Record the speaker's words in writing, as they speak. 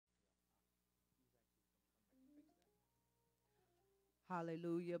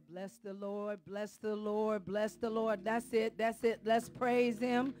Hallelujah. Bless the Lord. Bless the Lord. Bless the Lord. That's it. That's it. Let's praise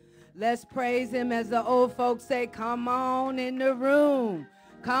him. Let's praise him. As the old folks say, come on in the room.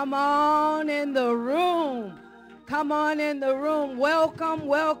 Come on in the room. Come on in the room. Welcome,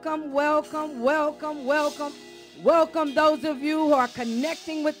 welcome, welcome, welcome, welcome. Welcome those of you who are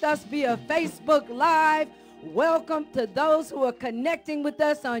connecting with us via Facebook Live. Welcome to those who are connecting with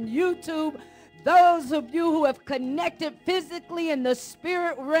us on YouTube. Those of you who have connected physically in the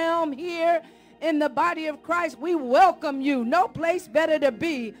spirit realm here in the body of Christ, we welcome you. No place better to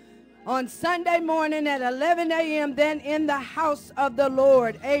be on Sunday morning at 11 a.m. than in the house of the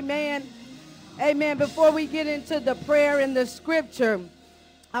Lord. Amen. Amen. Before we get into the prayer and the scripture,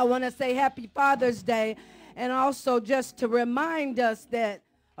 I want to say happy Father's Day, and also just to remind us that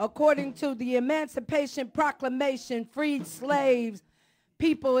according to the Emancipation Proclamation, freed slaves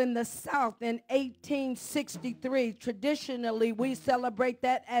people in the South in 1863. Traditionally, we celebrate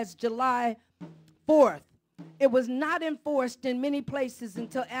that as July 4th. It was not enforced in many places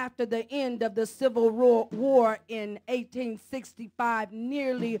until after the end of the Civil War in 1865,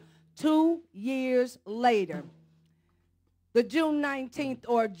 nearly 2 years later. The June 19th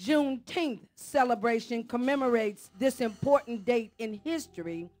or Juneteenth celebration commemorates this important date in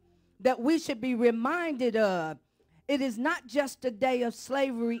history that we should be reminded of. It is not just a day of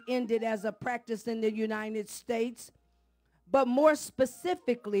slavery ended as a practice in the United States, but more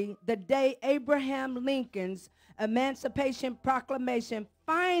specifically, the day Abraham Lincoln's Emancipation Proclamation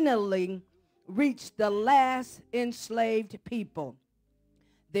finally reached the last enslaved people.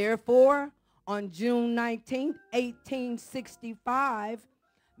 Therefore, on June 19, 1865,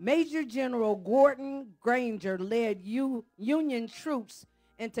 Major General Gordon Granger led Union troops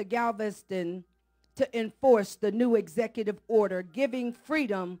into Galveston to enforce the new executive order, giving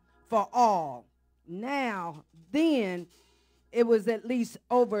freedom for all. Now, then, it was at least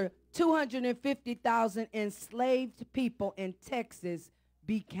over 250,000 enslaved people in Texas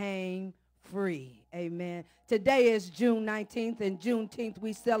became free. Amen. Today is June 19th, and Juneteenth,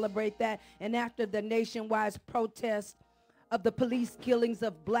 we celebrate that. And after the nationwide protest of the police killings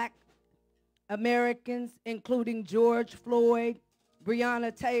of black Americans, including George Floyd,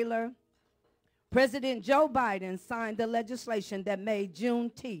 Breonna Taylor, President Joe Biden signed the legislation that made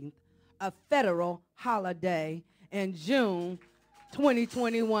Juneteenth a federal holiday in June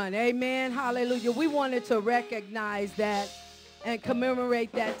 2021. Amen. Hallelujah. We wanted to recognize that and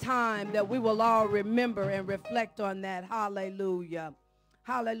commemorate that time, that we will all remember and reflect on that. Hallelujah.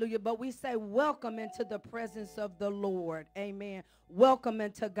 Hallelujah. But we say welcome into the presence of the Lord. Amen. Welcome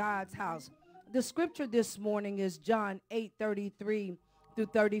into God's house. The scripture this morning is John 8:33 through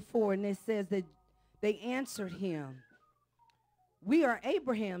 34, and it says that they answered him, "We are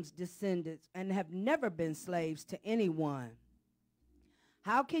Abraham's descendants and have never been slaves to anyone.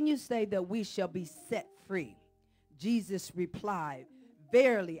 How can you say that we shall be set free?" Jesus replied,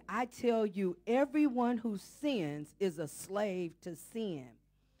 "Verily, I tell you, everyone who sins is a slave to sin.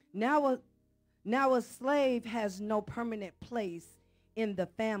 Now a slave has no permanent place in the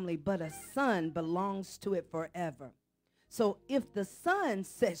family, but a son belongs to it forever. So if the Son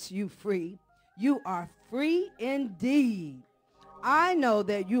sets you free, you are free indeed. I know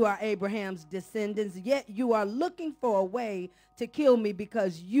that you are Abraham's descendants, yet you are looking for a way to kill me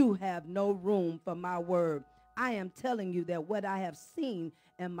because you have no room for my word. I am telling you that what I have seen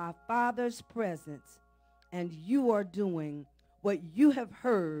in my Father's presence, and you are doing what you have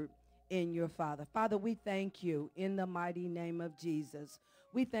heard in your father." Father, we thank you in the mighty name of Jesus.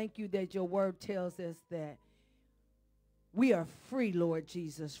 We thank you that your word tells us that we are free, Lord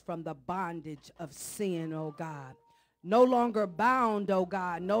Jesus, from the bondage of sin, oh God. No longer bound, oh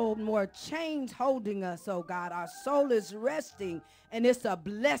God. No more chains holding us, oh God. Our soul is resting, and it's a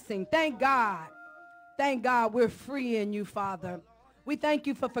blessing. Thank God. Thank God we're free in you, Father. We thank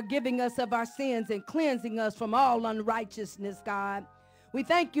you for forgiving us of our sins and cleansing us from all unrighteousness, God. We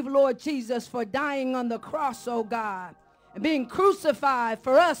thank you, Lord Jesus, for dying on the cross, oh God, and being crucified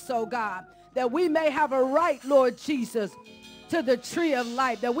for us, oh God, that we may have a right, Lord Jesus, to the tree of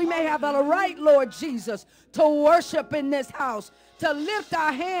life, that we may have a right, Lord Jesus, to worship in this house, to lift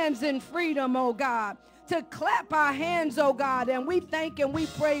our hands in freedom, oh God, to clap our hands, oh God, and we thank and we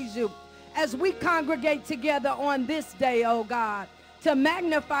praise you as we congregate together on this day, oh God, to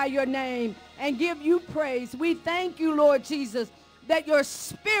magnify your name and give you praise. We thank you, Lord Jesus, that your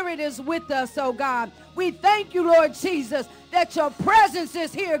spirit is with us, oh God. We thank you, Lord Jesus, that your presence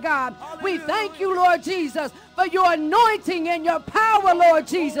is here, God. Hallelujah. We thank you, Lord Jesus, for your anointing and your power, Lord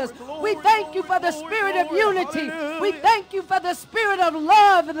Jesus. We thank you for the spirit of unity. We thank you for the spirit of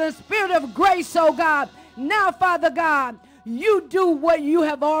love and the spirit of grace, oh God. Now, Father God, you do what you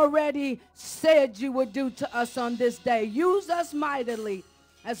have already said you would do to us on this day. Use us mightily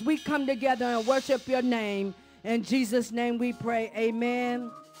as we come together and worship your name. In Jesus' name we pray.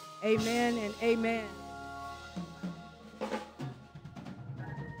 Amen, amen, and amen.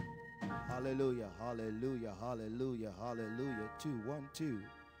 Hallelujah, hallelujah, hallelujah, hallelujah. 2, 1, 2.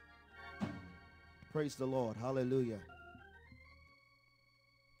 Praise the Lord, hallelujah.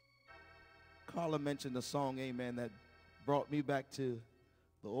 Carla mentioned a song, amen, that brought me back to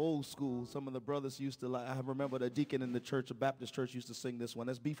the old school. Some of the brothers used to, like, I remember the deacon in the church, a Baptist church, used to sing this one.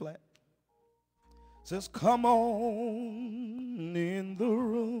 That's B flat. It says, come on in the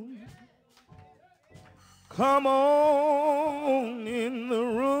room. Come on in the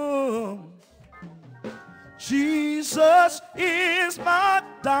room. Jesus is my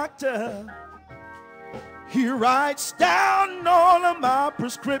doctor. He writes down all of my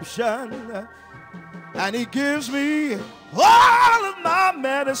prescription, and he gives me all of my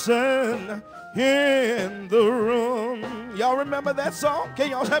medicine in the room. Y'all remember that song?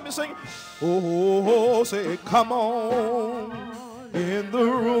 Can y'all help me sing? Oh, say, come on in the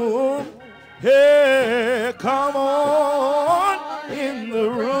room. Hey, come on in the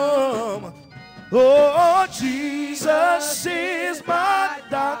room. Oh, Jesus is my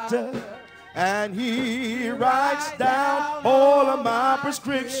doctor, and he writes down all of my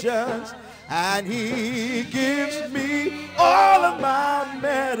prescriptions, and he gives me all of my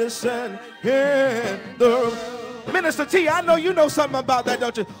medicine in the room. Minister T, I know you know something about that,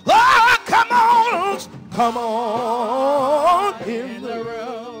 don't you? Oh, come on in the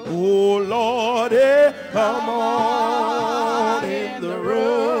room. Oh, Lord, come on in the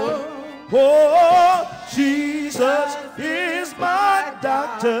room. Oh, Jesus is my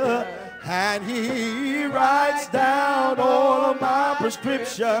doctor, and he writes down all of my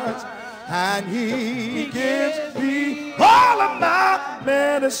prescriptions, and he gives me all of my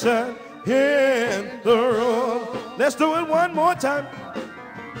medicine in the room. Let's do it one more time.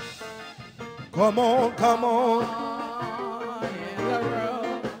 Come on, come on in the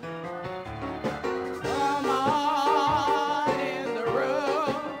room. Come on in the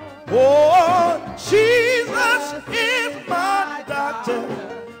room. Oh, Jesus is my doctor,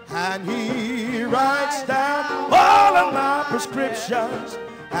 and he writes down all of my prescriptions,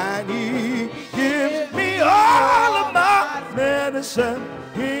 and he gives me all of my medicine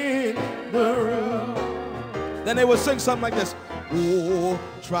in the room. Then they would sing something like this. Oh,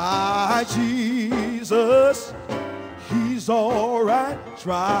 try Jesus, he's all right.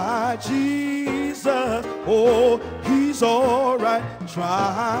 Try Jesus, oh, he's all right.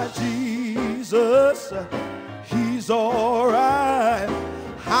 Try Jesus, he's all right.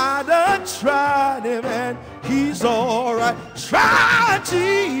 I done tried him and he's all right. Try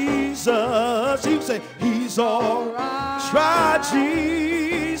Jesus. You say he's all right. Try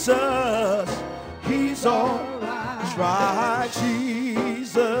Jesus. He's all right. Try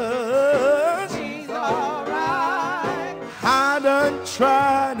Jesus. He's all right. I done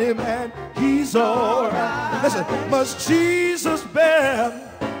tried him and he's all right. Listen, must Jesus bear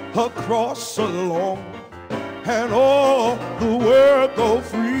a cross alone and all the world go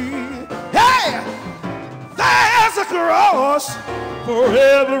free? Hey, there's a cross for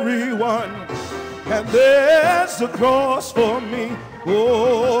everyone, and there's a cross for me.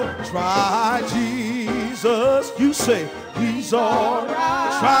 Oh, try Jesus. You say he's all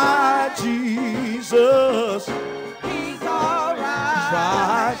right. Try Jesus. He's all right.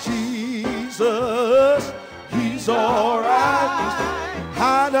 Try Jesus. He's all right.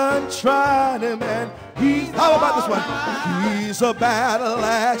 I done tried him and he's, how about this one? He's a battle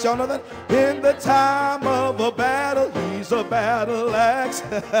axe. Y'all know that? In the time of a battle, he's a battle axe.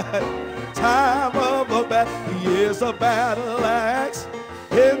 Time of a battle, he is a battle axe.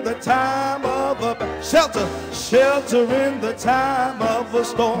 In the time of a shelter, shelter in the time of a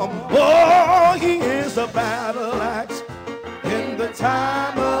storm. Oh, he is a battle axe. In the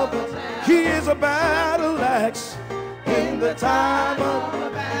time of a, he is a battle axe. In the time of a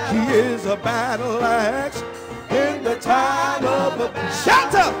battle, he is a battle axe. In the time of a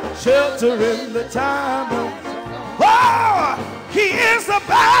shelter, shelter in the time of, oh, he is a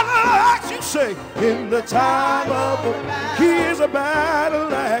battle axe. You say, in the time of a, he is a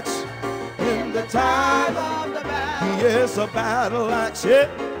battle axe. In the time of the battle, he is a battle axe. Yeah.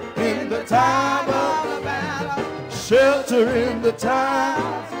 In the time of the battle, shelter in the time.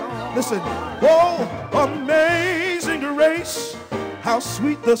 Listen, oh, amazing grace, how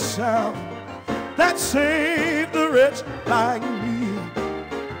sweet the sound that saved the wretch like me.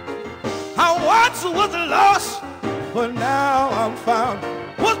 I once was lost, but now I'm found.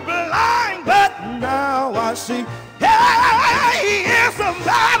 Was blind, but now I see. Hey, He is a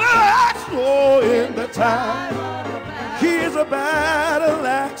battle axe. Oh, in the time. He is a battle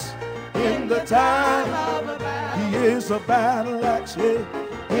axe. In the time. He is a battle axe. Yeah.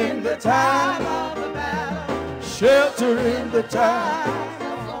 In the time. Shelter in the time.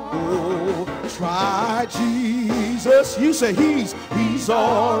 Oh, try Jesus. You say he's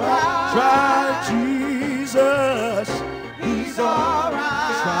all right. Try Jesus. He's all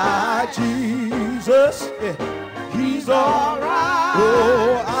right. Try Jesus. Yeah. He's all right.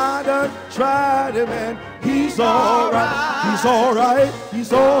 Oh, I done tried him and he's all right. He's all right.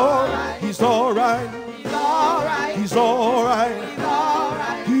 He's all right. He's all right. He's all right. He's all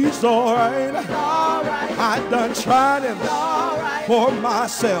right. He's all right. I done tried him for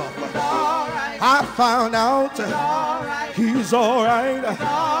myself. I found out he's all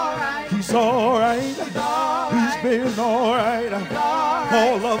right. He's all right. He's been all right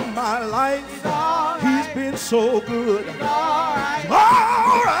all of my life. He's been so good. All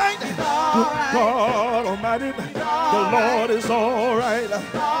right. Good God Almighty. The Lord is all right.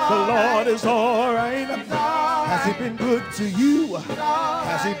 The Lord is all right. Has he been good to you?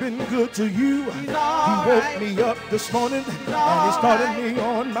 Has he been good to you? He woke me up this morning and he started me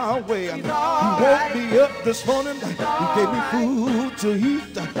on my way. He woke me up this morning. He gave me food to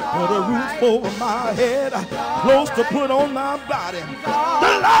eat, put a roof over my head, clothes to put on my body.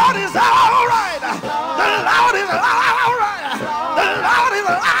 The Lord is all right. The Lord is all right. The Lord is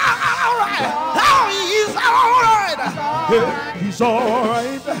all right. Oh, he's all right. Yeah, he's all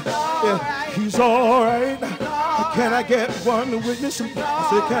right. Yeah, he's all right. Can I get one witness? I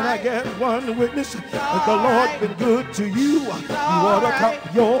said, can I get one witness? If the Lord's been good to you, you ought to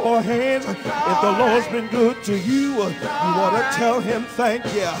clap your hands. If the Lord's been good to you, you ought to tell him thank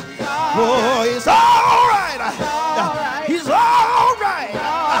you. Oh, he's all right. He's all right.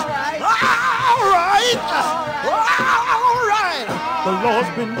 All right. All right. The Lord's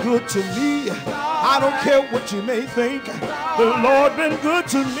been good to me. I don't care what you may think. The Lord been good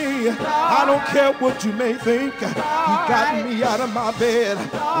to me. I don't care what you may think. He got me out of my bed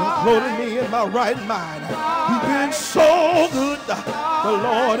and clothed me in my right mind. He's been so good. The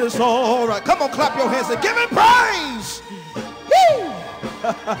Lord is all right. Come on, clap your hands and give him praise. Woo!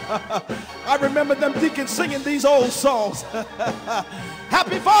 I remember them deacons singing these old songs.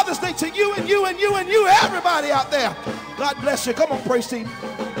 Happy Father's Day to you and you and you and you, everybody out there. God bless you. Come on, praise team.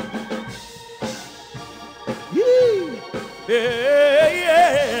 Yeah,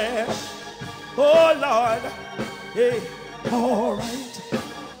 yeah. Oh, Lord. Hey, all right.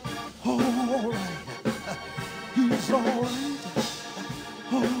 All right. He's all right.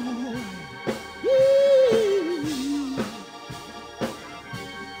 All right.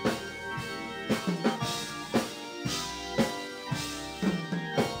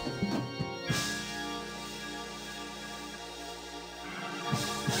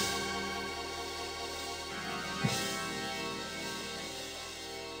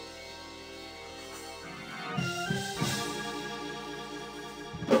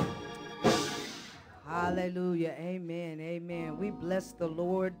 Hallelujah. Amen. Amen. We bless the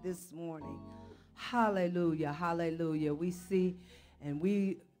Lord this morning. Hallelujah. Hallelujah. We see and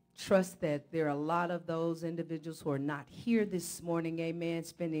we trust that there are a lot of those individuals who are not here this morning. Amen.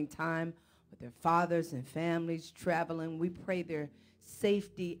 Spending time with their fathers and families, traveling. We pray their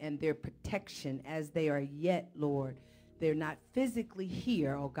safety and their protection as they are yet, Lord. They're not physically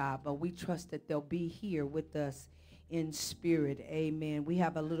here, oh God, but we trust that they'll be here with us in spirit. Amen. We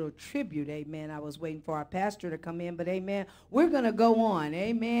have a little tribute. Amen. I was waiting for our pastor to come in, but amen. We're going to go on.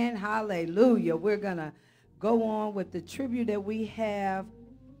 Amen. Hallelujah. We're going to go on with the tribute that we have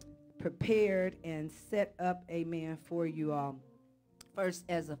prepared and set up. Amen. For you all. First,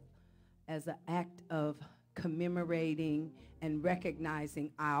 as an act of commemorating and recognizing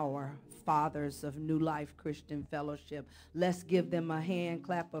our fathers of New Life Christian Fellowship. Let's give them a hand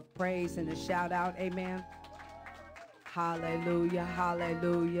clap of praise and a shout out. Amen. Hallelujah,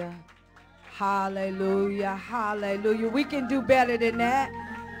 hallelujah, hallelujah, hallelujah. We can do better than that.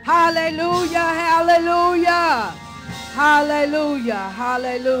 Hallelujah, hallelujah, hallelujah,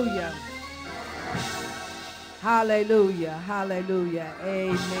 hallelujah, hallelujah, hallelujah.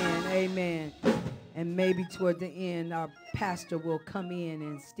 Amen, amen. And maybe toward the end, our pastor will come in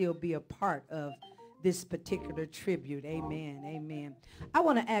and still be a part of this particular tribute. Amen. Amen. I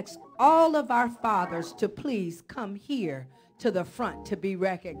want to ask all of our fathers to please come here to the front to be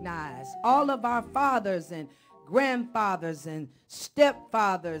recognized. All of our fathers and grandfathers and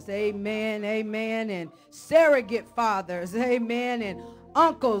stepfathers. Amen. Amen. And surrogate fathers. Amen. And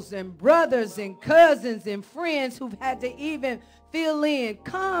uncles and brothers and cousins and friends who've had to even fill in.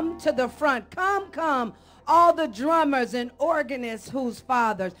 Come to the front. Come, come. All the drummers and organists whose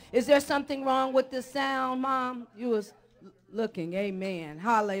fathers. Is there something wrong with the sound, Mom? You was looking. Amen.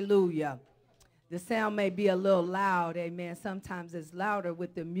 Hallelujah. The sound may be a little loud. Amen. Sometimes it's louder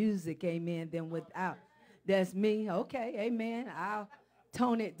with the music. Amen. Than without. That's me. Okay. Amen. I'll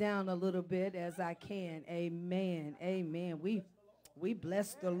tone it down a little bit as I can. Amen. Amen. We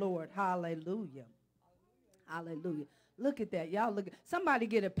bless the Lord. Hallelujah. Hallelujah. Look at that. Y'all look. Somebody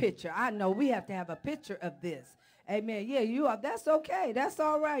get a picture. I know we have to have a picture of this. Amen. Yeah, you are. That's okay. That's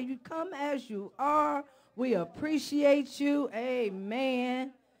all right. You come as you are. We appreciate you.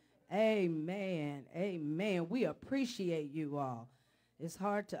 Amen. Amen. Amen. We appreciate you all. It's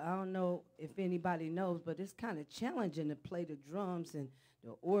hard to, I don't know if anybody knows, but it's kind of challenging to play the drums and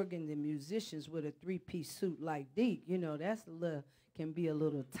the organ, the musicians with a three-piece suit like Deke. You know, that's a little, can be a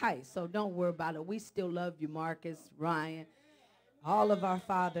little tight. So don't worry about it. We still love you, Marcus, Ryan, all of our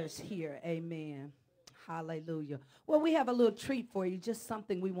fathers here. Amen. Hallelujah. Well, we have a little treat for you, just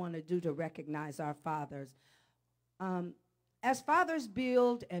something we want to do to recognize our fathers. As fathers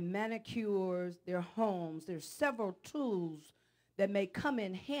build and manicure their homes, there's several tools that may come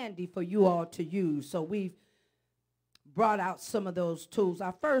in handy for you all to use. So we've brought out some of those tools.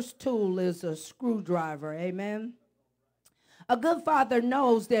 Our first tool is a screwdriver. Amen. A good father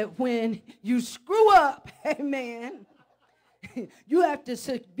knows that when you screw up, amen, you have to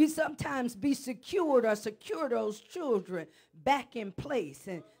sometimes be secured or secure those children back in place.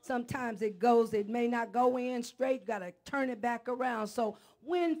 And sometimes it may not go in straight, got to turn it back around. So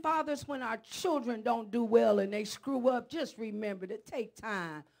when our children don't do well and they screw up, just remember to take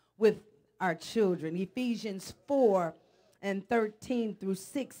time with our children. Ephesians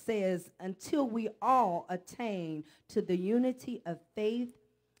 4:13-6 says, until we all attain to the unity of faith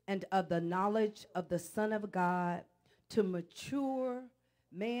and of the knowledge of the Son of God, to mature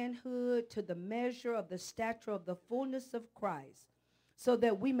manhood, to the measure of the stature of the fullness of Christ, so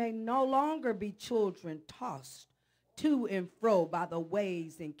that we may no longer be children tossed to and fro by the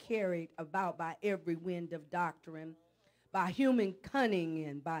waves and carried about by every wind of doctrine, by human cunning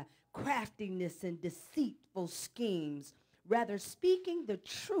and by craftiness and deceitful schemes. Rather, speaking the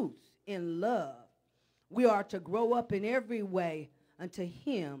truth in love, we are to grow up in every way unto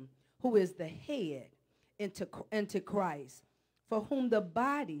him who is the head, into Christ, for whom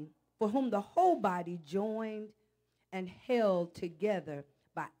the whole body joined and held together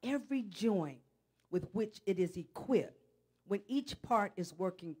by every joint with which it is equipped, when each part is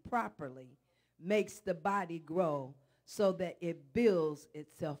working properly, makes the body grow so that it builds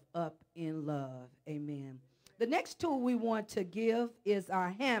itself up in love. Amen. The next tool we want to give is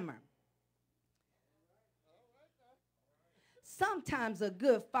our hammer. Sometimes a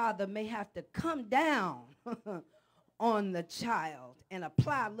good father may have to come down on the child and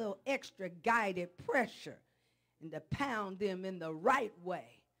apply a little extra guided pressure and to pound them in the right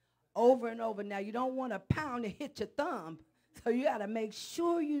way over and over. Now, you don't want to pound and hit your thumb, so you got to make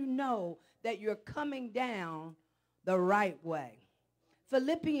sure you know that you're coming down the right way.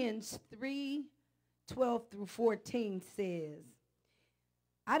 Philippians 3:12-14 says,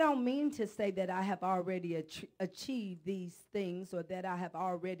 I don't mean to say that I have already achieved these things or that I have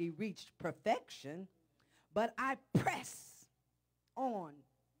already reached perfection, but I press on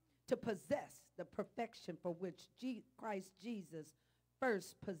to possess the perfection for which Christ Jesus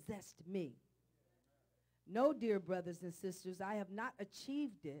first possessed me. No, dear brothers and sisters, I have not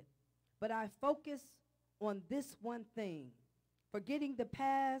achieved it, but I focus on this one thing. Forgetting the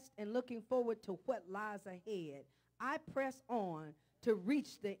past and looking forward to what lies ahead, I press on to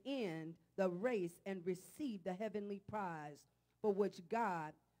reach the end, the race, and receive the heavenly prize for which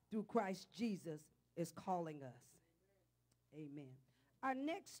God, through Christ Jesus, is calling us. Amen. Our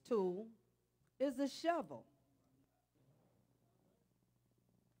next tool is a shovel.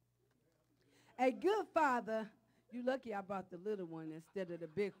 A good father, you lucky I brought the little one instead of the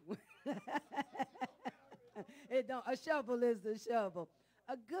big one. A shovel is the shovel.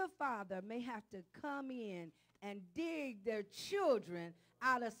 A good father may have to come in and dig their children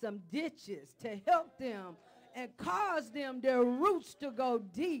out of some ditches to help them and cause them, their roots to go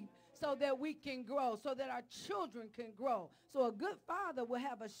deep so that we can grow, so that our children can grow. So a good father will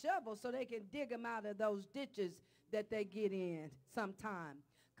have a shovel so they can dig them out of those ditches that they get in sometime.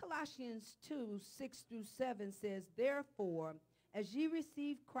 Colossians 2:6-7 says, therefore, as ye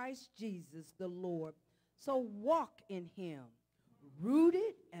receive Christ Jesus the Lord, so walk in him,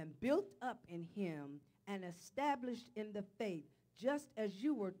 rooted and built up in him, and established in the faith, just as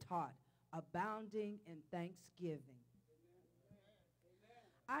you were taught, abounding in thanksgiving.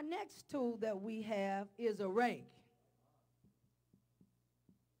 Our next tool that we have is a rake.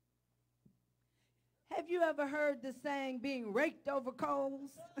 Have you ever heard the saying, being raked over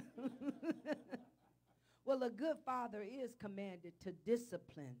coals? Well, a good father is commanded to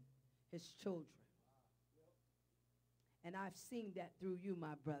discipline his children. And I've seen that through you,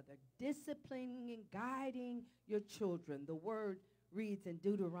 my brother. Disciplining and guiding your children. The word reads in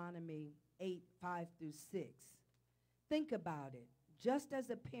Deuteronomy 8:5-6. Think about it. Just as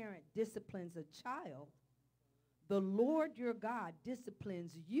a parent disciplines a child, the Lord your God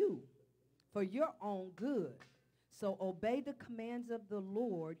disciplines you for your own good. So obey the commands of the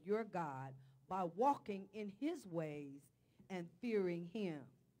Lord your God by walking in his ways and fearing him.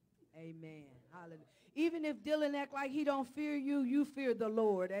 Amen. Hallelujah. Even if Dylan act like he don't fear you, you fear the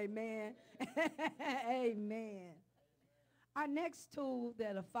Lord. Amen. Amen. Our next tool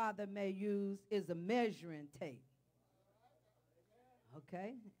that a father may use is a measuring tape.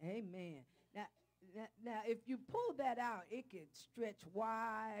 Okay? Amen. Now, if you pull that out, it can stretch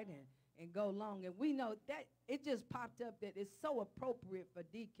wide and go long. And we know that it just popped up that it's so appropriate for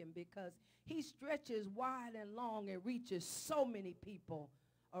Deacon because he stretches wide and long and reaches so many people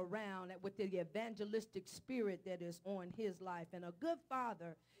around with the evangelistic spirit that is on his life. And a good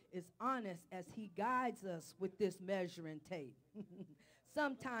father is honest as he guides us with this measuring tape.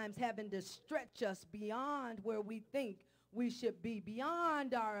 Sometimes having to stretch us beyond where we think we should be,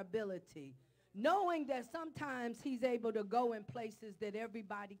 beyond our ability, knowing that sometimes he's able to go in places that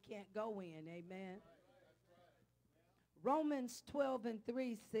everybody can't go in. Amen. Romans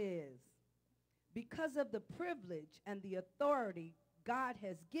 12:3 says, because of the privilege and the authority God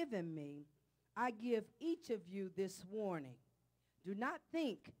has given me, I give each of you this warning. Do not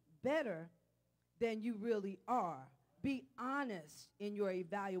think better than you really are. Be honest in your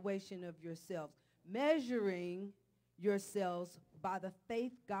evaluation of yourselves, measuring yourselves by the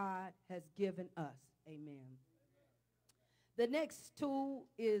faith God has given us. Amen. The next tool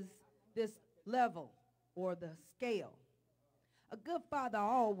is this level or the scale. A good father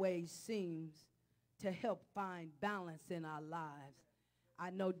always seems to help find balance in our lives. I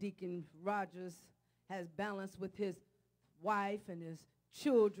know Deacon Rogers has balance with his wife and his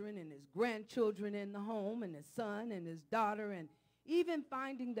children and his grandchildren in the home and his son and his daughter, and even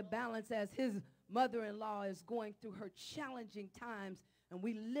finding the balance as his mother-in-law is going through her challenging times. And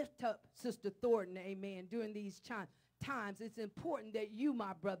we lift up Sister Thornton, amen, during these times. It's important that you,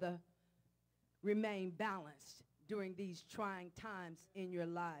 my brother, remain balanced during these trying times in your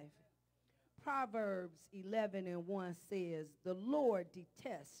life. Proverbs 11:1 says, the Lord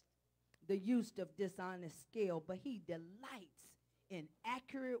detests the use of dishonest scale, but he delights in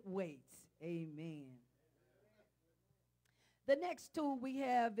accurate weights. Amen. The next tool we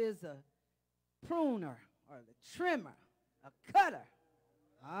have is a pruner or the trimmer, a cutter.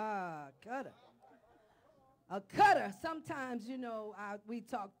 Cutter. A cutter. Sometimes, you know,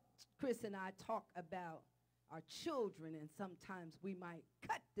 Chris and I talk about our children, and sometimes we might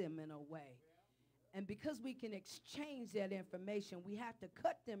cut them in a way. And because we can exchange that information, we have to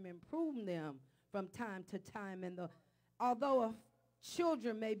cut them and prune them from time to time. And although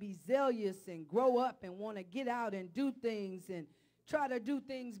children may be zealous and grow up and want to get out and do things and try to do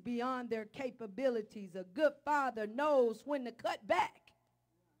things beyond their capabilities, a good father knows when to cut back.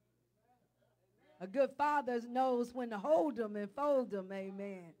 A good father knows when to hold them and fold them,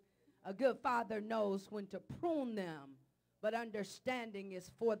 amen. A good father knows when to prune them, but understanding is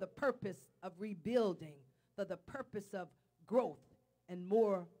for the purpose of rebuilding, for the purpose of growth and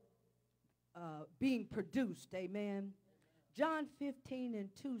more being produced, amen. John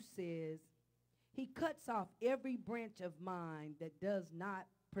 15:2 says, he cuts off every branch of mine that does not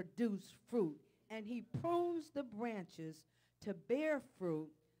produce fruit, and he prunes the branches to bear fruit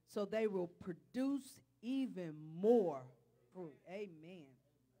so they will produce even more fruit. Amen.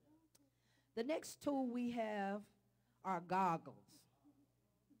 The next tool we have are goggles.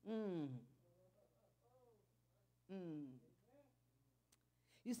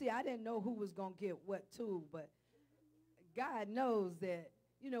 You see, I didn't know who was going to get what tool, but God knows that,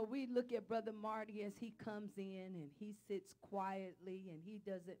 you know, we look at Brother Marty as he comes in and he sits quietly and he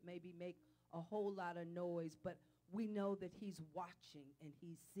doesn't maybe make a whole lot of noise, but we know that he's watching and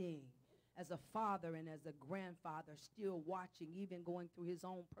he's seeing. As a father and as a grandfather, still watching, even going through his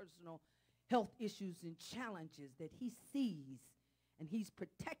own personal health issues and challenges, that he sees and he's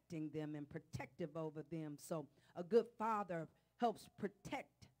protecting them and protective over them. So a good father helps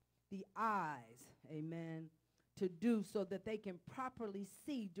protect the eyes, amen, to do so that they can properly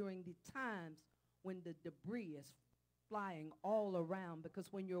see during the times when the debris is flying all around.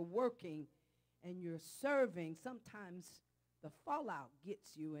 Because when you're working and you're serving, sometimes the fallout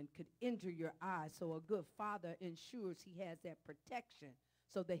gets you and could injure your eyes. So a good father ensures he has that protection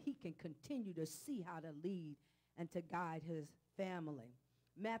so that he can continue to see how to lead and to guide his family.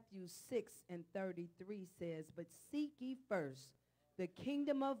 Matthew 6:33 says, "But seek ye first the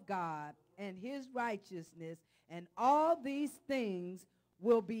kingdom of God and his righteousness, and all these things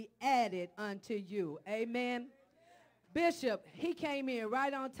will be added unto you." Amen. Bishop, he came in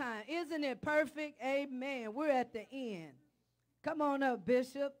right on time. Isn't it perfect? Amen. We're at the end. Come on up,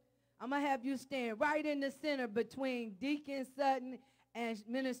 Bishop. I'm going to have you stand right in the center between Deacon Sutton and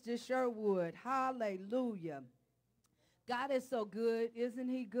Minister Sherwood. Hallelujah. God is so good. Isn't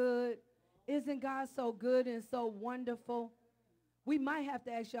he good? Isn't God so good and so wonderful? We might have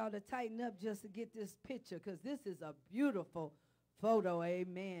to ask y'all to tighten up just to get this picture, because this is a beautiful photo.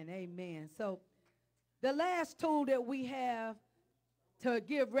 Amen. Amen. So the last tool that we have to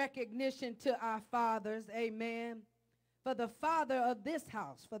give recognition to our fathers, amen, for the father of this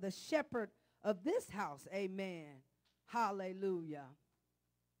house, for the shepherd of this house, amen. Hallelujah.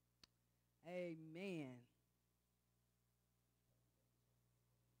 Amen.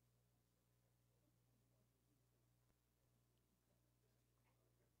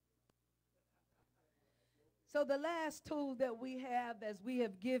 So the last tool that we have, as we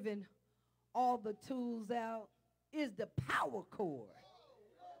have given all the tools out, is the power cord.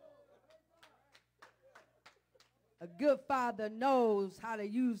 A good father knows how to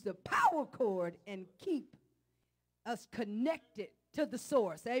use the power cord and keep us connected to the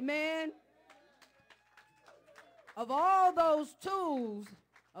source. Amen? Of all those tools,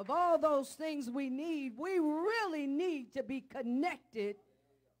 of all those things we need, we really need to be connected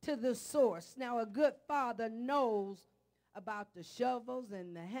to the source. Now, a good father knows about the shovels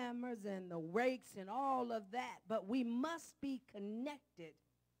and the hammers and the rakes and all of that, but we must be connected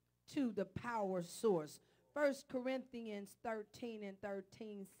to the power source. 1 Corinthians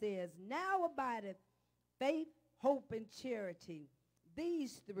 13:13 says, "Now abideth faith, hope, and charity,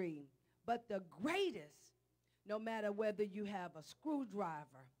 these three, but the greatest," no matter whether you have a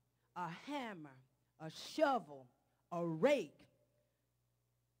screwdriver, a hammer, a shovel, a rake,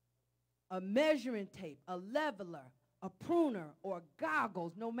 a measuring tape, a leveler, a pruner, or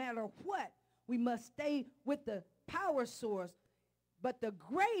goggles, no matter what, we must stay with the power source. But the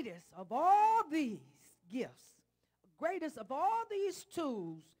greatest of all these gifts, greatest of all these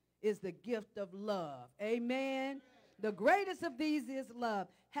tools, is the gift of love. Amen. The greatest of these is love.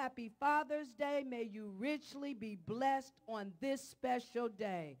 Happy Father's Day. May you richly be blessed on this special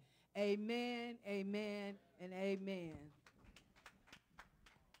day. Amen, amen, and amen.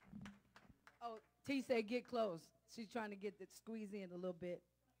 Oh, T said get close. She's trying to get the squeeze in a little bit.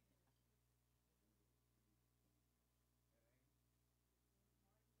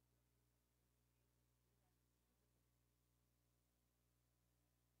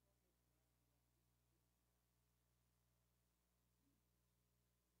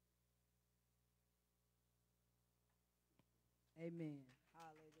 Amen.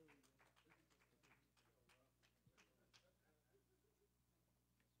 Hallelujah.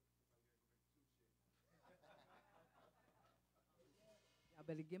 Y'all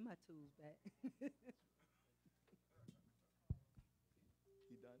better get my tools back.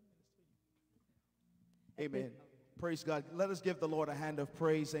 You done? Amen. Praise God. Let us give the Lord a hand of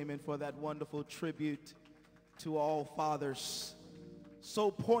praise, amen, for that wonderful tribute to all fathers.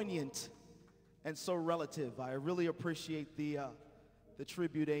 So poignant and so relative. I really appreciate the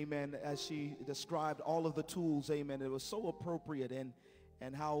tribute, amen, as she described all of the tools, amen. It was so appropriate, and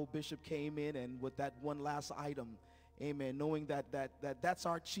how Bishop came in and with that one last item, amen, knowing that's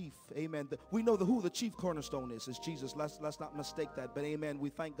our chief, amen. We know who the chief cornerstone is Jesus. Let's not mistake that, but amen, we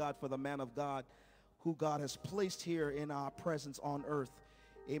thank God for the man of God who God has placed here in our presence on earth,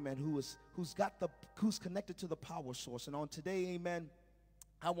 amen, who's connected to the power source. And on today, amen,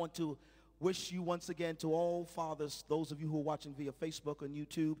 I want to wish you once again to all fathers, those of you who are watching via Facebook and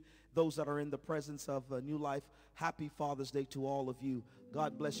YouTube, those that are in the presence of New Life, happy Father's Day to all of you.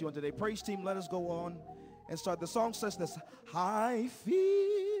 God bless you on today. Praise team, let us go on and start. The song says this: I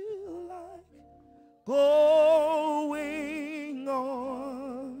feel like going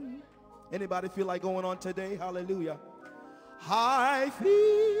on. Anybody feel like going on today? Hallelujah. I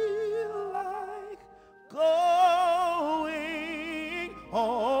feel like going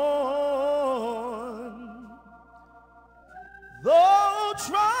on. Though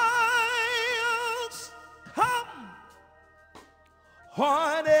trials come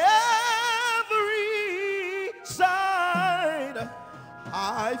on every side,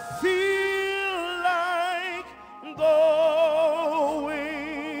 I feel like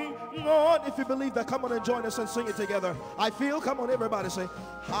going on. If you believe that, come on and join us and sing it together. I feel, come on everybody say,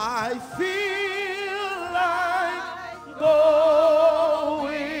 I feel like going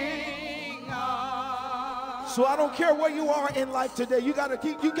So I don't care where you are in life today. You got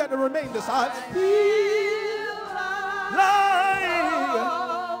to remain this. I feel like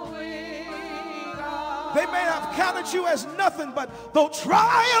they may have counted you as nothing, but though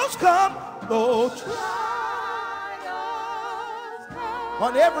trials come,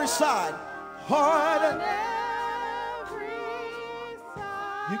 on every side, hard.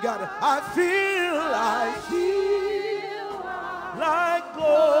 You got it. I feel like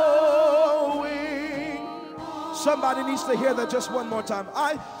going. Somebody needs to hear that just one more time.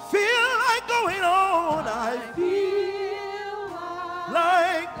 I feel like going on. I feel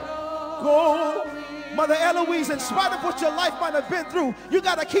like going. Mother Eloise, in spite of what your life might have been through, you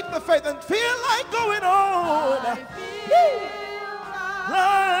got to keep the faith and feel like going on. I feel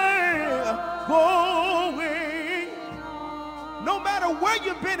like going. No matter where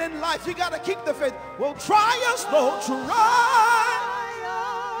you've been in life, you got to keep the faith. Well, trials,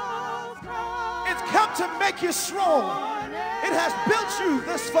 it's come to make you strong. It has built you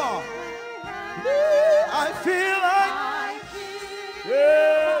this far. I feel like,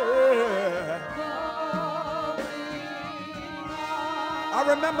 I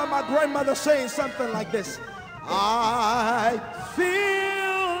remember my grandmother saying something like this. I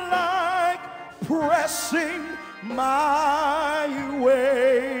feel like pressing my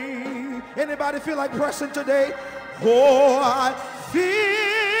way. Anybody feel like pressing today? Oh, I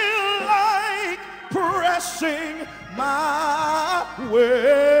feel like pressing my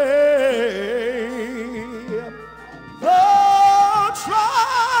way. The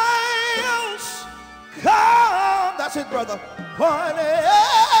trials come, that's it, brother, on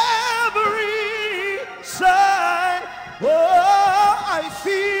every side. Oh, I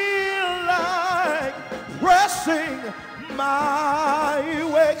feel like pressing my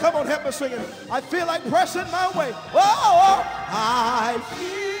way. Come on, help me sing it. I feel like pressing my way. Oh, I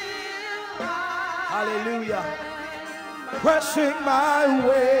feel like, hallelujah, pressing my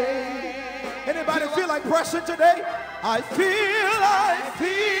way. Anybody feel like pressing today? I feel like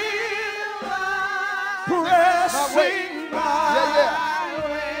pressing my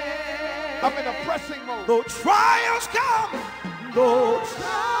way. I'm in a pressing mode. Though trials come,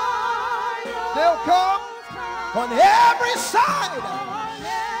 they'll come on every side.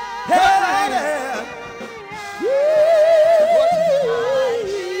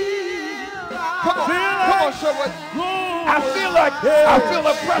 Come on, show us. I feel like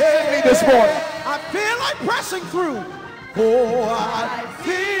pressing me this morning. I feel like pressing through. Oh,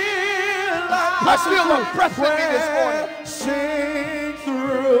 I feel like pressing me this morning. Sing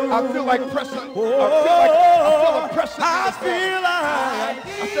through. I feel like pressing. I feel a pressing. I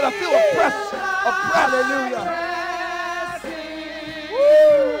said I feel a press. Hallelujah.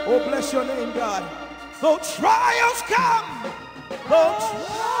 Oh, bless your name, God. Though trials come,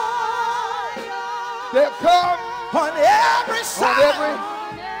 they'll come on every side.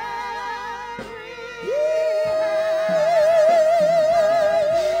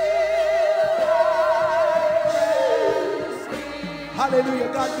 Hallelujah.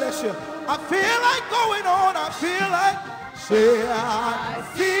 God bless you. I feel like going on. I feel like, say, I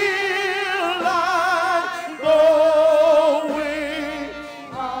feel like going.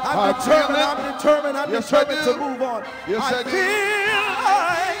 I'm determined to move on. Yes, I feel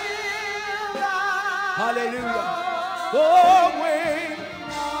like, hallelujah, going.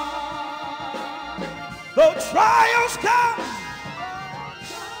 Though trials come,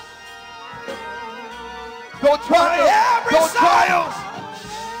 don't trials.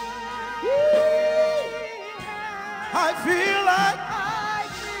 I feel like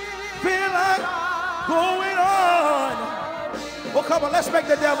going on. Oh, come on, let's make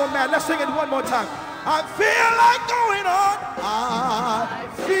the devil mad. Let's sing it one more time. I feel like going on. I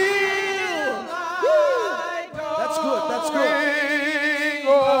feel like that's good. That's good.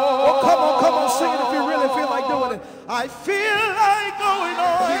 Oh, come on, sing it if you really feel like doing it. I feel like going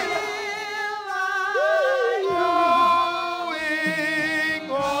on.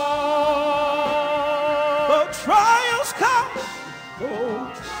 Trials come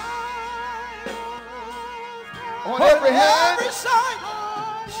on every side.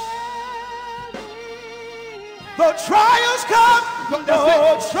 The trials come.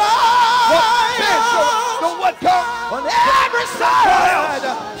 What come on every side.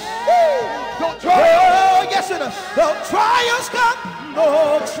 Don't trials. Yes, it is. The trials come.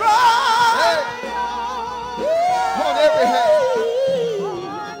 No trials on every hand.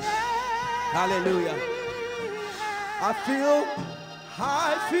 Hallelujah. I feel like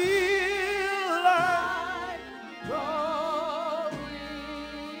hallelujah.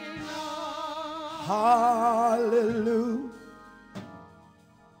 Hallelujah.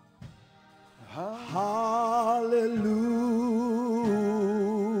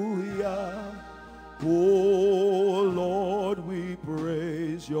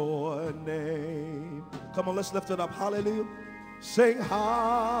 Come on, let's lift it up. Hallelujah. Sing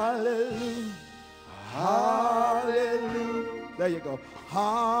hallelujah. Hallelujah. There you go.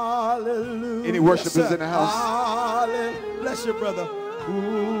 Hallelujah. Any worshipers in the house? Hallelujah. Bless your brother.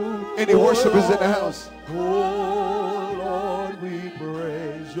 Ooh, Any worshipers in the house? Oh Lord, we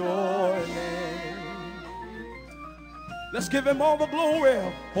praise your name. Let's give him all the glory.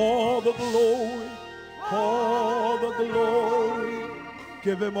 All the glory. All the glory.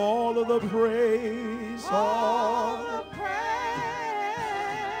 Give him all of the praise. All the praise.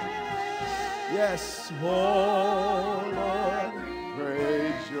 Yes. Oh Lord,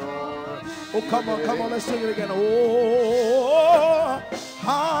 Praise your oh, come on, let's sing it again. Oh,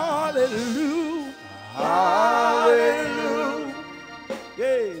 hallelujah. Hallelujah.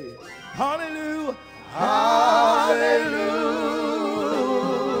 Yeah. Hallelujah.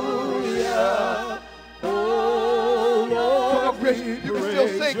 Hallelujah. Oh, Lord, come on, Christian. You can still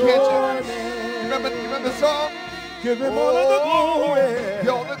sing, can't you? Remember the song? Give him all of the glory.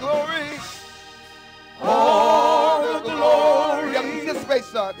 All the glory. All the glory. You gotta keep this space,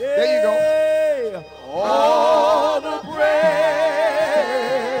 son. Yeah. There you go. All the praise.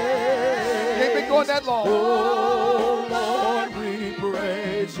 You ain't been going that long. Oh, Lord, we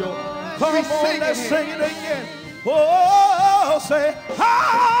praise you. Come on, let's sing it again. Oh, say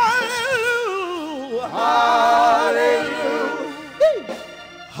hallelujah. Hallelujah.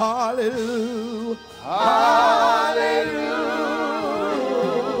 Hallelujah.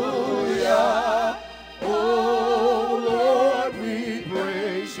 Hallelujah. Oh, Lord, we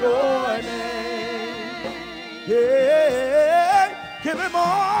praise your name. Yeah. Give him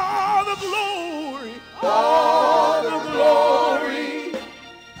all the glory. All the glory.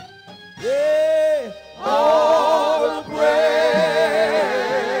 Yeah. All the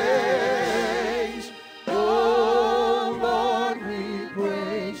praise. Oh, Lord, we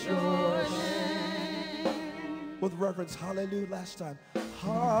praise your name. With reverence, hallelujah, last time.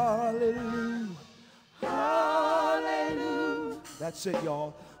 Hallelujah. Hallelujah. That's it,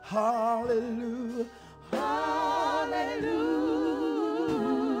 y'all. Hallelujah.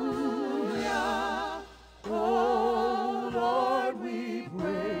 Hallelujah. Oh, Lord, we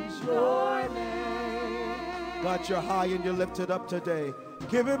praise your name. God, you're high and you're lifted up today.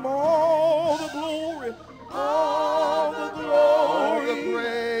 Give him all the glory. All the glory. All the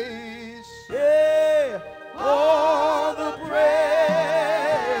praise. Yeah. All the praise.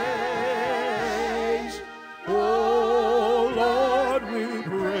 Oh, Lord, we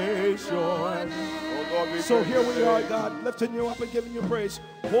praise your name. So here we are, God, lifting you up and giving you praise.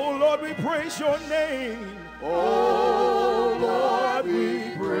 Oh, Lord, we praise your name. Oh, Lord,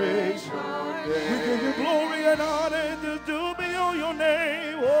 we praise your name. We give you glory and honor and to be on your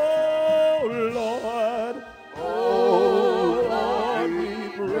name. Oh, Lord. Oh, Lord, we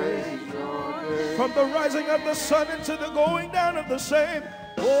praise your name. From the rising of the sun into the going down of the same.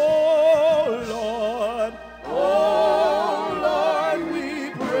 Oh, Lord. Oh, Lord, we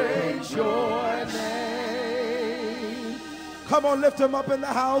praise your name. Come on, lift him up in the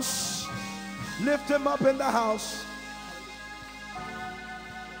house. Lift him up in the house.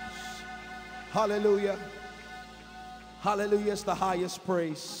 Hallelujah. Hallelujah is the highest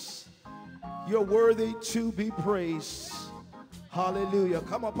praise. You're worthy to be praised. Hallelujah.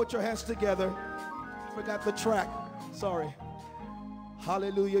 Come on, put your hands together. Forgot the track. Sorry.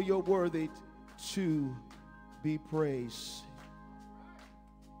 Hallelujah, you're worthy to be praised.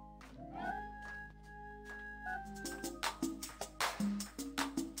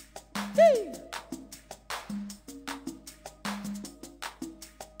 Hey.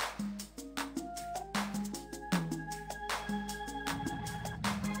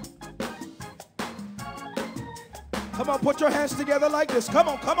 Come on, put your hands together like this. Come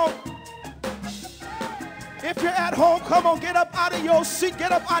on, come on. If you're at home, come on, get up out of your seat,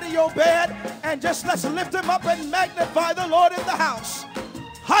 get up out of your bed, and just let's lift him up and magnify the Lord in the house.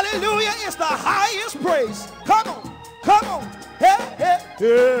 Hallelujah is the highest praise. Come on, come on. Hey, hey,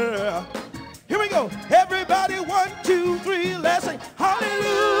 yeah. Here we go. Everybody, 1, 2, 3, let's sing.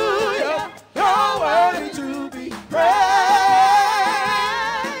 Hallelujah, you're worthy to be praised.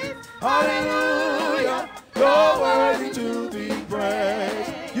 Hallelujah, you're worthy to be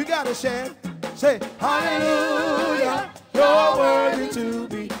praised. You got it, Shan. Say, hallelujah, you're worthy to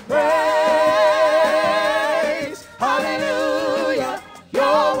be praised. Hallelujah,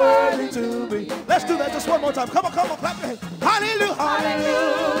 you're worthy to be. Let's do that just one more time. Come on, come on, clap your hands. Hallelujah,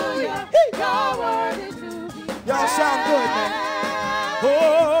 hallelujah, you're worthy to be praised. Y'all sound good, man.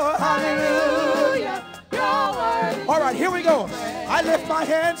 Oh, hallelujah, you're worthy. All right, here we go. I lift my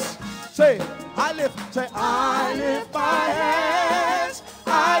hands. Say, I lift my hands.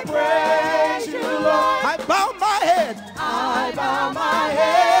 I praise you, Lord. I bow my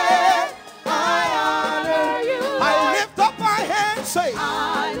head. I honor you. I lift up my hands. Say, I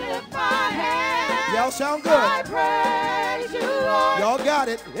lift my hands. Y'all sound good. I praise you, Lord. Y'all got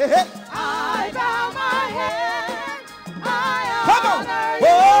it. Yeah. I bow my head. I Come on. honor you.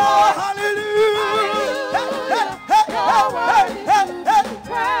 Oh, hallelujah. Hallelujah. Hey, hey, You're worthy hey, to hey, be hey,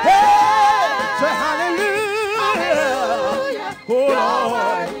 praised. hey. Say hallelujah. Hallelujah. Oh, You're Lord.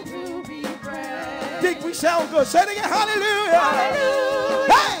 worthy to be praised. Think we sound good. Say it again. Hallelujah.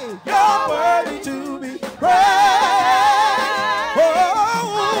 Hallelujah. Hey, you're worthy to be praised. Oh,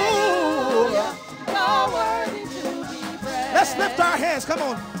 Hallelujah. You're worthy to be praised. let's lift our hands. Come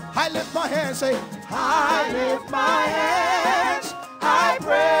on. I lift my hands. Say, I lift my hands. I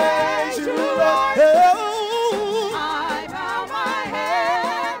praise you, Lord. Oh, I bow my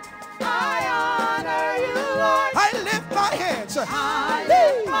head. I honor you, Lord. I lift my hands. I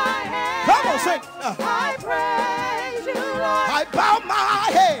lift my head. Come on, sing. I praise you, Lord. I bow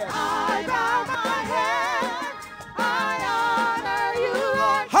my head. I bow my head. I honor you,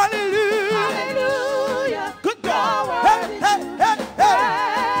 Lord. Hallelujah. Hallelujah. Good God. You're Hey, worthy hey, to hey, be hey.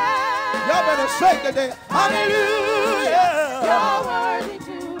 praised. Y'all better sing today. Hallelujah. You're worthy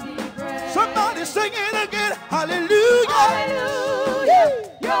to be praised. Somebody sing it again. Hallelujah. Hallelujah.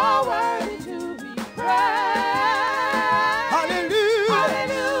 You're worthy to be praised. Hallelujah.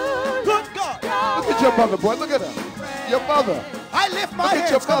 Hallelujah. Good God. Look at your mother, boy. Look at her. Your mother. I lift my Look at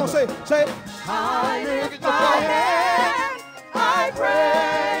your hands. Come on, say, mother. say. I lift Look at your my mother. hand. I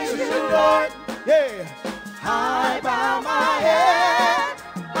praise you, Lord. Yeah. I bow my head.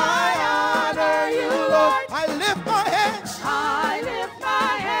 I honor you, Lord. I lift my hands. I lift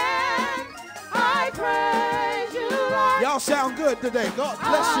my hand. I praise you, Lord. Y'all sound good today. God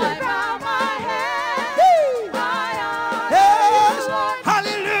bless I you. bow my head. Woo. I honor Yes. you, Lord.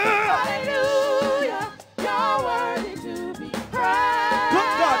 Hallelujah. Hallelujah. You're worthy to be praised.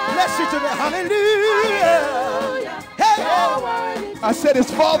 Good God bless you today. Hallelujah. Hallelujah. Hey. You're worthy to I said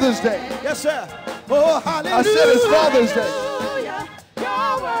it's Father's Day. Yes, sir. Oh, hallelujah. I said it's Father's Day. Hallelujah.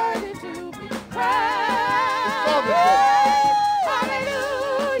 You're worthy to be praised. Father's Day.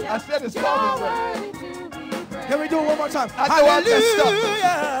 Hallelujah. I said it's You're Father's Day. worthy to be praised. Can we do it one more time? I know I messed up.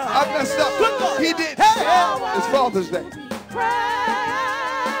 Hallelujah. I messed up. He did. Hey. It's Father's Day. Praise.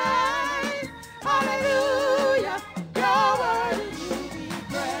 Hallelujah. You're worthy to be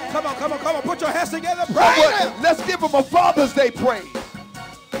praised. Come on, come on, come on. Put your hands together. Come Praise on, him. let's give him a Father's Day praise.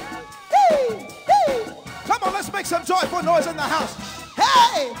 Come on, let's make some joyful noise in the house.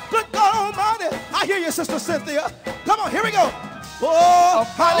 Hey, good God Almighty. I hear you, Sister Cynthia. Come on, here we go. Oh, A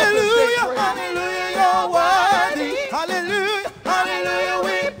Father's Day hallelujah, praise. hallelujah, you're worthy. Hallelujah, hallelujah,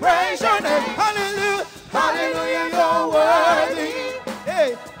 we praise your name. Hallelujah, hallelujah, you're worthy. Hey,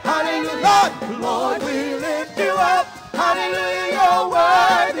 hallelujah, Lord, Lord, we lift you up. Hallelujah, you're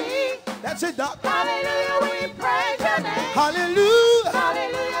worthy. That's it, Doc. Hallelujah, we praise your name. Hallelujah.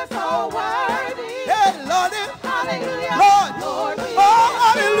 Hallelujah, so worthy. Hey, Lord, Hallelujah, Lord. Lord, we Oh,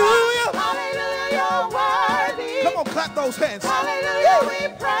 lift you hallelujah. up. Hallelujah, you're worthy. Come on, clap those hands. Hallelujah, we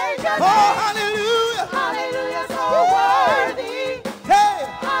praise your Oh, name. hallelujah. Hallelujah, so worthy. Hey,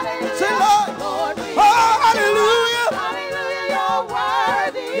 Hallelujah, say, Lord. Lord, we Oh, lift you hallelujah. up. Hallelujah, you're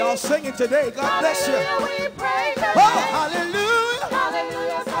worthy. Y'all singing today. God bless you. Hallelujah, we praise your Oh, name. hallelujah.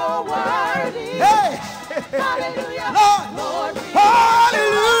 Hallelujah, so worthy. Hey, Hallelujah, Lord. Lord, we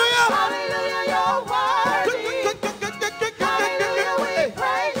Hallelujah. Hallelujah, you're worthy. Hallelujah, we Hey,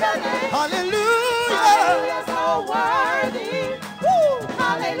 praise your name. hallelujah. Hallelujah, so worthy. Woo.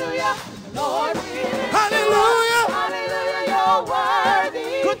 Hallelujah, Lord, we lift you up. Hallelujah. Hallelujah, you're worthy.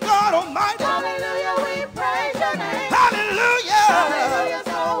 Good God Almighty. Hallelujah, we praise your name. Hallelujah. Hallelujah,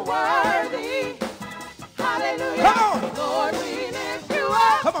 so worthy. Hallelujah, Come on. Lord, we lift you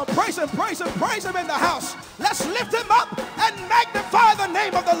up. Come on, praise him, praise him, praise him in the house. Let's lift him up and magnify the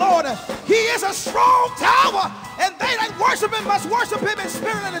name of the Lord. He is a strong tower, and they that worship him must worship him in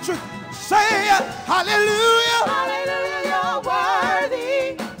spirit and in truth. Say hallelujah. Hallelujah, you're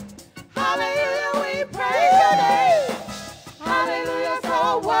worthy. Hallelujah, we praise your name. Hallelujah,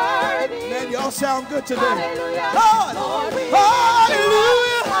 so worthy. Man, y'all sound good today. Hallelujah, Lord, Lord, we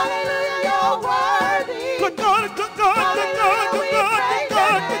hallelujah. Hallelujah, you're worthy. Good God, good God, good God, good God, good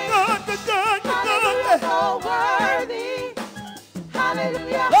God, good God, good God, good Hallelujah, God. so worthy.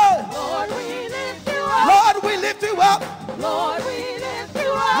 Hallelujah, Lord. Lord, we lift you up. Lord, we lift you up. Lord, we lift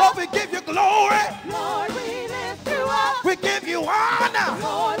you up. Lord, we give you glory. Lord, we lift you up. We give you honor.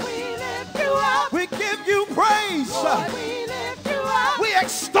 Lord, we lift you up. We give you praise. Lord, we lift you up. We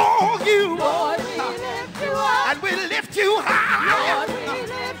extol you. Lord, we lift you up. And we lift you high. Lord, we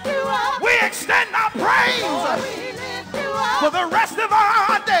lift you up. We extend our praise. Lord, we lift you up. for the rest of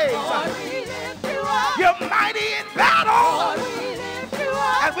our days. Lord, we lift you up. You're mighty in battle. Lord, we lift you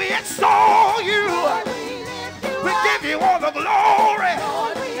up. And we extol you. Lord, we lift you We up. give you all the glory.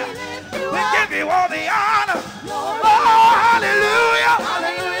 Lord, we lift you We up. give you all the honor. Lord, Oh, hallelujah.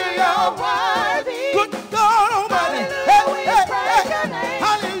 hallelujah, you're worthy. Good God Almighty. Hallelujah, we praise your name.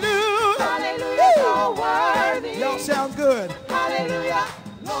 Hallelujah. Hallelujah, so worthy. Y'all sound good. Hallelujah,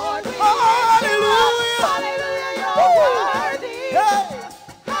 Lord, we Oh, lift you up. hallelujah. Hallelujah, you're worthy. Hey.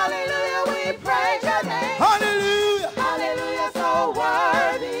 Hallelujah, we praise your name. Hallelujah. Hallelujah, so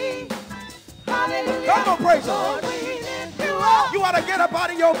worthy. Hallelujah, Come on, praise Him. Lord, we lift you up. You ought to get up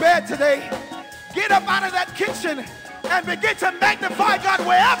out of your bed today. Get up out of that kitchen and begin to magnify God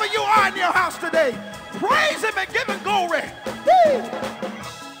wherever you are in your house today. Praise Him and give Him glory. Woo.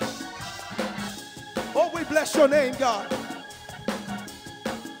 Oh, we bless your name, God.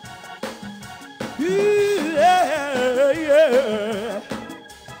 Yeah, yeah.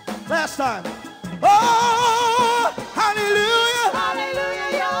 Last time. Oh, hallelujah. Hallelujah,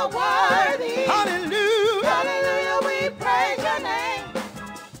 you're worthy. Hallelujah. Hallelujah, we praise your name.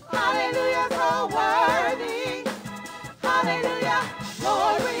 Hallelujah, so worthy. Hallelujah,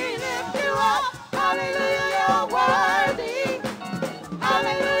 Lord, we lift you up. Hallelujah, you're worthy.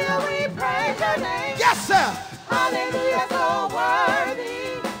 Hallelujah, we praise your name. Yes, sir. Hallelujah, so worthy.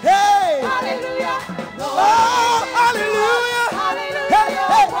 Hey. Hallelujah, Lord, Oh, we lift you up. hallelujah. Hallelujah, Hey,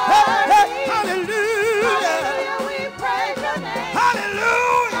 you're hey, hey, worthy. hey. Hallelujah. Hallelujah, we praise your name.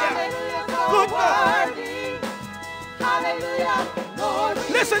 Hallelujah. Hallelujah, so Good God. worthy. Hallelujah, Lord,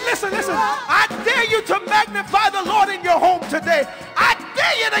 we Listen, lift listen, you listen. up. I dare you to magnify the Lord in your home today. I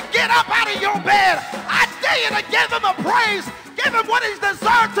dare you to get up out of your bed. I dare you to give Him a praise. Give Him what He's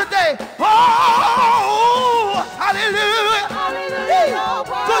deserved today. Oh, hallelujah. Hallelujah, you're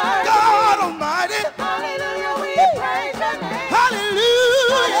Good worthy. God Almighty. Hallelujah, we praise your name.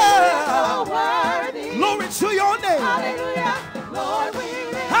 Hallelujah. So worthy. Glory to your name. Hallelujah, Lord, we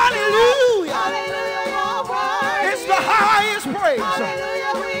lift Hallelujah. you up. Hallelujah, you're worthy. It's the highest praise.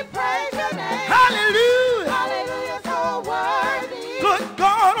 Hallelujah, we praise your name. Hallelujah. Hallelujah, so worthy. Good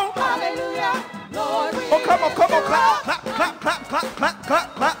God Almighty. Hallelujah, Lord, we Oh, come on, lift come on, you clap, up. clap, clap, clap, clap, clap,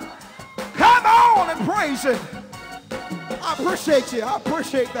 clap, clap. Come on and praise Him. I appreciate you. I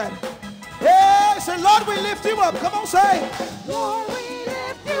appreciate that. Hey, say, Lord, we lift you up. Come on, say. Lord, we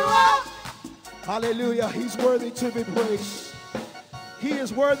lift you up. Hallelujah. He's worthy to be praised. He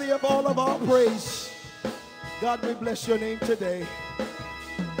is worthy of all of our praise. God, we bless your name today.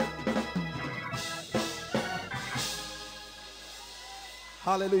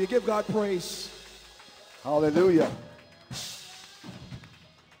 Hallelujah. Give God praise. Hallelujah.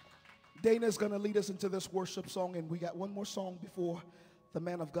 Dana's going to lead us into this worship song, and we got one more song before the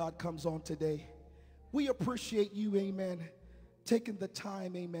man of God comes on today. We appreciate you, amen, taking the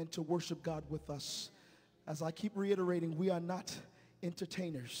time, amen, to worship God with us. As I keep reiterating, we are not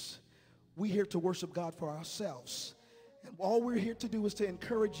entertainers. We're here to worship God for ourselves. And all we're here to do is to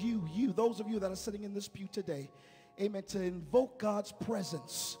encourage you, those of you that are sitting in this pew today, amen, to invoke God's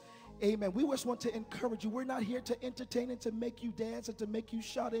presence. Amen. We just want to encourage you. We're not here to entertain and to make you dance and to make you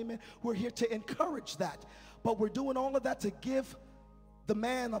shout. Amen. We're here to encourage that. But we're doing all of that to give the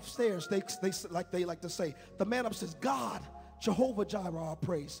man upstairs, they like to say, the man upstairs, God, Jehovah Jireh, our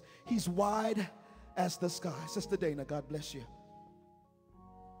praise. He's wide as the sky. Sister Dana, God bless you.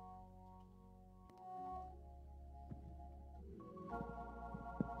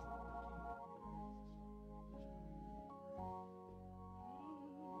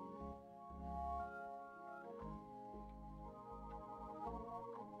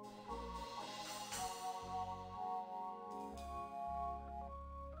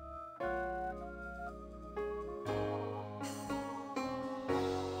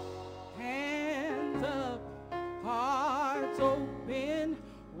 Hands up, hearts open,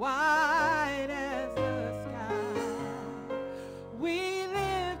 wide as the sky. We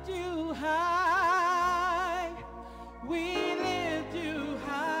lift you high. We lift you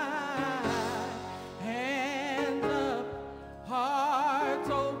high. Hands up, hearts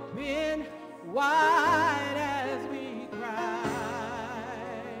open, wide as we cry.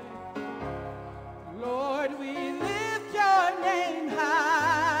 Lord, we lift your name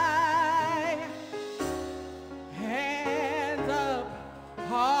high. Hands up,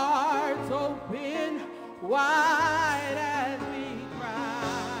 hearts open, wide as we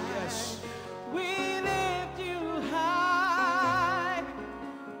cry. Yes. We lift you high.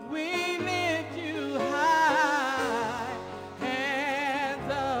 We lift you high.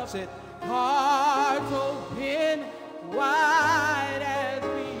 Hands up, That's it. hearts open, wide as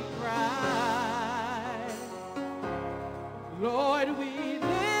we cry. we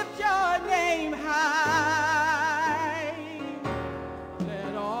lift your name high.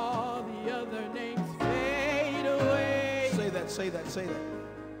 Let all the other names fade away. Say that, say that, say that.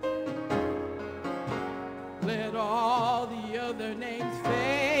 Let all the other names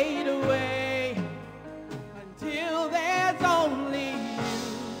fade away until there's only you.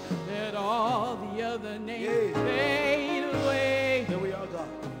 Let all the other names fade away. There we are, God.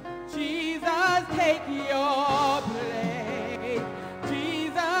 Jesus, take your place.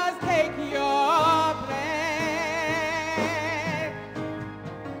 Jesus, take your place.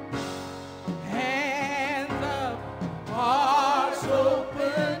 Hands up, hearts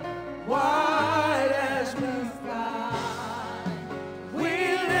open, wide as the sky. We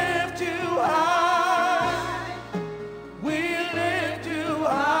lift you high. We lift you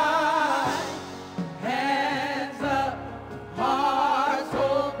high. Hands up, hearts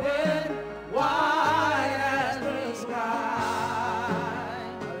open, wide as the sky.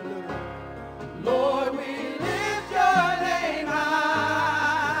 Lord, we lift your name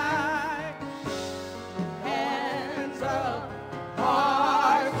high. Hands up,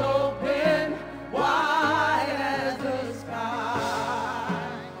 hearts open, wide as the sky.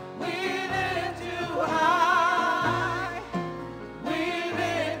 We lift you high. We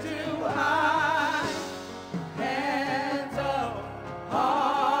lift you high. Hands up,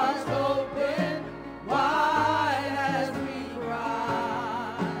 hearts open, wide as we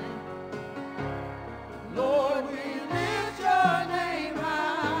cry. Lord, we lift your name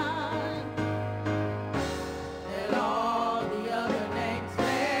high. Let all the other names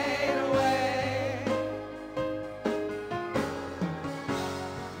fade away.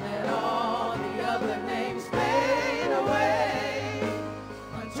 Let all the other names fade away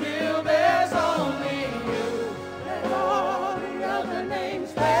until there's only you. Let all the other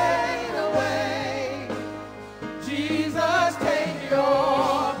names fade away. Jesus, take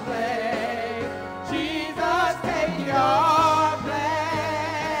your place. Jesus, take your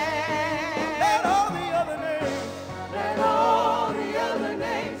place. Let all the other names. Let all the other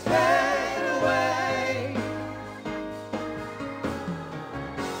names fade away.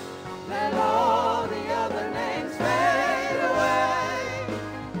 Let all the other names fade away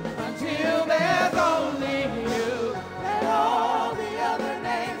until there's only you. Let all the other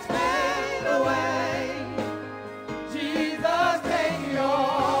names fade away. Jesus, take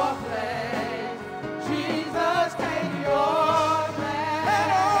your place. Jesus, take your place. Let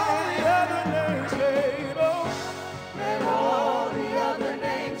all the other names fade away. Let all the other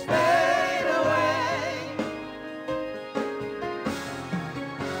names fade away.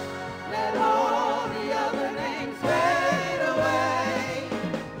 Let all the other names fade away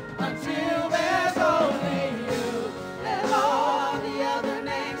until there's only you. Let all the other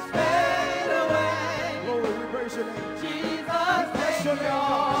names fade away. Lord, we praise your name. Jesus, take your name, your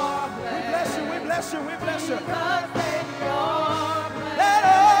God. We place. bless you, we bless you, we bless you. Jesus, take your place. Let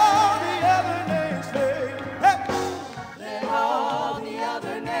all the other names fade. Hey. Let all the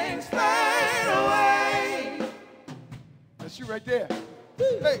other names fade away. That's you right there.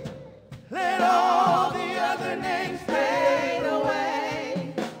 Hey. Let all the other names fade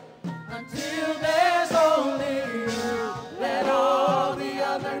away until there's only you. Let all the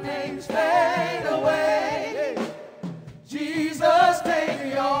other names fade away. Jesus,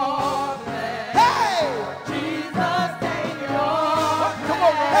 take your place. Hey! Jesus, take your Come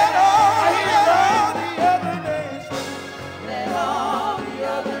on, place. Let all I hear you, brother. the other names fade. Let all the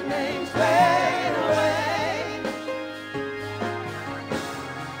other names fade away.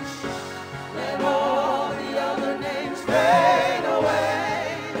 Let all the other names fade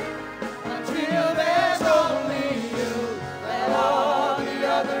away until there's only you. Let all the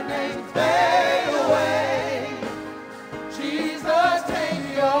other names fade away. Jesus,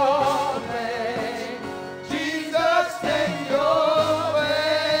 take your place. Jesus, take your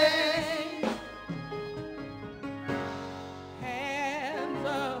place. Hands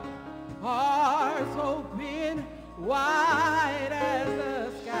up, hearts open, wide as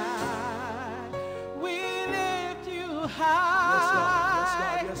the sky. We lift you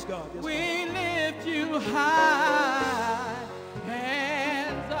high. Yes, God, yes, God, yes, God. We lift you high.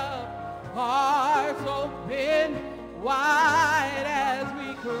 Hands up, hearts open, wide as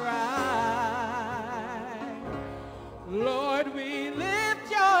we cry. Lord, we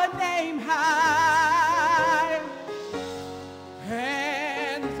lift your name high.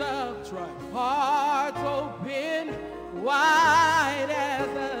 Hands up, That's right. hearts open, wide as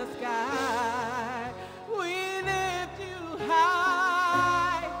the sky. We lift you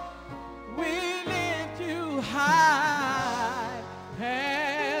high. We lift you high.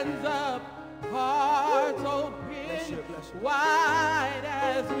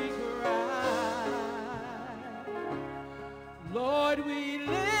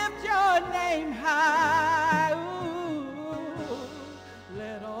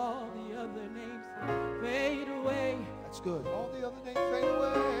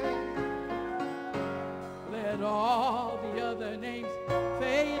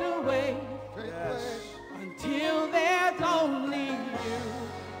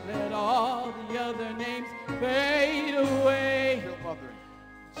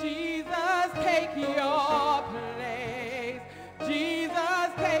 Jesus, take your place. Jesus,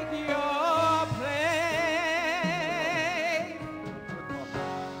 take your place.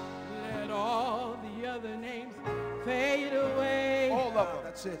 Let all the other names fade away. All of them.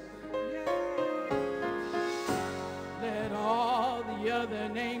 That's it. Let all the other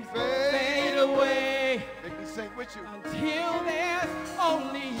names fade away. Make me sing with you. Until there's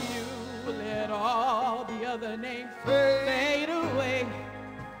only you. Let all the other names fade away.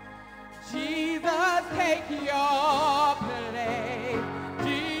 Jesus, take your place.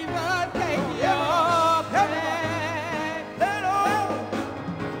 Jesus, take your place.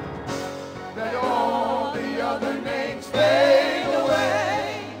 Let all the other names fade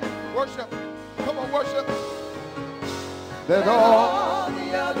away. Worship. Come on, worship. Let all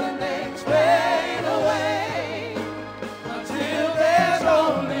the other names fade away. Until there's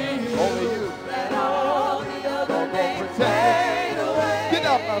only you. Only you. Let all the other names fade away. Get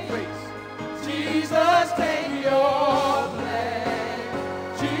out my face. Jesus, take your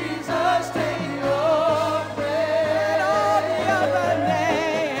place. Jesus, take your place. Let all the other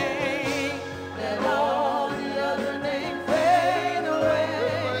names, let all the other names fade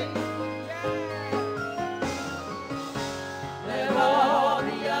away. Let all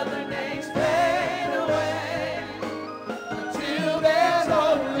the other names fade away. Until there's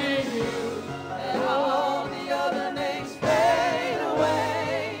only you. Let all the other names fade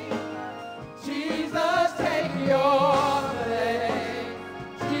away. Jesus, take your place.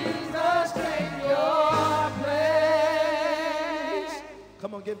 Jesus, take your place.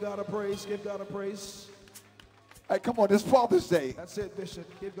 Come on, give God a praise. Give God a praise. Hey, come on, it's Father's Day. That's it, Bishop.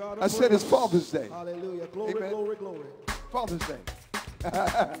 Give God a I praise. said it's Father's Day. Hallelujah. Glory, Amen. glory, glory. Father's Day.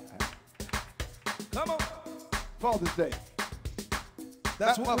 Come on. Father's Day.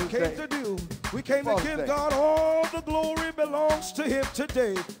 That's Not what we Mother's came Day. to do. We came Father's to give Day. God all the glory belongs to him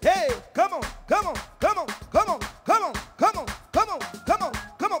today. Hey, come on, come on, come on, come on, come on, come on, come on, come on,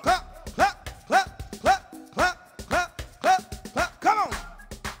 come on, clap, clap, clap, clap, clap, clap, clap, clap, come on.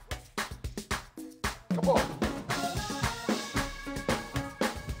 Come on.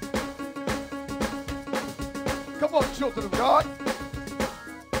 Come on, children of God.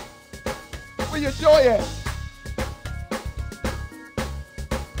 Where your joy at?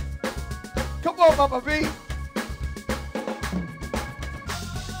 Come on, Mama B.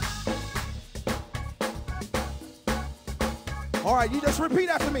 All right, you just repeat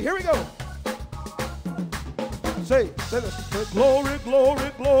after me. Here we go. Say this. Glory,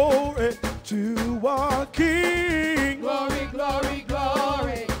 glory, glory to our King. Glory, glory,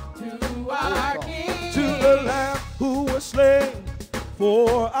 glory to our King. To the Lamb who was slain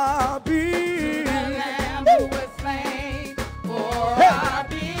for our being. The Lamb who was slain for our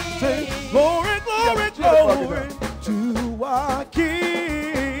being. Say, glory, glory, glory to our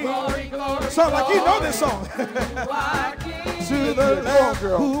King. Glory, glory, Sound like you know this song. to our King. To the Lamb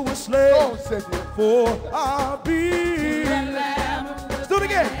who was slain Go on, Cynthia. for our being. The Lamb who was Let's do it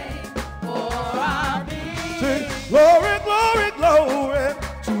again. slain for our being. Say, glory, glory, glory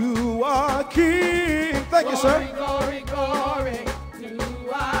to our King. Thank you, sir. Glory, glory, glory to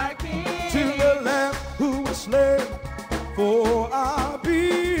our King. To the Lamb who was slain for our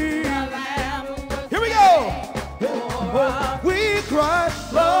being. The Lamb who was Here we go. slain for our We cry,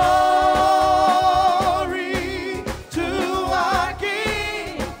 glory to our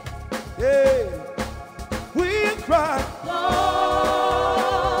King. Yeah. We cry,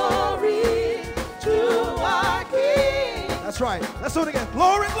 glory to our King. that's right. Let's do it again.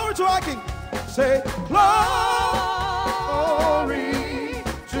 Glory, glory to our King. Say, glory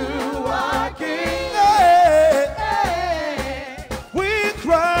to our King. Yeah. We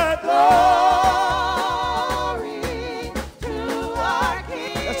cry, Glory to our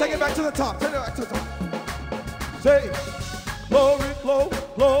King. let's take it back to the top. Take it back to the top. Say, glory, glory,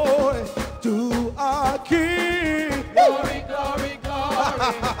 glory to our King. Glory, glory, glory to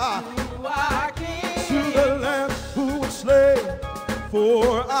our King. To the Lamb who was slain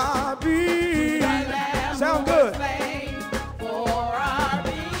for our being. The Lamb Sound who was good. slain for our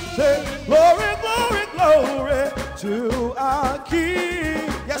being. Say, glory, glory, glory to our King.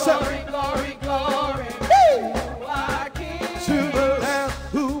 Yes, sir. Glory, glory, glory Woo! to our King. To the Lamb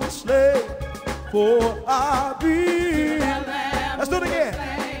who was slain for our being. The Lamb Let's do it who was again.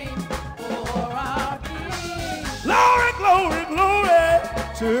 slain for our being. Glory, glory, glory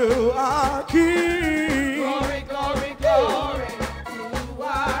to our King. Glory, glory, glory to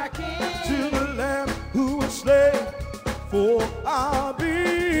our King. To the Lamb who was slain for our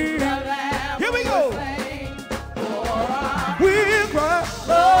being. The Lamb Here we who go. was slain for our We cry,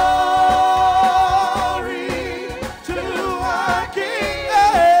 glory to our King.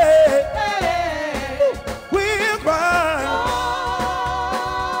 Yeah.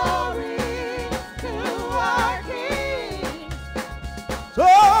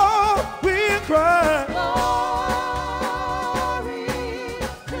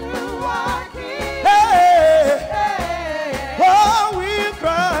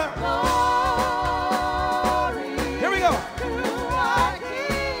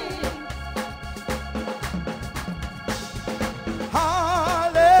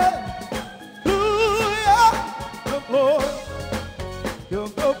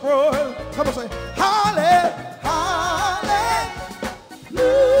 Come on, say, hallelujah.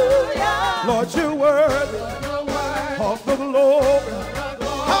 Hallelujah. Lord, you're worthy of the glory.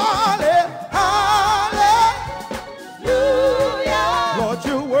 Hallelujah. Lord,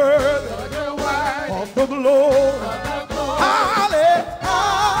 you're worthy of the glory. Hallelujah.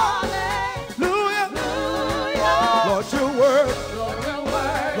 Lord, you're worthy.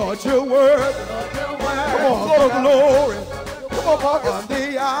 Lord, you're worthy. Come on, for glory. Come on, Marcus. Of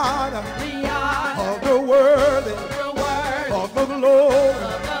the honor of the worthy of the glory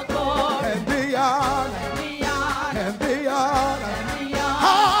and the honor and the honor.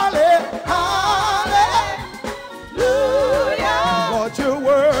 Hallelujah. Lord, you're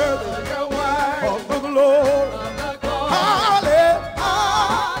worthy of the glory. Hallelujah.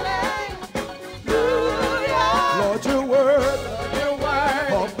 Lord, you're worthy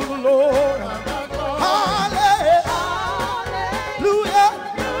of the glory.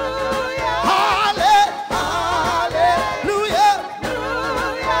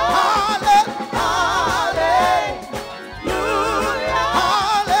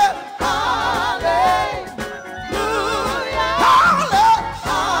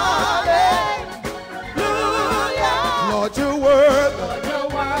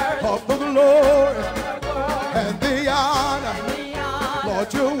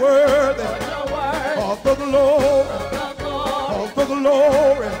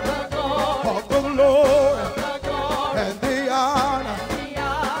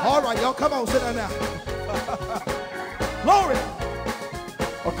 Come on, sit down now. Glory.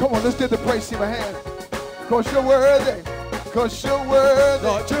 Oh, come on, let's give the praise team a hand. Because you're worthy. Because you're worthy.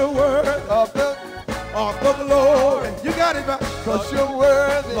 Lord, you're worthy of the glory. You got it, man. Because you're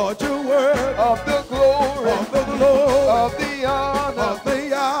worthy. Lord, you're worthy of the glory. Of the glory. Of the honor. Of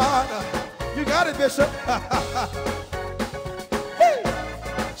the honor. You got it, Bishop.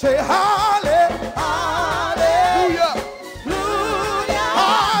 Say hallelujah.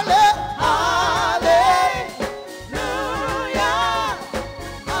 Hallelujah.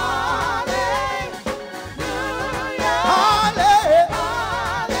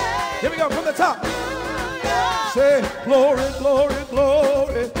 Top. Say glory, glory,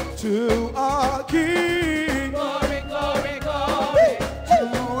 glory to our King. Glory, glory, glory to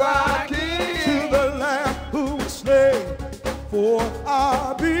our King. To the Lamb who was slain for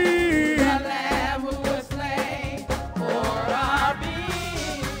our being. The Lamb who was slain for our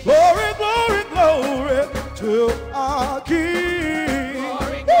being. Glory, glory, glory to our King.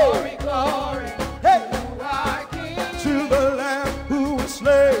 Glory, glory, glory hey. to our King. To the Lamb who was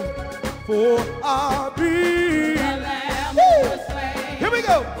slain for our being. The Lamb who was slain. Here we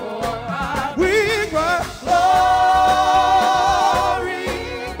go. For our we cry glory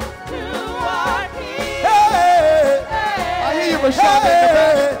to our King. Hey. Hey. I hear you, Rashad, in the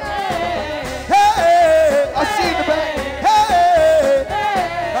back. Hey. Hey. I see in the back.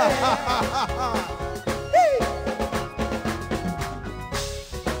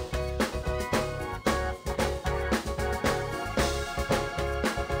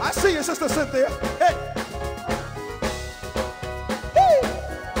 I see you, Sister Cynthia. Hey.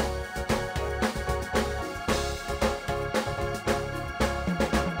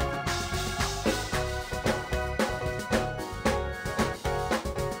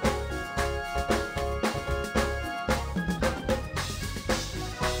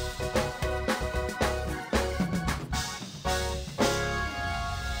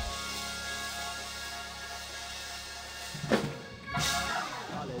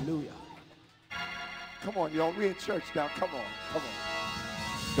 Hallelujah. Come on, y'all. We in church now. Come on. Come on.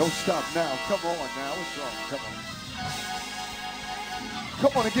 Don't stop now. Come on now. What's wrong? Come on.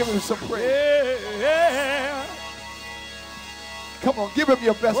 Come on and give him some praise. Yeah. Come on, give him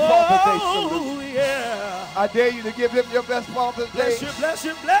your best Father's Day salute. Oh, yeah. I dare you to give him your best Father's Day. Bless you, bless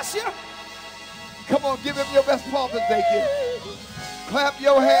you, bless you. Come on, give him your best Father's Day gift. Clap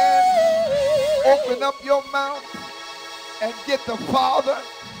your hands, open up your mouth, and get the Father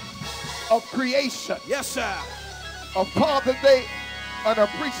of creation. Yes, sir. A Father's Day, an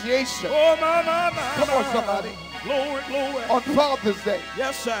appreciation. Oh, my. Come on, somebody. Glory, glory. On Father's Day.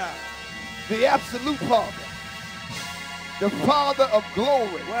 Yes, sir. The absolute Father. The Father of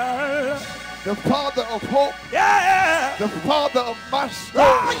glory. Well, the Father of hope. Yeah. The Father of my story.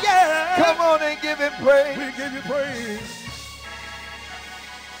 Oh, yeah. Come on and give him praise. We give you praise.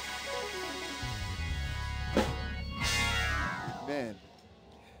 Man,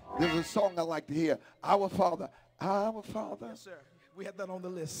 there's a song I like to hear. Our Father. Our Father. Yes, sir. We had that on the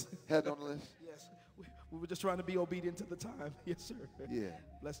list. Had on the list? Yes. We were just trying to be obedient to the time. Yes, sir. Yeah.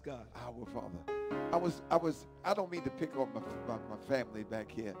 Bless God. Our Father. I don't mean to pick on my family back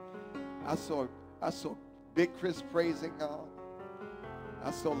here, I saw Big Chris praising God.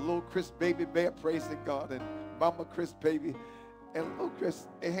 I saw little Chris baby bear praising God, and Mama Chris baby, and little Chris,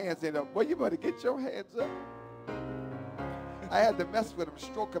 their hands ain't up. Well, you better get your hands up. I had to mess with him,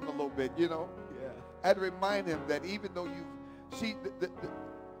 stroke him a little bit, you know. Yeah. I had to remind him that even though you see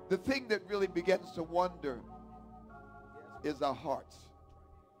the thing that really begins to wonder is our hearts.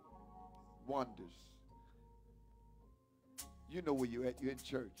 Wonders. You know where you're at. You're in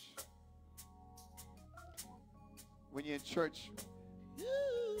church. When you're in church,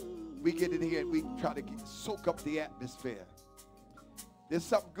 we get in here and we try to soak up the atmosphere. There's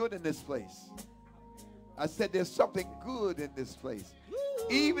something good in this place. I said there's something good in this place.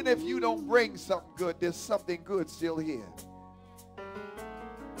 Even if you don't bring something good, there's something good still here.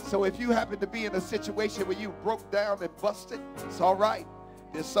 So if you happen to be in a situation where you broke down and busted, it's all right.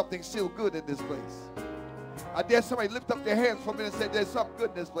 There's something still good in this place. I dare somebody lift up their hands for a minute and say there's something good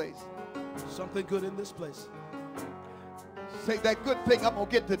in this place. Something good in this place. Say that good thing I'm going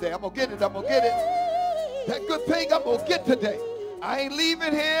to get today. I'm going to get it. I'm going to get it. That good thing I'm going to get today. I ain't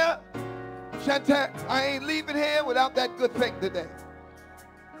leaving here. Chantal, I ain't leaving here without that good thing today.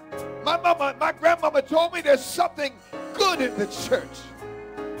 My grandmama told me there's something good in the church.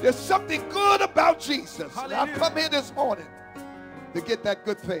 There's something good about Jesus. And I've come here this morning to get that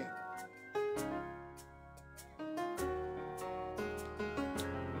good thing.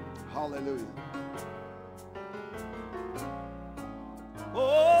 Hallelujah.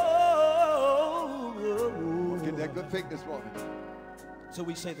 Oh, get that good thing this morning. So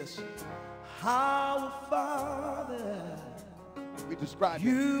we say this. Our Father, we describe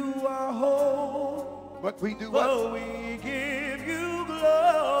you it. Are whole, but we do what? Oh, we give you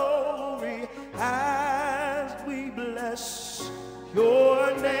glory as we bless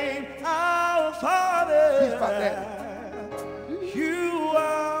your name, our Father. You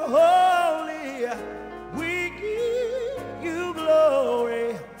are holy, we give you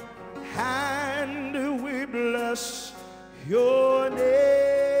glory and we bless your name.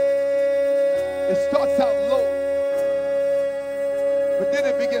 It starts out low, but then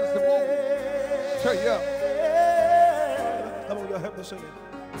it begins to move. Turn you up. Come on, y'all help me sing it.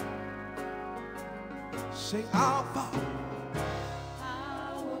 Sing our Father.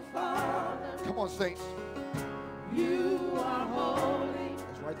 Our Father. Come on, saints. You are holy.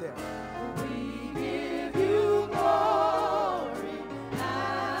 That's right there. We give you glory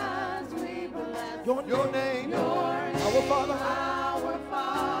as we bless your name. Your name. Our Father. Our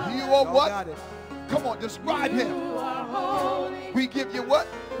Father. You are what? Got it. Come on, describe him. You are holy. We give you what?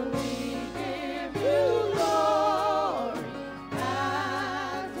 We give you glory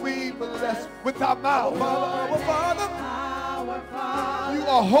as we bless with our mouth. Our Father. Our Father. You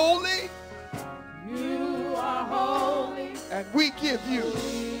are holy. You are holy. And we give you.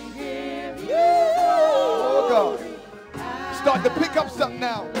 We give you glory. Oh God. Start to pick up something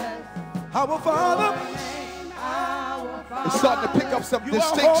now. Our Father. It's starting to pick up some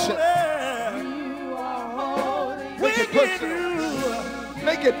distinction. Make it personal.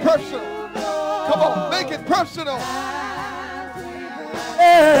 Make it personal. Come on, make it personal.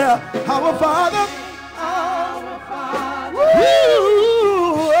 Yeah, our Father. Our Father. Woo,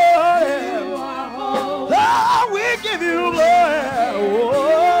 oh, we give you glory.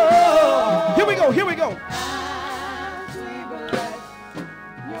 Oh. Here we go, here we go. As we bless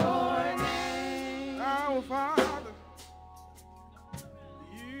your name. Our Father,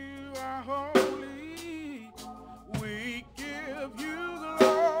 you are holy. We give you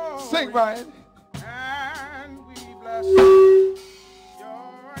glory. Sing, Ryan. And we bless your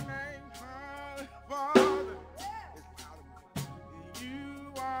name, Father.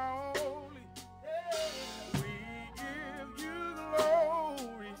 You are holy. We give you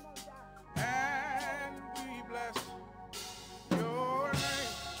glory. And we bless your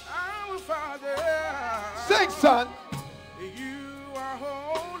name, our Father. Sing, son. You are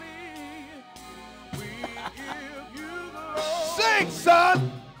holy. We give you glory. Sing,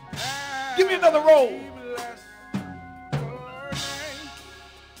 son. Give me another roll.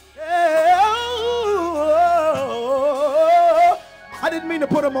 I didn't mean to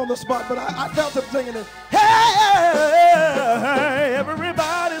put him on the spot, but I felt him singing it. Hey,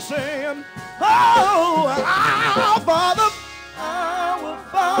 everybody sing. Oh, our Father, our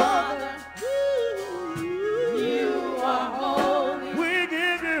Father. You are holy. We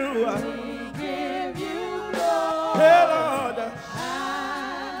give you glory. Hey, Lord.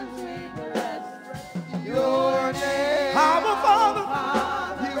 As we bless your name. Our Father.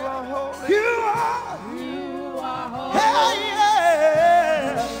 You are holy. You are holy. Hey,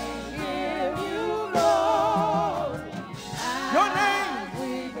 yeah. We give you glory. Your name. As we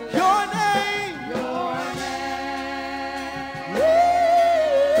bless Your name.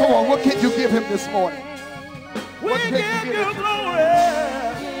 give him this morning? We What can you give give you him? glory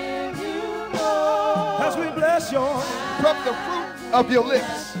as we bless your name. From the fruit of your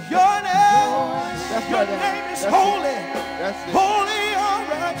lips. Your name. That's Your right. name is That's holy. it. That's it. Holy, all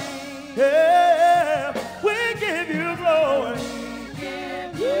right. Yeah, we give you glory.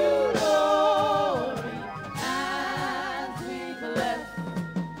 As we bless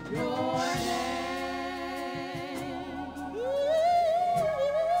your name.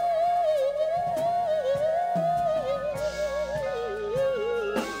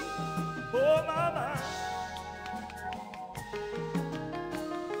 Oh, my, my.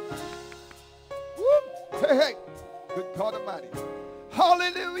 Hey, hey. Good God Almighty.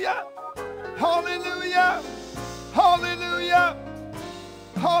 Hallelujah. Hallelujah. Hallelujah.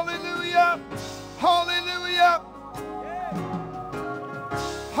 Hallelujah. Hallelujah.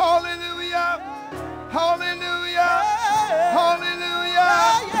 Hallelujah. Hallelujah. Hallelujah.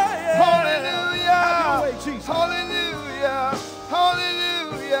 Hallelujah. Have your way, Jesus. Hallelujah.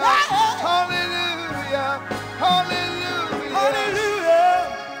 Hallelujah. Hallelujah. Hallelujah. Hallelujah.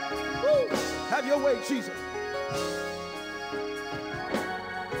 Have your way, Jesus.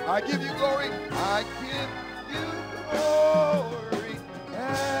 I give you glory. I give you glory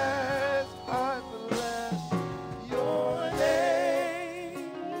as I bless your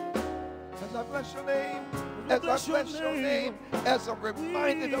name. As I bless your name. As I bless your name. As I'm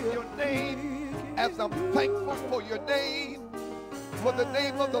reminded of your name. As I'm thankful for your name. For the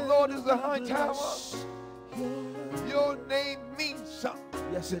name of the Lord is a high tower. Your name means something.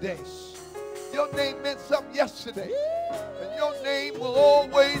 Yes, it is. Your name meant something yesterday. And your name will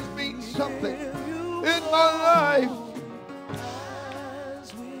always mean something in my life.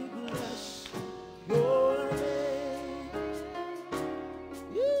 As we bless your name.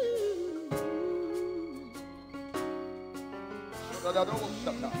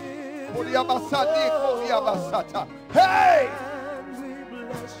 Hey! And we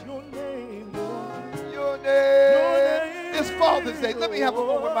bless your name. Your name. It's Father's Day. Let me have a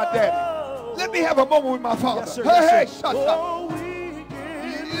moment with my daddy. Let me have a moment with my father. Yes, sir. Hey, hey, Yes, sir. shut up. Oh, we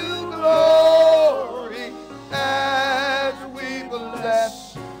Give you glory as we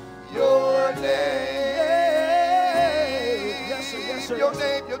bless your name. Yes, sir. Yes, sir. Your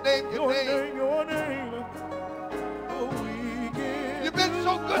name, your name, your your name. name, your name. Oh, we give You've been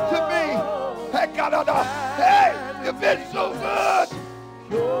so good to me. Hey, God, hey, you've been so good.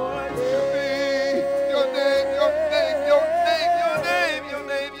 your To me. Your name, your name, your name, your name, your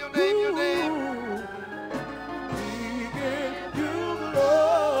name, your name, your name. We give you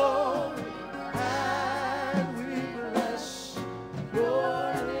glory and we bless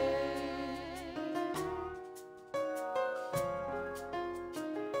your name.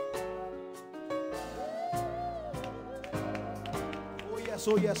 Oh yes,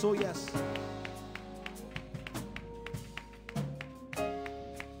 oh yes, oh yes.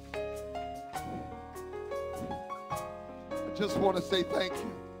 I just want to say thank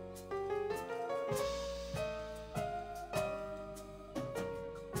you.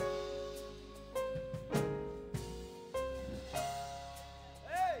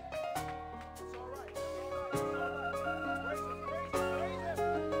 Hey, it's all right. It's all right. Praise him, praise him, praise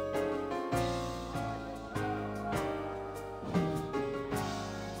him.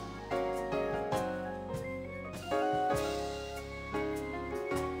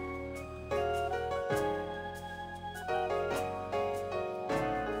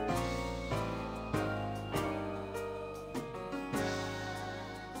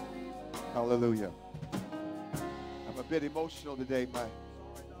 Hallelujah. I'm a bit emotional today.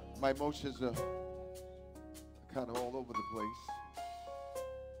 My emotions are kind of all over the place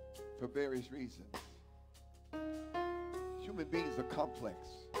for various reasons. Human beings are complex.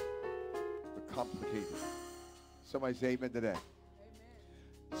 They're complicated. Somebody say amen to that.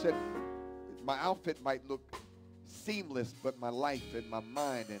 He said, my outfit might look seamless, but my life and my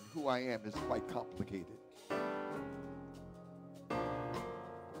mind and who I am is quite complicated.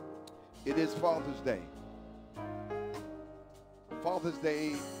 It is Father's Day. Father's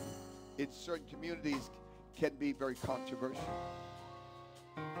Day in certain communities can be very controversial.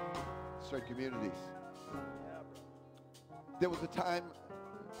 Certain communities. There was a time,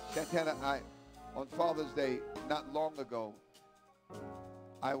 Shantana, on Father's Day, not long ago,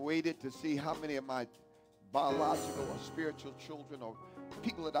 I waited to see how many of my biological or spiritual children or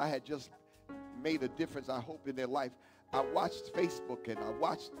people that I had just made a difference, I hope, in their life. I watched Facebook and I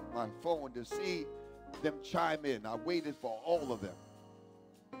watched my phone to see them chime in. I waited for all of them.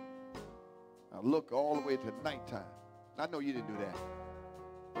 I looked all the way to nighttime. I know you didn't do that.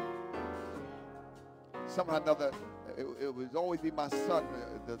 Somehow or another, it would always be my son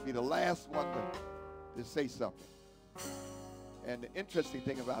to be the last one to say something. And the interesting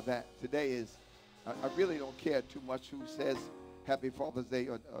thing about that today is I really don't care too much who says Happy Father's Day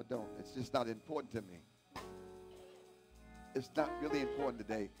or don't. It's just not important to me. It's not really important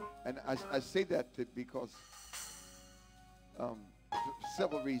today. And I say that because for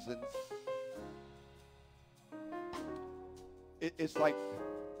several reasons. It's like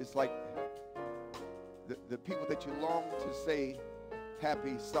the people that you long to say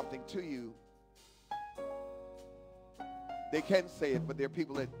happy something to you, they can say it, but there are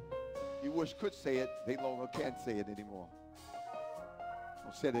people that you wish could say it, they no longer can't say it anymore.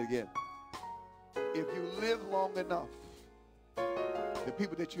 I'll say it again. If you live long enough, the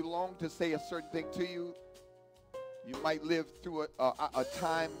people that you long to say a certain thing to you, you might live through a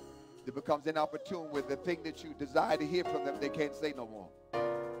time that becomes inopportune where the thing that you desire to hear from them, they can't say no more.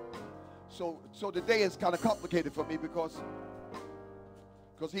 So today is kind of complicated for me because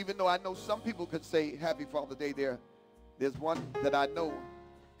even though I know some people can say Happy Father's Day, there's one that I know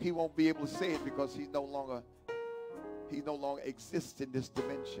he won't be able to say it because he no longer exists in this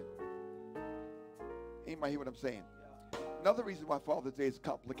dimension. Anybody hear what I'm saying? Another reason why Father's Day is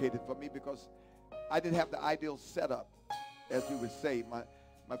complicated for me because I didn't have the ideal setup, as we would say.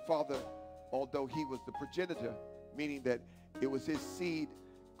 My father, although he was the progenitor, meaning that it was his seed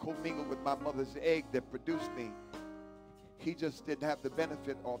commingled with my mother's egg that produced me, he just didn't have the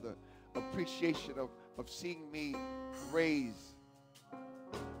benefit or the appreciation of seeing me raised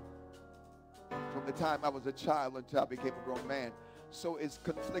from the time I was a child until I became a grown man. So it's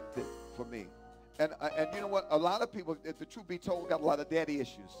conflicted for me. And you know what? A lot of people, if the truth be told, got a lot of daddy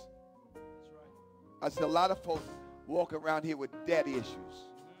issues. That's right. I said a lot of folks walk around here with daddy issues.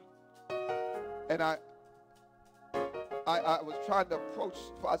 And I was trying to approach,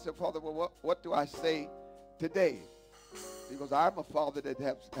 I said, Father, well, what do I say today? Because I'm a father that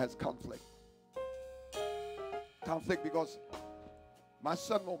has conflict. Conflict because my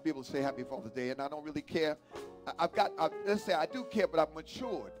son won't be able to say Happy Father's Day, and I don't really care. Let's say I do care, but I've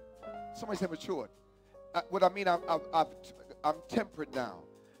matured. Somebody say matured. What I mean, I'm tempered now.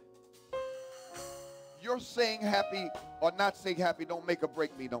 You're saying happy or not saying happy don't make or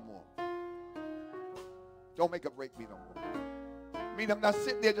break me no more. Don't make or break me no more. I mean, I'm not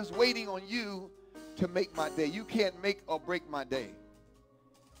sitting there just waiting on you to make my day. You can't make or break my day.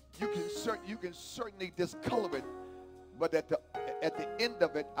 You can certainly discolor it, but at the end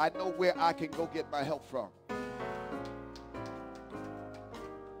of it, I know where I can go get my help from.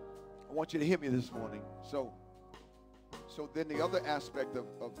 I want you to hear me this morning. So then the other aspect of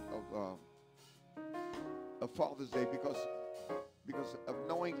Father's Day, because of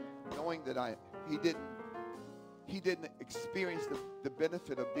knowing that he didn't experience the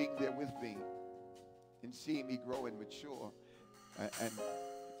benefit of being there with me and seeing me grow and mature, and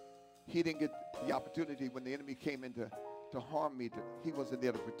he didn't get the opportunity when the enemy came in to harm me. He wasn't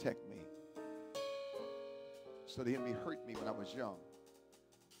there to protect me. So the enemy hurt me when I was young.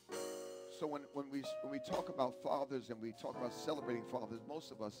 So when we talk about fathers and we talk about celebrating fathers,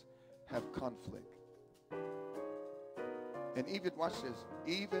 most of us have conflict. And even, watch this,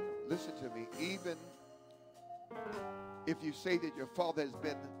 even, listen to me, even if you say that your father has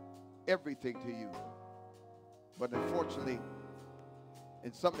been everything to you, but unfortunately,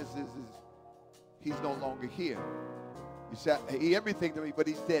 in some instances, he's no longer here. You say, he everything to me, but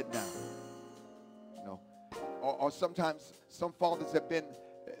he's dead now. You know, or sometimes some fathers have been,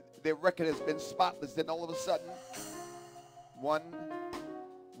 their record has been spotless, then all of a sudden, one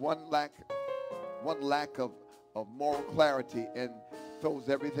lack of moral clarity and throws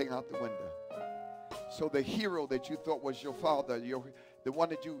everything out the window. So the hero that you thought was your father, the one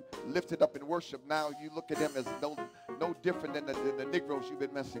that you lifted up in worship, now you look at him as no different than the Negroes you've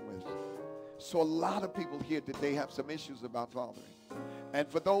been messing with. So a lot of people here today have some issues about fathering. And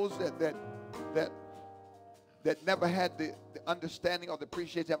for those that never had the understanding or the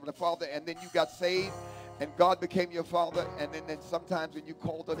appreciation of the father, and then you got saved and God became your father, and then sometimes when you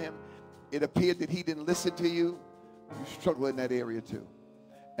called on him, it appeared that he didn't listen to you. You struggle in that area too.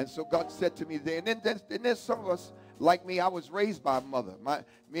 And so God said to me today, and then there's some of us, like me, I was raised by a mother.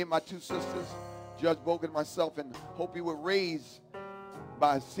 Me and my two sisters, Judge Bogan and myself, and Hope, we were raised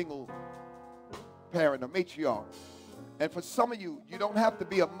by a single parent, a matriarch. And for some of you, you don't have to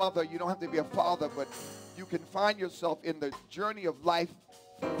be a mother, you don't have to be a father, but you can find yourself in the journey of life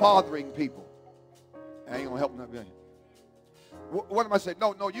fathering people. I ain't gonna help them. What am I saying?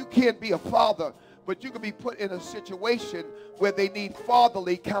 No, you can't be a father, but you can be put in a situation where they need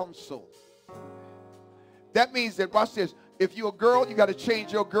fatherly counsel. That means that, watch this, if you're a girl, you got to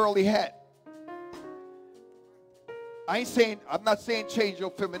change your girly hat. I'm not saying change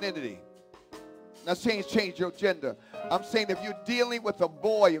your femininity. I'm not saying change your gender. I'm saying if you're dealing with a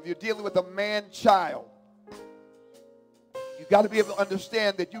boy, if you're dealing with a man-child, you got to be able to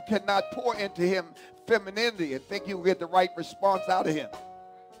understand that you cannot pour into him femininity and think you'll get the right response out of him.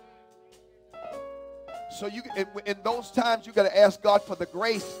 So in those times, you got to ask God for the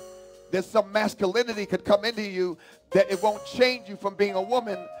grace that some masculinity could come into you, that it won't change you from being a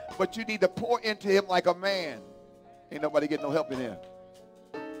woman, but you need to pour into him like a man. Ain't nobody getting no help in here.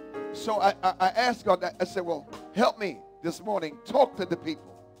 So I asked God, I said, well, help me this morning. Talk to the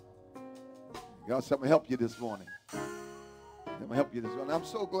people. God said, I'm going to help you this morning. I'm going to help you this morning. I'm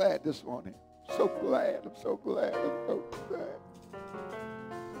so glad this morning. So glad. I'm so glad. I'm so glad.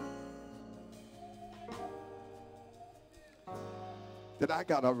 That I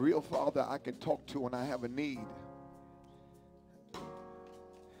got a real father I can talk to when I have a need.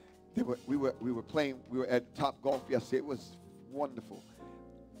 We were at Top Golf yesterday. It was wonderful.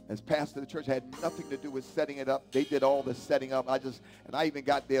 As pastor of the church, I had nothing to do with setting it up. They did all the setting up. I even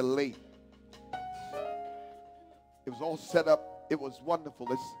got there late. It was all set up. It was wonderful.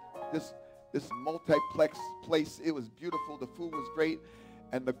 This multiplex place, it was beautiful. The food was great.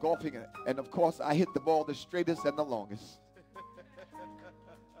 And the golfing, and of course, I hit the ball the straightest and the longest.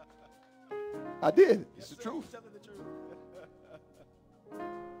 I did. It's the truth.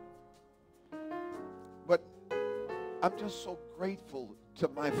 But I'm just so grateful to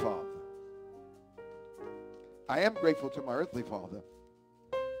my father. I am grateful to my earthly father.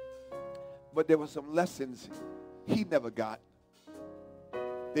 But there were some lessons he never got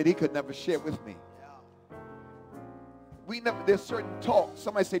that he could never share with me. There's certain talks.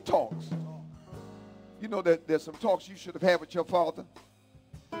 Somebody say talks. You know that there's some talks you should have had with your father.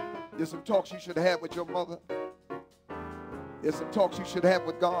 There's some talks you should have had with your mother. There's some talks you should have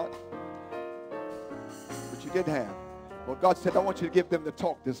with God. But you didn't have. Well, God said, I want you to give them the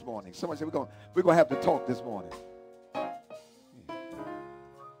talk this morning. Somebody said, we're going to have the talk this morning.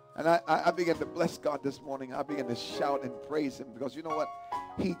 And I began to bless God this morning. I began to shout and praise him because you know what?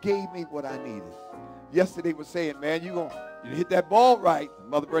 He gave me what I needed. Yesterday was saying, man, you hit that ball right.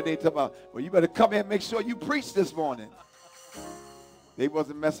 Mother Bernadette talking about, well, you better come here and make sure you preach this morning. They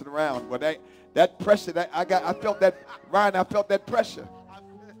wasn't messing around. But that pressure that I felt that, Ryan, I felt that pressure.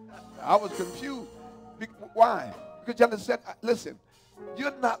 I was confused. Why? Because you understand, listen,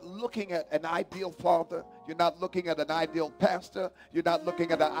 you're not looking at an ideal father. You're not looking at an ideal pastor. You're not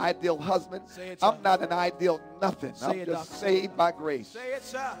looking at an ideal husband. I'm not an ideal nothing. I'm just saved by grace. Say it,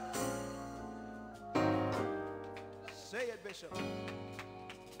 sir. Say it, Bishop.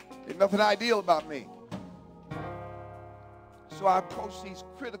 There's nothing ideal about me. So I approach these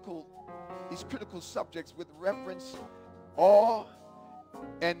critical subjects with reverence, awe,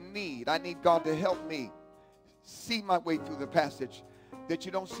 and need. I need God to help me see my way through the passage, that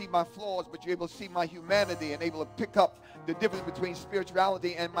you don't see my flaws, but you're able to see my humanity and able to pick up the difference between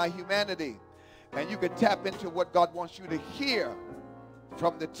spirituality and my humanity. And you can tap into what God wants you to hear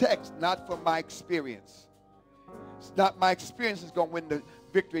from the text, not from my experience. It's not my experience that's going to win the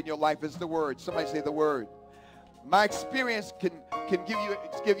victory in your life. It's the word. Somebody say the word. My experience can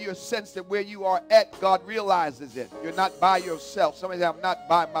give you a sense that where you are at, God realizes it. You're not by yourself. Somebody say, I'm not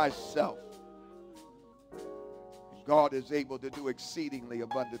by myself. God is able to do exceedingly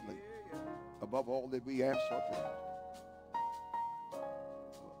abundantly above all that we ask or think.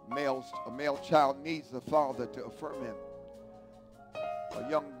 A male child needs a father to affirm him. A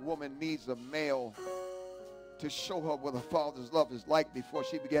young woman needs a male to show her what a father's love is like before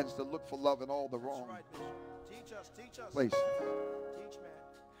she begins to look for love in all the wrong places. Teach,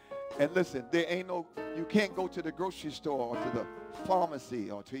 man. And listen, you can't go to the grocery store or to the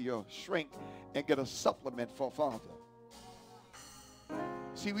pharmacy or to your shrink and get a supplement for a father.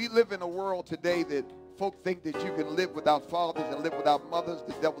 See, we live in a world today that folk think that you can live without fathers and live without mothers.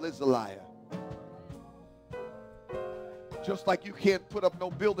 The devil is a liar. Just like you can't put up no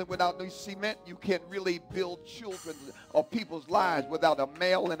building without no cement, you can't really build children or people's lives without a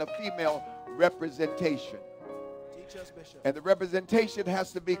male and a female representation. Teach us, Bishop. And the representation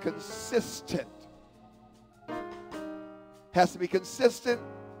has to be consistent. Has to be consistent,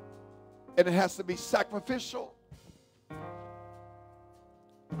 and it has to be sacrificial.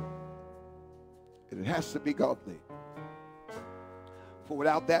 And it has to be godly. For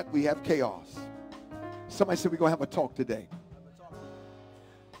without that, we have chaos. Somebody said we're going to have a talk today.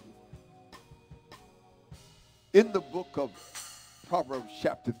 In the book of Proverbs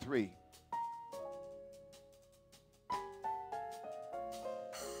chapter 3,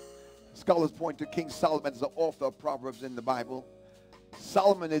 scholars point to King Solomon as the author of Proverbs in the Bible.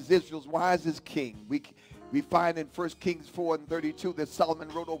 Solomon is Israel's wisest king. We find in 1 Kings 4:32 that Solomon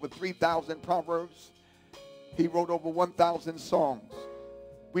wrote over 3,000 proverbs. He wrote over 1,000 songs.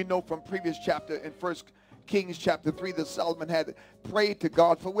 We know from previous chapter in 1 Kings chapter 3 that Solomon had prayed to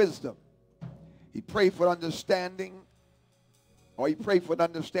God for wisdom. He prayed for understanding, or he prayed for an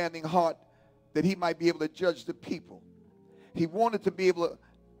understanding heart that he might be able to judge the people. He wanted to be able,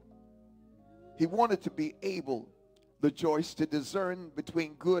 the choice to discern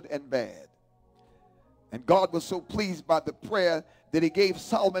between good and bad. And God was so pleased by the prayer that he gave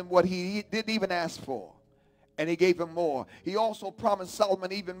Solomon what he didn't even ask for. And he gave him more. He also promised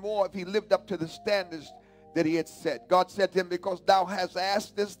Solomon even more if he lived up to the standards that he had set. God said to him, because thou hast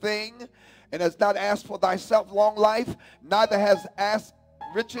asked this thing, and hast not asked for thyself long life, neither hast asked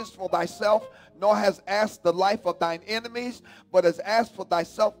riches for thyself, nor hast asked the life of thine enemies, but hast asked for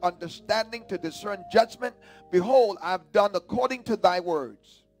thyself understanding to discern judgment. Behold, I have done according to thy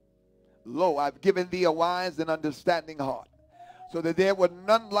words. Lo, I've given thee a wise and understanding heart, so that there were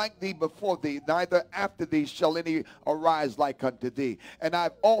none like thee before thee, neither after thee shall any arise like unto thee. And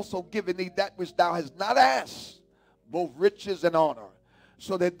I've also given thee that which thou hast not asked, both riches and honor,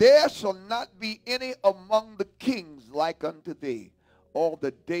 so that there shall not be any among the kings like unto thee all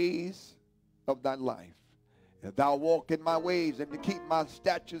the days of thy life. If thou walk in my ways and to keep my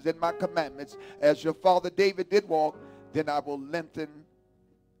statutes and my commandments, as your father David did walk, then I will lengthen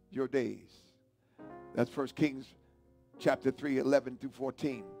your days. That's 1 Kings chapter 3, 11 through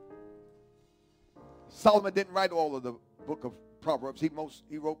 14. Solomon didn't write all of the book of Proverbs. He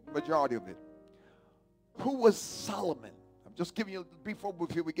wrote majority of it. Who was Solomon? I'm just giving you a brief overview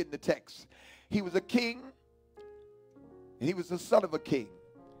before we get in the text. He was a king, and he was the son of a king.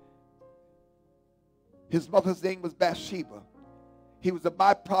 His mother's name was Bathsheba. He was a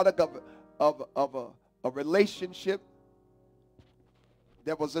byproduct of a relationship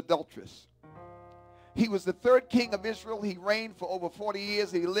that was adulterous. He was the third king of Israel. He reigned for over 40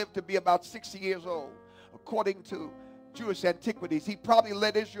 years. He lived to be about 60 years old, according to Jewish antiquities. He probably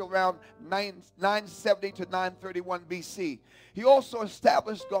led Israel around 970 to 931 BC. He also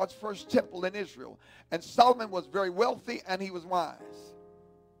established God's first temple in Israel. And Solomon was very wealthy and he was wise.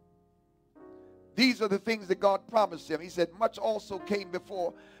 These are the things that God promised him. He said, much also came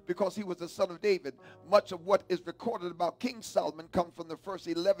before, because he was the son of David. Much of what is recorded about King Solomon comes from the first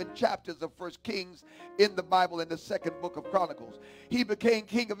 11 chapters of 1 Kings in the Bible, in the second book of Chronicles. He became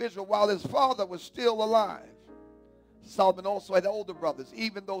king of Israel while his father was still alive. Solomon also had older brothers.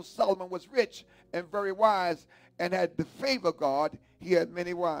 Even though Solomon was rich and very wise and had the favor of God, he had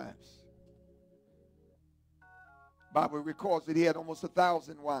many wives. The Bible records that he had almost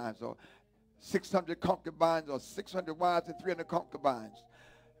 1,000 wives, or 600 concubines, or 600 wives and 300 concubines.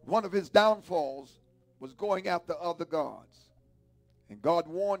 One of his downfalls was going after other gods. And God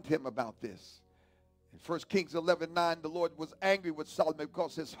warned him about this. In 1 Kings 11:9, the Lord was angry with Solomon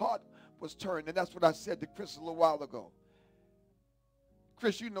because his heart was turned. And that's what I said to Chris a little while ago.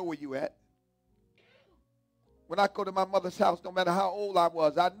 Chris, you know where you at. When I go to my mother's house, no matter how old I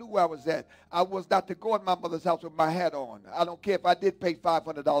was, I knew where I was at. I was not to go in my mother's house with my hat on. I don't care if I did pay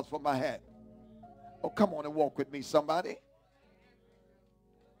 $500 for my hat. Oh, come on and walk with me, somebody.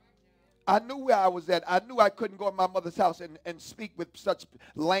 I knew where I was at. I knew I couldn't go in my mother's house and speak with such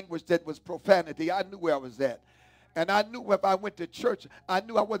language that was profanity. I knew where I was at. And I knew if I went to church, I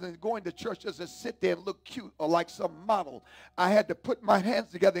knew I wasn't going to church just to sit there and look cute or like some model. I had to put my hands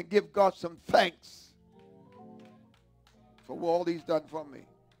together and give God some thanks for all he's done for me.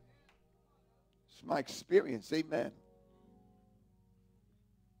 It's my experience. Amen.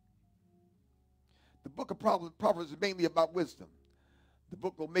 The book of Proverbs is mainly about wisdom. The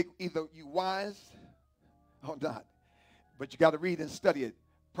book will make either you wise or not. But you got to read and study it.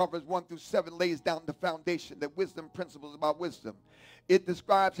 Proverbs 1 through 7 lays down the foundation, the wisdom principles about wisdom. It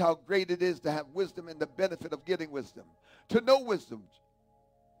describes how great it is to have wisdom and the benefit of getting wisdom. To know wisdom,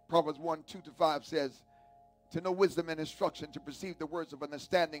 Proverbs 1, 2 to 5 says, to know wisdom and instruction, to perceive the words of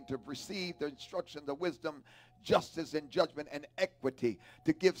understanding, to perceive the instructions of wisdom, justice and judgment and equity,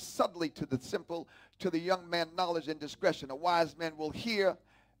 to give subtly to the simple, to the young man knowledge and discretion. A wise man will hear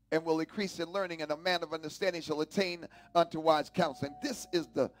and will increase in learning, and a man of understanding shall attain unto wise counsel. And this is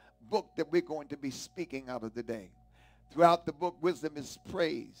the book that we're going to be speaking out of today. Throughout the book, wisdom is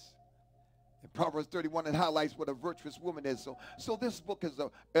praised. In Proverbs 31, it highlights what a virtuous woman is. So this book is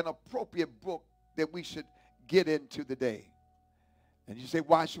an appropriate book that we should get into today. And you say,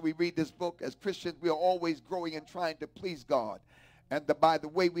 why should we read this book? As Christians, we are always growing and trying to please God. And by the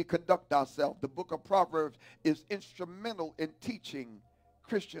way we conduct ourselves, the book of Proverbs is instrumental in teaching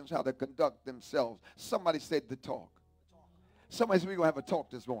Christians how to conduct themselves. Somebody said the talk. Somebody said we're going to have a talk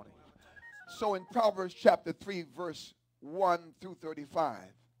this morning. So in Proverbs chapter 3, verse 1 through 35,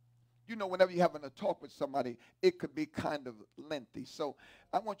 you know, whenever you're having a talk with somebody, it could be kind of lengthy. So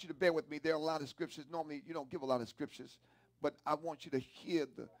I want you to bear with me. There are a lot of scriptures. Normally, you don't give a lot of scriptures, but I want you to hear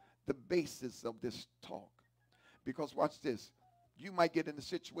the basis of this talk. Because watch this. You might get in a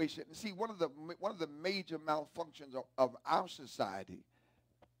situation. And see, one of the major malfunctions of our society,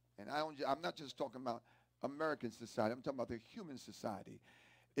 and I'm not just talking about American society, I'm talking about the human society,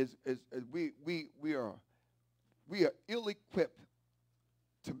 is we are ill-equipped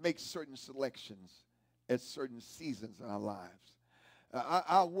to make certain selections at certain seasons in our lives.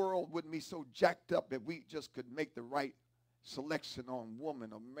 Our world wouldn't be so jacked up if we just could make the right selection on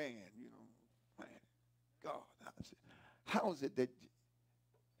woman or man. You know, man, God, how is it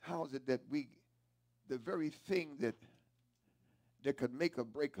that we, the very thing that could make or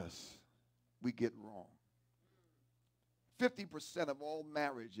break us, we get wrong? 50% of all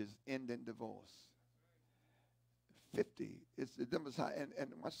marriages end in divorce. 50 is the numbers high. And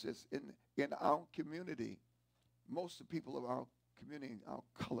watch this. In our community, most of the people of our community, our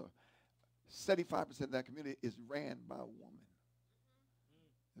color, 75% of that community is ran by a woman.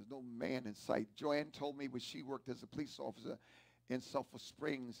 There's no man in sight. Joanne told me when she worked as a police officer in Sulphur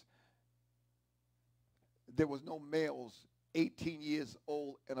Springs, there was no males 18 years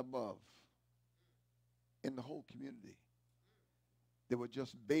old and above in the whole community. There were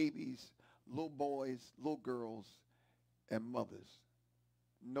just babies, little boys, little girls, and mothers.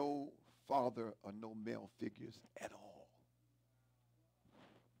 No father or no male figures at all.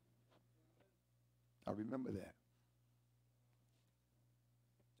 I remember that.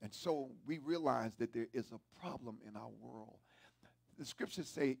 And so we realize that there is a problem in our world. The scriptures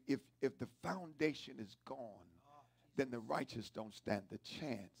say if the foundation is gone, then the righteous don't stand the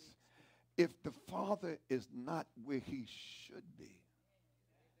chance. If the father is not where he should be,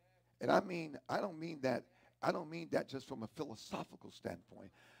 and I don't mean that just from a philosophical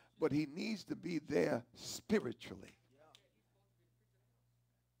standpoint, but he needs to be there spiritually.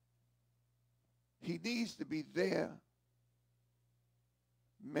 He needs to be there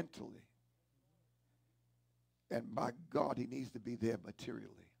mentally. And by God, he needs to be there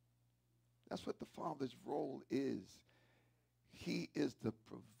materially. That's what the father's role is. He is the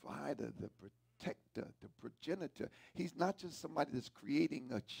provider, the protector, the progenitor. He's not just somebody that's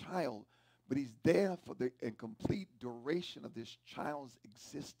creating a child, but he's there for the complete duration of this child's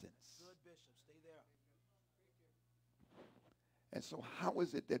existence. Good, Bishop. Stay there. And so how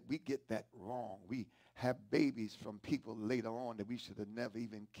is it that we get that wrong? We have babies from people later on that we should have never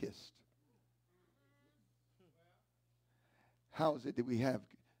even kissed. How is it that we have...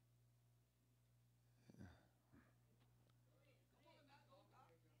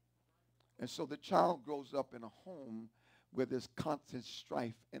 And so the child grows up in a home where there's constant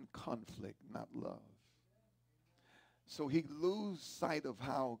strife and conflict, not love. So he loses sight of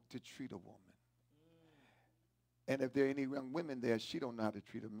how to treat a woman. And if there are any young women there, she don't know how to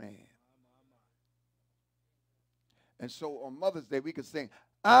treat a man. And so on Mother's Day, we could sing,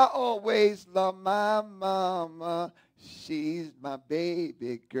 I always love my mama. She's my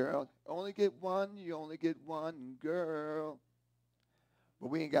baby girl. Only get one, you only get one girl. But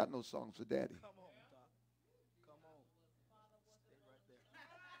we ain't got no songs for Daddy. Come on, Doc. Come on. Stay right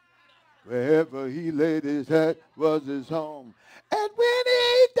there. Wherever he laid his head was his home. And when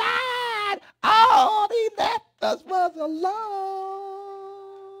he died, all he left us was alone.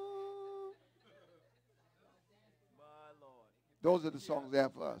 My Lord. Those are the songs they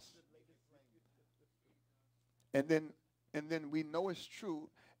have for us. And then we know it's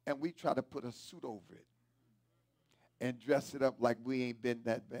true, and we try to put a suit over it and dress it up like we ain't been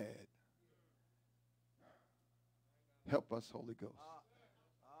that bad. Help us, Holy Ghost.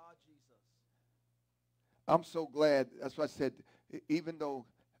 Jesus. I'm so glad. That's why I said, even though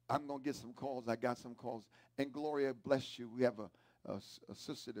I'm going to get some calls, I got some calls. And Gloria, bless you. We have a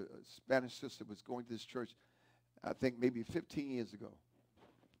sister, a Spanish sister was going to this church, I think maybe 15 years ago.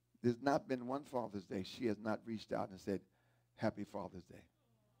 There's not been one Father's Day she has not reached out and said, Happy Father's Day.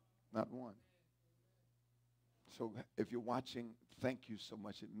 Not one. So if you're watching, thank you so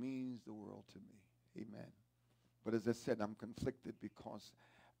much. It means the world to me. Amen. But as I said, I'm conflicted because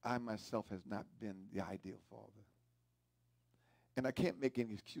I myself has not been the ideal father. And I can't make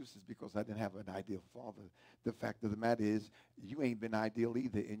any excuses because I didn't have an ideal father. The fact of the matter is, you ain't been ideal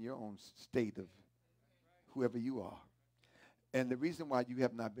either in your own state of whoever you are. And the reason why you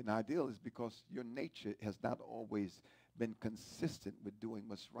have not been ideal is because your nature has not always been consistent with doing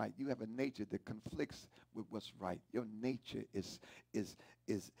what's right. You have a nature that conflicts with what's right. Your nature is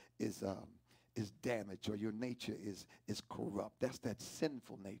damaged, or your nature is corrupt. That's that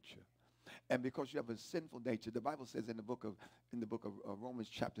sinful nature. And because you have a sinful nature, the Bible says in the book of Romans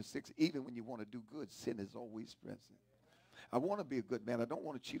chapter 6, even when you want to do good, sin is always present. I want to be a good man. I don't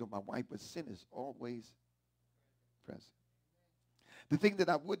want to cheat on my wife, but sin is always present. The thing that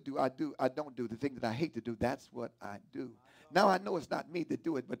I would do, I do. I don't do. The thing that I hate to do, that's what I do. Now I know it's not me that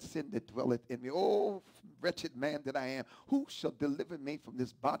do it, but sin that dwelleth in me. Oh, wretched man that I am, who shall deliver me from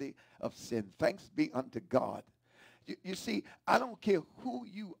this body of sin? Thanks be unto God. You see, I don't care who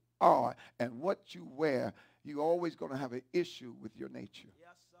you are and what you wear, you're always going to have an issue with your nature.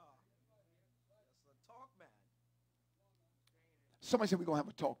 Yes, sir. Yes, sir. Talk, man. Somebody said we're going to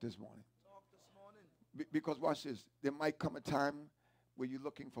have a talk this morning. Talk this morning. Because watch this. There might come a time where you're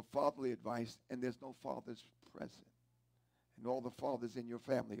looking for fatherly advice and there's no fathers present. And all the fathers in your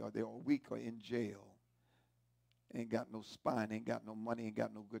family are they are weak or in jail. Ain't got no spine, ain't got no money, ain't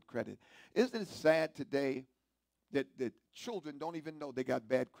got no good credit. Isn't it sad today that children don't even know they got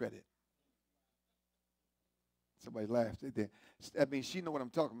bad credit? Somebody laughed. I mean, she know what I'm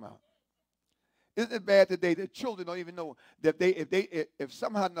talking about. Isn't it bad today that children don't even know that if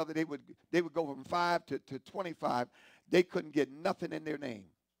somehow or another they would go from 5 to 25, they couldn't get nothing in their name.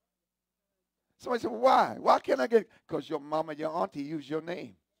 Somebody said, well, why? Why can't I get? Because your mama, your auntie use your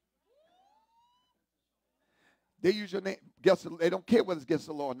name. They use your name. They don't care whether it's against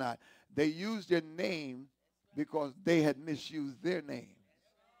the law or not. They use their name because they had misused their name.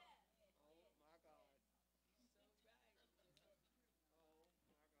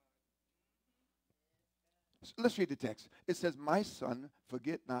 So let's read the text. It says, my son,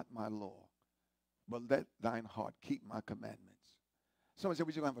 forget not my law, but let thine heart keep my commandments. Someone said,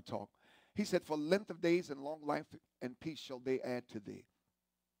 we're just going to have a talk. He said, for length of days and long life and peace shall they add to thee.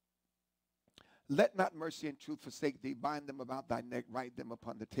 Let not mercy and truth forsake thee. Bind them about thy neck. Write them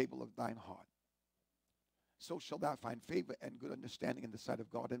upon the table of thine heart. So shall thou find favor and good understanding in the sight of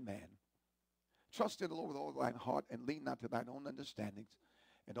God and man. Trust in the Lord with all thine heart and lean not to thine own understandings.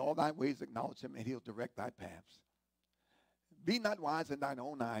 In all thy ways acknowledge him, and he'll direct thy paths. Be not wise in thine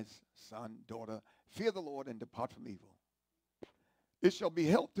own eyes, son, daughter. Fear the Lord and depart from evil. It shall be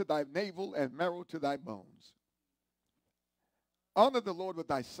health to thy navel and marrow to thy bones. Honor the Lord with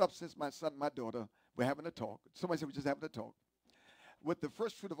thy substance, my son, my daughter. We're having a talk. Somebody said we're just having a talk. With the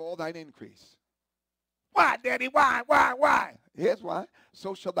first fruit of all thine increase. Why, Daddy? Why? Here's why.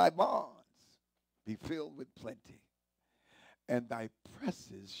 So shall thy barns be filled with plenty, and thy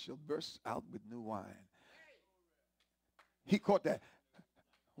presses shall burst out with new wine. He caught that.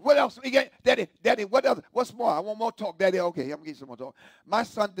 What else we get? Daddy, what else? What's more? I want more talk, Daddy. Okay, I'm going to give you some more talk. My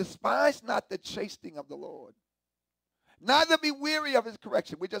son, despise not the chastening of the Lord. Neither be weary of his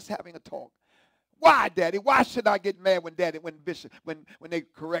correction. We're just having a talk. Why, Daddy? Why should I get mad when they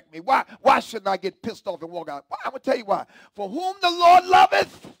correct me? Why shouldn't I get pissed off and walk out? Why? I'm going to tell you why. For whom the Lord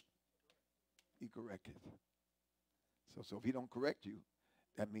loveth, he correcteth. So if he don't correct you,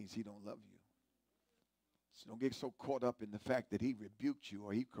 that means he don't love you. So don't get so caught up in the fact that he rebuked you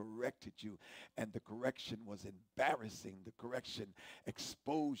or he corrected you and the correction was embarrassing. The correction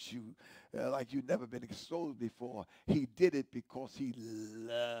exposed you like you've never been exposed before. He did it because he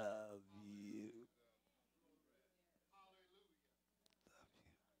loved you.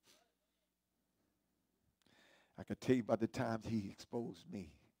 I can tell you by the times he exposed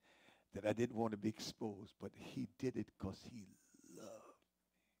me that I didn't want to be exposed, but he did it because he loved.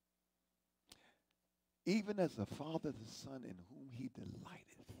 Even as a father, the son in whom he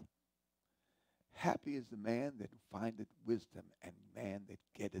delighteth. Happy is the man that findeth wisdom, and man that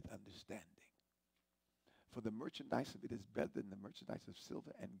getteth understanding. For the merchandise of it is better than the merchandise of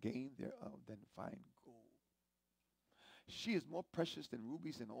silver, and gain thereof than fine gold. She is more precious than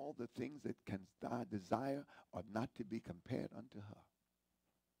rubies, and all the things that can desire are not to be compared unto her.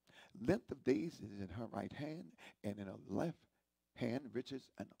 Length of days is in her right hand, and in her left hand riches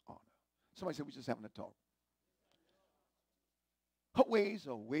and honor. Somebody said we're just having a talk. Her ways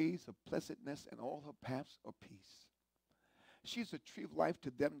are ways of pleasantness, and all her paths are peace. She is a tree of life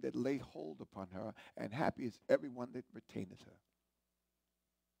to them that lay hold upon her, and happy is everyone that retaineth her.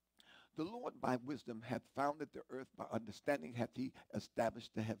 The Lord by wisdom hath founded the earth, by understanding hath he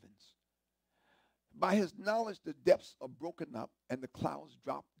established the heavens. By his knowledge the depths are broken up, and the clouds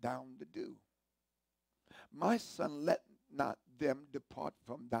drop down the dew. My son, let not them depart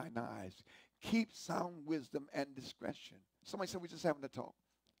from thine eyes. Keep sound wisdom and discretion. Somebody said we're just having a talk.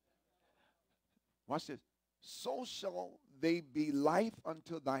 Watch this. So shall they be life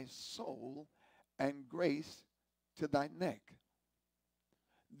unto thy soul, and grace to thy neck.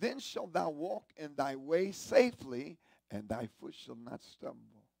 Then shalt thou walk in thy way safely, and thy foot shall not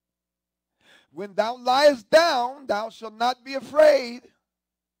stumble. When thou liest down, thou shalt not be afraid.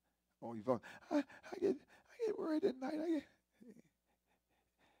 Oh, I get worried at night.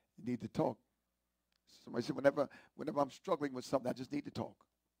 You need to talk. Somebody said, whenever I'm struggling with something, I just need to talk.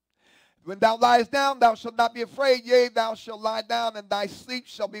 When thou liest down, thou shalt not be afraid. Yea, thou shalt lie down, and thy sleep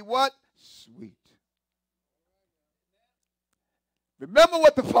shall be what? Sweet. Remember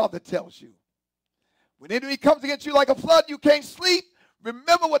what the Father tells you. When the enemy comes against you like a flood, you can't sleep.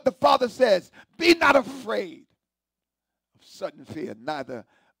 Remember what the Father says. Be not afraid of sudden fear, neither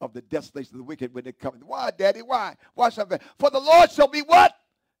of the desolation of the wicked when they come. Why, Daddy? Why? Why something? For the Lord shall be what?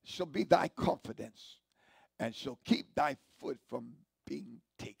 Shall be thy confidence, and shall keep thy foot from being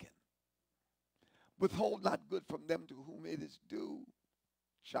taken. Withhold not good from them to whom it is due.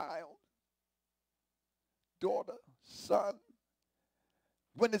 Child, daughter, son,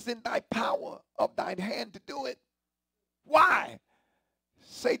 when it's in thy power of thine hand to do it. Why?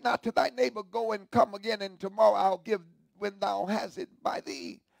 Say not to thy neighbor, go and come again, and tomorrow I'll give when thou hast it by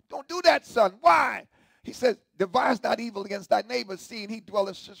thee. Don't do that, son. Why? He says, devise not evil against thy neighbor, seeing he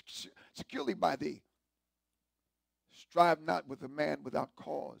dwelleth securely by thee. Strive not with a man without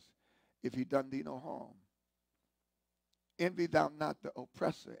cause, if he done thee no harm. Envy thou not the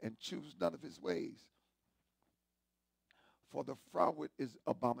oppressor, and choose none of his ways. For the froward is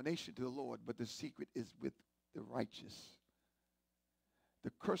abomination to the Lord, but the secret is with the righteous.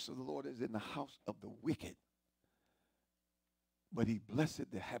 The curse of the Lord is in the house of the wicked, but he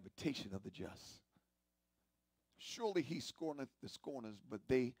blessed the habitation of the just. Surely he scorneth the scorners,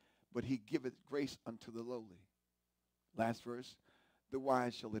 but he giveth grace unto the lowly. Last verse, the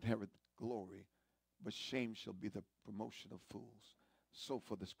wise shall inherit glory, but shame shall be the promotion of fools. So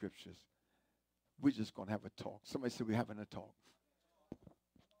for the scriptures. We're just going to have a talk. Somebody said we're having a talk.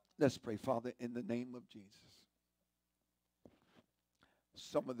 Let's pray. Father, in the name of Jesus.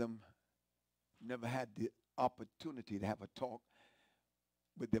 Some of them never had the opportunity to have a talk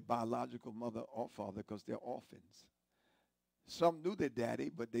with their biological mother or father because they're orphans. Some knew their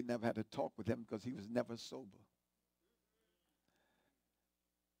daddy, but they never had to talk with him because he was never sober.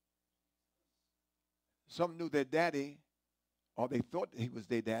 Some knew their daddy, or they thought he was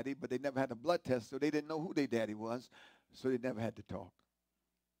their daddy, but they never had a blood test, so they didn't know who their daddy was, so they never had to talk.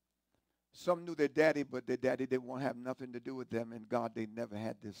 Some knew their daddy, but their daddy didn't want to have nothing to do with them, and God, they never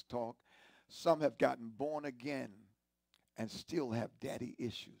had this talk. Some have gotten born again and still have daddy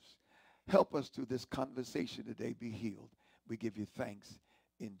issues. Help us through this conversation today be healed. We give you thanks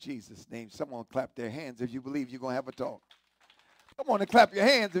in Jesus' name. Someone clap their hands if you believe you're going to have a talk. Come on and clap your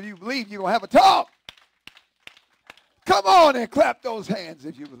hands if you believe you're going to have a talk. Come on and clap those hands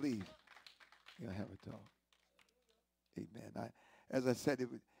if you believe you're going to have a talk. Amen. As I said, it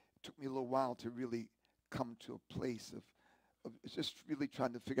took me a little while to really come to a place of just really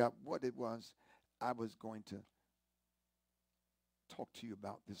trying to figure out what it was I was going to talk to you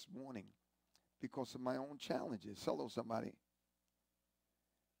about this morning because of my own challenges. Hello, somebody.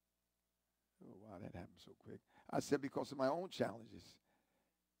 Oh, wow, that happened so quick. I said because of my own challenges.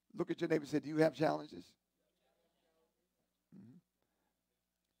 Look at your neighbor and say, do you have challenges? Mm-hmm.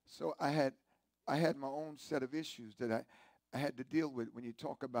 So I had my own set of issues that I had to deal with when you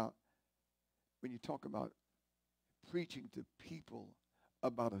talk about preaching to people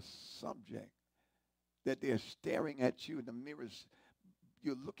about a subject that they're staring at you in the mirrors.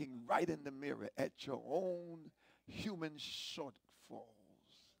 You're looking right in the mirror at your own human shortfalls.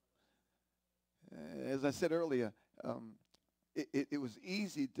 As I said earlier, it was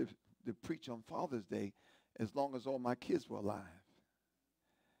easy to preach on Father's Day as long as all my kids were alive.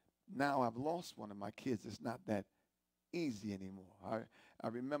 Now I've lost one of my kids. It's not that easy anymore. I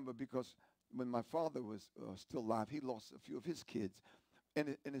remember because when my father was still alive, he lost a few of his kids.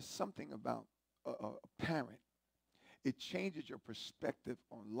 And it's something about a parent. It changes your perspective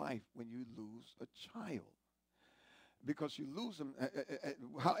on life when you lose a child. Because you lose them,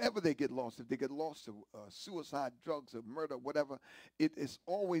 however they get lost. If they get lost to suicide, drugs, or murder, whatever, it is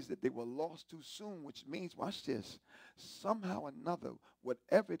always that they were lost too soon, which means, watch this, somehow or another,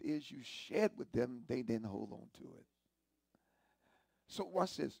 whatever it is you shared with them, they didn't hold on to it. So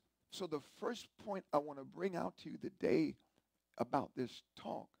watch this. So the first point I want to bring out to you today about this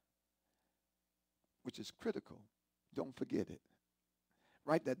talk, which is critical, don't forget it.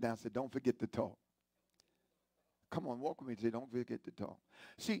 Write that down. Say, don't forget to talk. Come on, walk with me today. Don't forget to talk.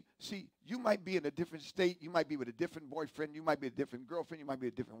 See, you might be in a different state. You might be with a different boyfriend. You might be a different girlfriend. You might be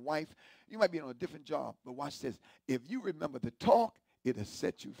a different wife. You might be on a different job. But watch this. If you remember to talk, it'll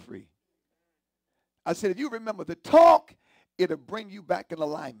set you free. I said, if you remember to talk, it'll bring you back in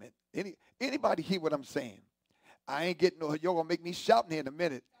alignment. Anybody hear what I'm saying? I ain't getting no, you're going to make me shout in here in a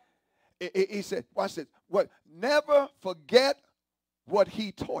minute. He said, watch this. What? Never forget what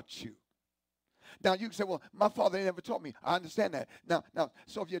he taught you. Now, you can say, well, my father ain't never taught me. I understand that. Now,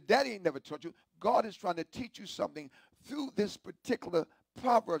 so if your daddy ain't never taught you, God is trying to teach you something through this particular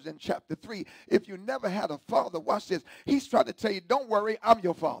Proverbs in chapter 3. If you never had a father, watch this. He's trying to tell you, don't worry, I'm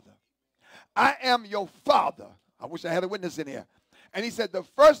your father. I am your father. I wish I had a witness in here. And he said, the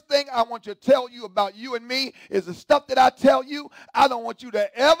first thing I want to tell you about you and me is the stuff that I tell you. I don't want you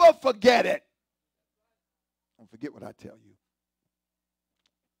to ever forget it. Don't forget what I tell you.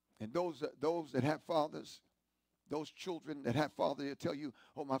 And those that have fathers, those children that have fathers, they'll tell you,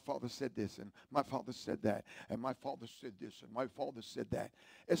 oh, my father said this, and my father said that, and my father said this, and my father said that.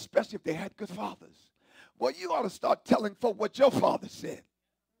 Especially if they had good fathers. Well, you ought to start telling folk what your father said.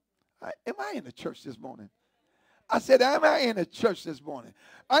 Am I in the church this morning? I said, am I in the church this morning?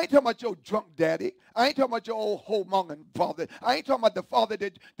 I ain't talking about your drunk daddy. I ain't talking about your old homongering father. I ain't talking about the father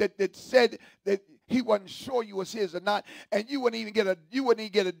that said that he wasn't sure you was his or not, and you wouldn't even get a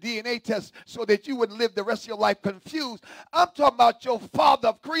DNA test so that you wouldn't live the rest of your life confused. I'm talking about your father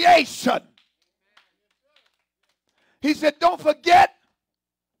of creation. He said, don't forget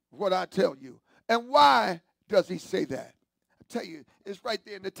what I tell you. And why does he say that? I tell you, it's right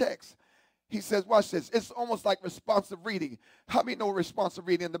there in the text. He says, watch this. It's almost like responsive reading. How many know responsive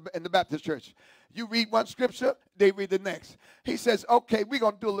reading in the Baptist church? You read one scripture, they read the next. He says, okay, we're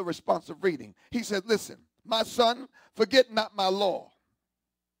going to do a little responsive reading. He said, listen, my son, forget not my law.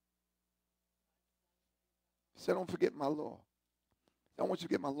 He said, don't forget my law. I don't want you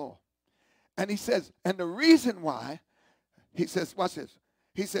to forget my law. And he says, and the reason why, he says, watch this.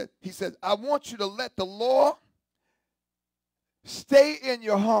 He says, I want you to let the law stay in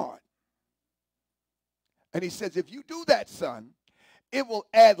your heart. And he says, if you do that, son, it will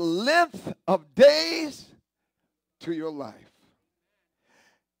add length of days to your life.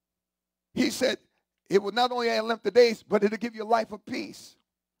 He said, it will not only add length of days, but it'll give you a life of peace.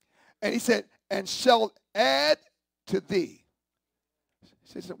 And he said, and shall add to thee.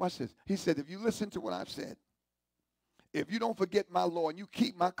 He said, watch this. He said, if you listen to what I've said, if you don't forget my law and you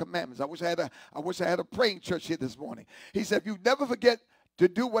keep my commandments, I wish I had a praying church here this morning. He said, if you never forget to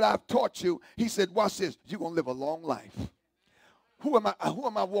do what I've taught you, he said, watch this, you're going to live a long life. Who am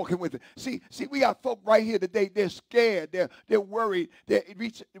I walking with? See, we got folk right here today, they're scared, they're worried, they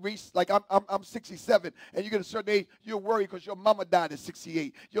reach like I'm 67, and you get a certain age, you're worried because your mama died at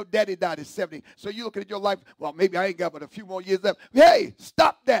 68, your daddy died at 70, so you're looking at your life, well, maybe I ain't got but a few more years left. Hey,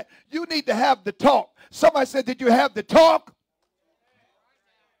 stop that. You need to have the talk. Somebody said, did you have the talk?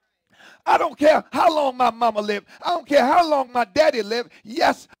 I don't care how long my mama lived. I don't care how long my daddy lived.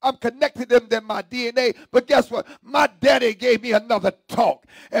 Yes, I'm connected to them in my DNA. But guess what? My daddy gave me another talk.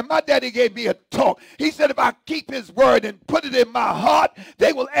 And my daddy gave me a talk. He said if I keep his word and put it in my heart,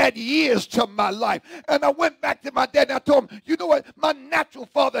 they will add years to my life. And I went back to my dad and I told him, you know what? My natural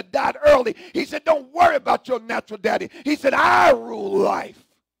father died early. He said, don't worry about your natural daddy. He said, I rule life.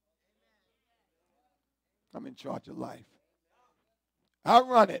 I'm in charge of life. I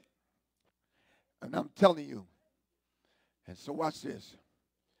run it. And I'm telling you, and so watch this.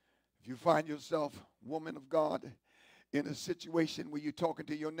 If you find yourself, woman of God, in a situation where you're talking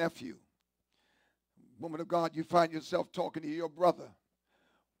to your nephew, woman of God, you find yourself talking to your brother,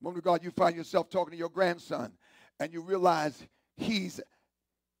 woman of God, you find yourself talking to your grandson, and you realize he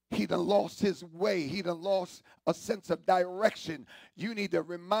done lost his way, he done lost a sense of direction, you need to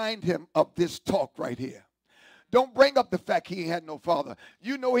remind him of this talk right here. Don't bring up the fact he ain't had no father.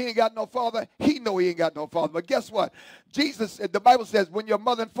 You know he ain't got no father. He know he ain't got no father. But guess what? Jesus, the Bible says, when your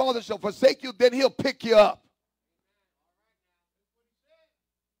mother and father shall forsake you, then he'll pick you up.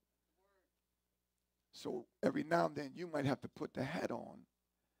 So every now and then you might have to put the hat on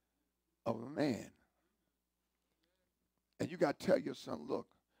of a man. And you got to tell your son, look,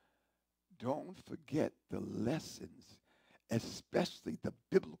 don't forget the lessons, especially the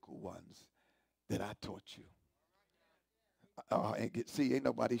biblical ones that I taught you. Ain't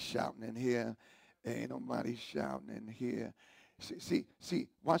nobody shouting in here. Ain't nobody shouting in here. See,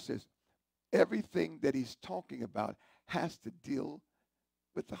 watch this. Everything that he's talking about has to deal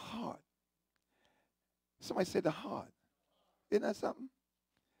with the heart. Somebody said the heart. Isn't that something?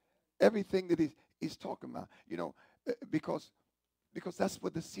 Everything that he's talking about, you know, because that's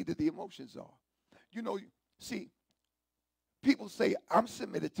where the seat of the emotions are. You know, see, people say, I'm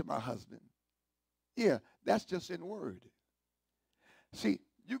submitted to my husband. Yeah, that's just in word. See,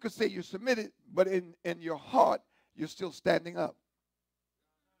 you could say you're submitted, but in your heart, you're still standing up.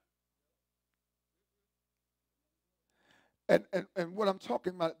 And what I'm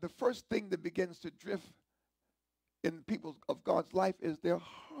talking about, the first thing that begins to drift in people of God's life is their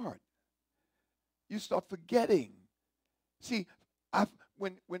heart. You start forgetting. See,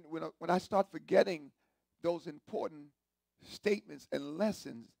 When I start forgetting those important statements and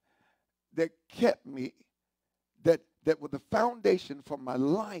lessons that kept me, that were the foundation for my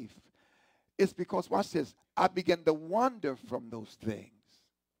life, it's because, watch this, I began to wander from those things.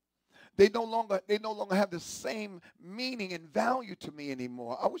 They no longer have the same meaning and value to me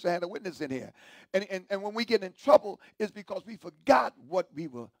anymore. I wish I had a witness in here. And when we get in trouble, it's because we forgot what we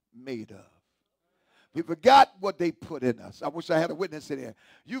were made of. We forgot what they put in us. I wish I had a witness in here.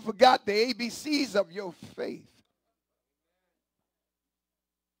 You forgot the ABCs of your faith.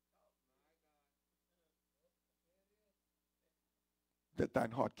 Let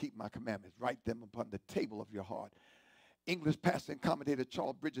thine heart keep my commandments. Write them upon the table of your heart. English pastor and commentator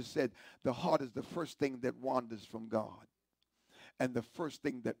Charles Bridges said, the heart is the first thing that wanders from God and the first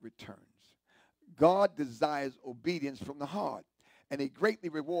thing that returns. God desires obedience from the heart, and he greatly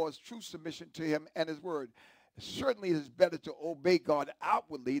rewards true submission to him and his word. Certainly it is better to obey God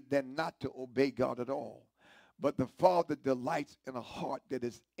outwardly than not to obey God at all. But the Father delights in a heart that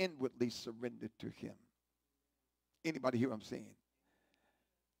is inwardly surrendered to him. Anybody hear what I'm saying?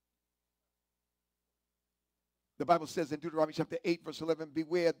 The Bible says in Deuteronomy chapter 8, verse 11,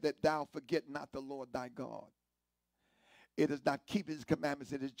 beware that thou forget not the Lord thy God. It is not keeping his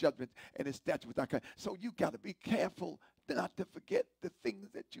commandments and his judgments and his statutes without God. So you got to be careful not to forget the things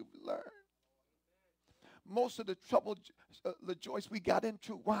that you've learned. Most of the trouble, Joyce, we got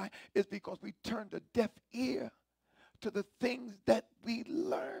into, why? Is because we turned a deaf ear to the things that we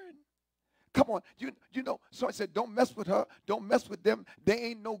learned. Come on, you know, so I said, don't mess with her. Don't mess with them. They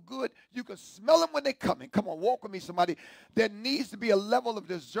ain't no good. You can smell them when they're coming. Come on, walk with me, somebody. There needs to be a level of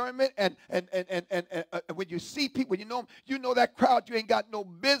discernment, and when you see people, you know that crowd you ain't got no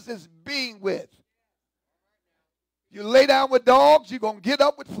business being with. You lay down with dogs, you're going to get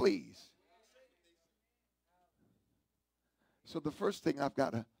up with fleas. So the first thing I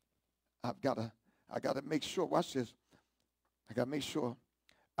got to make sure, watch this. I got to make sure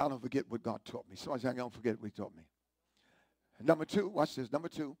I don't forget what God taught me. So I don't forget what he taught me. Number two, watch this. Number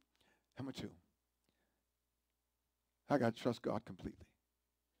two, I got to trust God completely.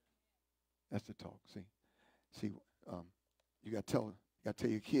 That's the talk. See, you got to tell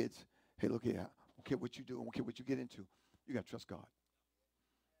your kids, hey, look here, I don't care what you do, I don't care what you get into. You got to trust God.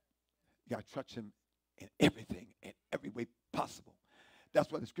 You got to trust him in everything, in every way possible.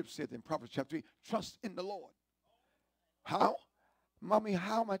 That's what the scripture says in Proverbs chapter 3, trust in the Lord. How? Mommy,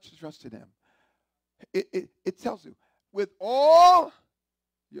 how much to trust in him? It tells you, with all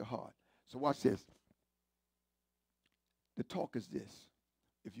your heart. So watch this. The talk is this.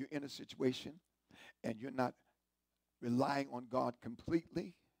 If you're in a situation and you're not relying on God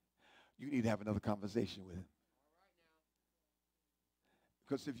completely, you need to have another conversation with him.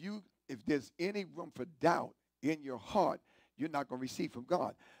 Because if there's any room for doubt in your heart, you're not going to receive from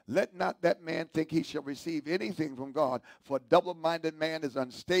God. Let not that man think he shall receive anything from God, for a double-minded man is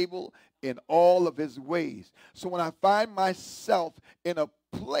unstable in all of his ways. So when I find myself in a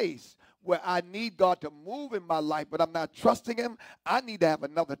place where I need God to move in my life, but I'm not trusting him, I need to have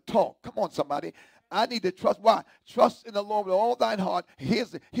another talk. Come on, somebody. I need to trust. Why? Trust in the Lord with all thine heart.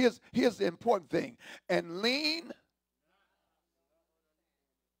 Here's the important thing. And lean.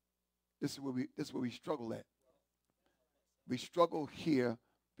 This is where we struggle at. We struggle here.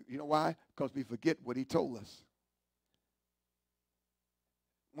 You know why? Because we forget what he told us.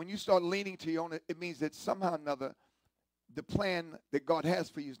 When you start leaning to your own, it means that somehow or another, the plan that God has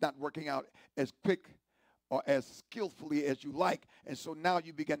for you is not working out as quick or as skillfully as you like. And so now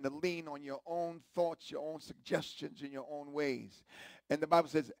you begin to lean on your own thoughts, your own suggestions, and your own ways. And the Bible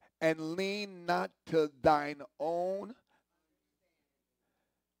says, and lean not to thine own.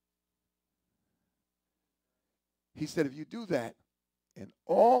 He said, if you do that in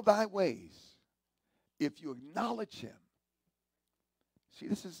all thy ways, if you acknowledge him. See,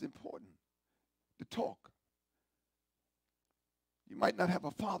 this is important. The talk. You might not have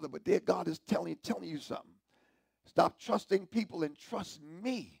a father, but there God is telling you something. Stop trusting people and trust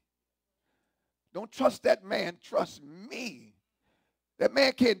me. Don't trust that man, trust me. That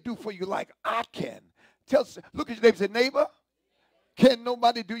man can't do for you like I can. Look at your neighbor and say, neighbor, can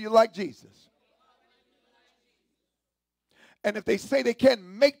nobody do you like Jesus? And if they say they can't,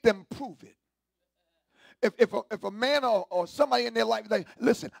 make them prove it. If a man or somebody in their life, they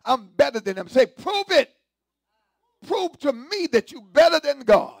listen, I'm better than them. Say, prove it. Prove to me that you're better than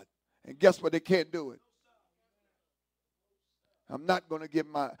God. And guess what? They can't do it. I'm not going to give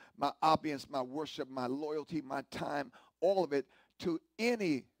my obedience, my worship, my loyalty, my time, all of it to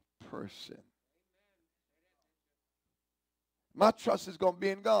any person. My trust is going to be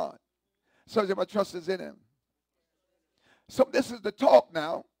in God. So my trust is in him. So this is the talk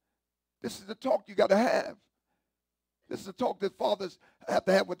now. This is the talk you got to have. This is the talk that fathers have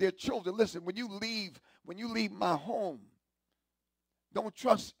to have with their children. Listen, when you leave my home, don't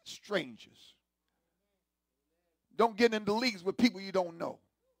trust strangers. Don't get into leagues with people you don't know.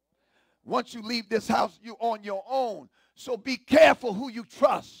 Once you leave this house, you're on your own. So be careful who you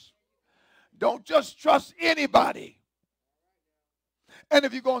trust. Don't just trust anybody. And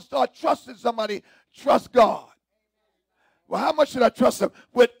if you're going to start trusting somebody, trust God. Well, how much should I trust him?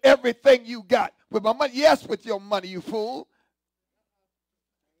 With everything you got. With my money? Yes, with your money, you fool.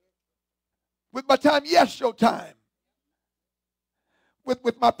 With my time? Yes, your time.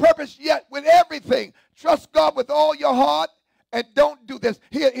 With my purpose? Yes, with everything. Trust God with all your heart and don't do this.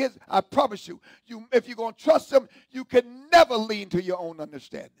 Here's, I promise you, if you're going to trust him, you can never lean to your own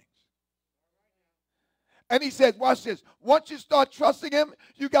understandings. And he says, watch this. Once you start trusting him,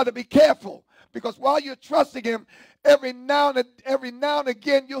 you got to be careful. Because while you're trusting him, every now and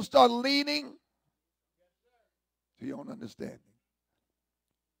again, you'll start leaning to your own understanding.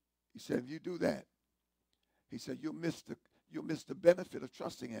 He said, if you do that, he said, you'll miss the benefit of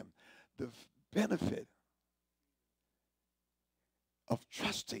trusting him. The benefit of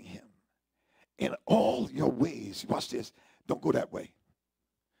trusting him in all your ways. Watch this. Don't go that way.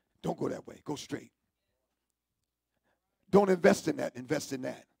 Don't go that way. Go straight. Don't invest in that. Invest in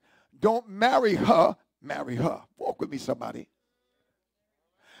that. Don't marry her. Marry her. Walk with me, somebody.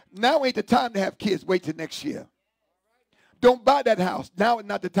 Now ain't the time to have kids. Wait till next year. Don't buy that house. Now is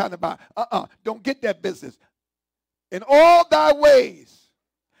not the time to buy. Don't get that business. In all thy ways,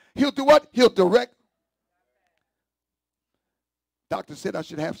 he'll do what? He'll direct. Doctor said I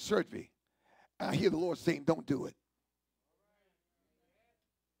should have surgery. I hear the Lord saying, don't do it.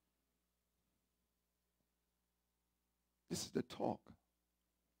 This is the talk.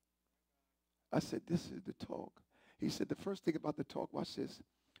 I said, this is the talk. He said, the first thing about the talk, watch this.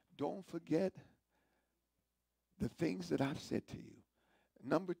 Don't forget the things that I've said to you.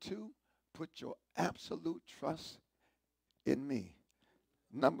 Number 2, put your absolute trust in me.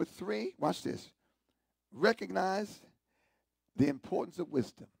 Number 3, watch this. Recognize the importance of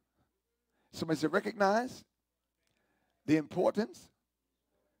wisdom. Somebody said, recognize the importance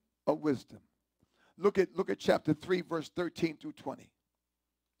of wisdom. Look at chapter 3, verse 13 through 20.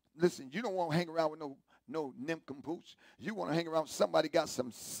 Listen, you don't want to hang around with no nincompoops. You want to hang around with somebody got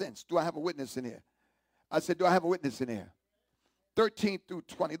some sense. Do I have a witness in here? I said, do I have a witness in here? 13 through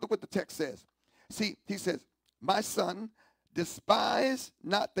 20. Look what the text says. See, he says, my son, despise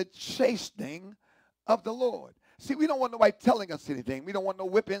not the chastening of the Lord. See, we don't want nobody telling us anything. We don't want no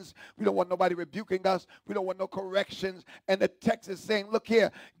whippings. We don't want nobody rebuking us. We don't want no corrections. And the text is saying, look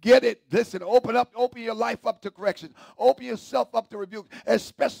here, get it. Listen, open your life up to correction. Open yourself up to rebuke,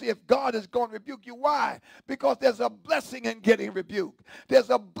 especially if God is going to rebuke you. Why? Because there's a blessing in getting rebuked.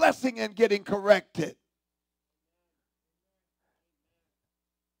 There's a blessing in getting corrected.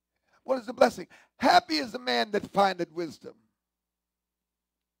 What is the blessing? Happy is the man that findeth wisdom.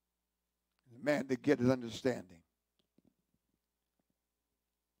 The man that getteth understanding.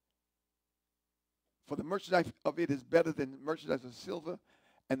 For the merchandise of it is better than merchandise of silver,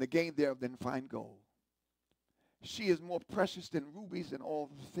 and the gain thereof than fine gold. She is more precious than rubies, and all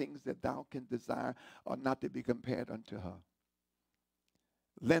the things that thou canst desire are not to be compared unto her.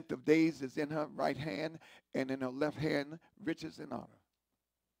 Length of days is in her right hand, and in her left hand riches and honor.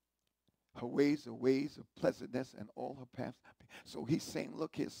 Her ways are ways of pleasantness, and all her paths. So he's saying,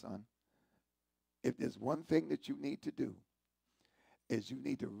 look here, son, if there's one thing that you need to do, is you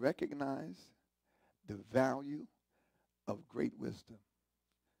need to recognize the value of great wisdom.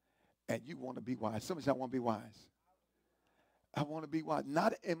 And you want to be wise. Somebody say, I want to be wise. I want to be wise,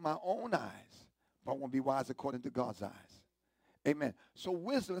 not in my own eyes, but I want to be wise according to God's eyes. Amen. So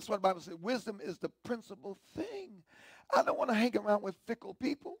wisdom, that's what the Bible says, wisdom is the principal thing. I don't want to hang around with fickle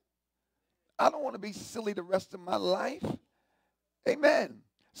people. I don't want to be silly the rest of my life. Amen.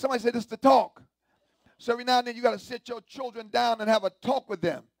 Somebody said this is the talk. So every now and then you got to sit your children down and have a talk with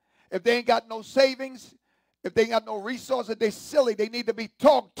them. If they ain't got no savings, if they ain't got no resources, they're silly. They need to be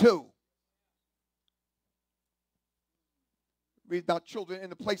talked to. Reason our children in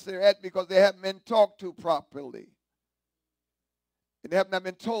the place they're at because they haven't been talked to properly. And they have not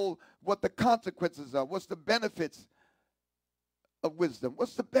been told what the consequences are. What's the benefits of wisdom?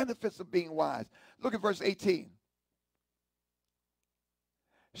 What's the benefits of being wise? Look at verse 18.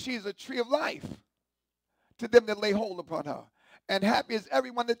 She is a tree of life to them that lay hold upon her. And happy is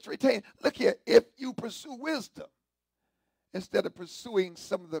everyone that's retained. Look here, if you pursue wisdom instead of pursuing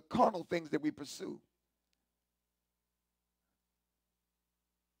some of the carnal things that we pursue.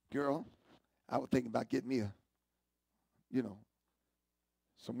 Girl, I was thinking about getting me you know,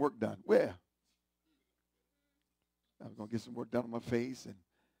 some work done. Where? I was going to get some work done on my face and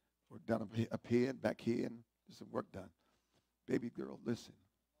work done up here and back here and some work done. Baby girl, listen.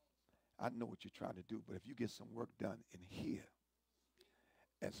 I know what you're trying to do, but if you get some work done in here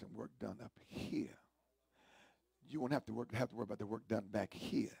and some work done up here, you won't have to worry about the work done back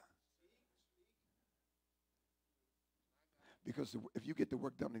here. Because if you get the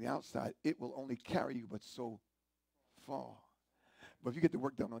work done on the outside, it will only carry you but so far. But if you get the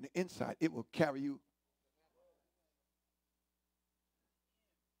work done on the inside, it will carry you.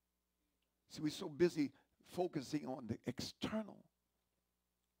 See, we're so busy focusing on the external.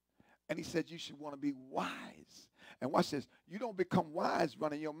 And he said you should want to be wise. And watch this. You don't become wise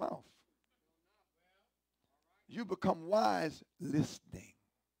running your mouth. You become wise listening.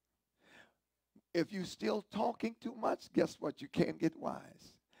 If you're still talking too much, guess what? You can't get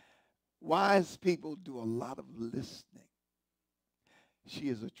wise. Wise people do a lot of listening. She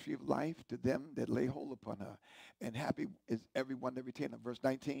is a tree of life to them that lay hold upon her. And happy is everyone that retain her. Verse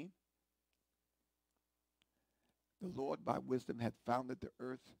 19. The Lord by wisdom had founded the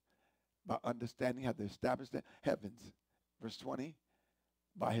earth. By understanding hath established the heavens. Verse 20.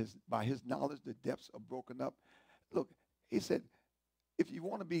 By his knowledge the depths are broken up. Look, he said, if you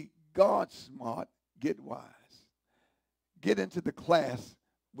want to be God smart, get wise. Get into the class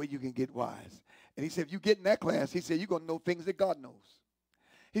where you can get wise. And he said, if you get in that class, he said, you're going to know things that God knows.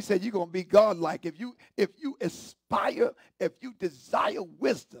 He said, you're going to be God-like. If you aspire, if you desire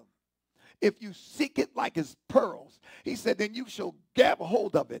wisdom, if you seek it like his pearls, he said, then you shall grab a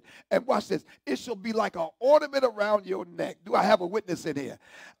hold of it. And watch this. It shall be like an ornament around your neck. Do I have a witness in here?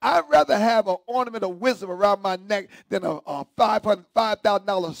 I'd rather have an ornament of wisdom around my neck than a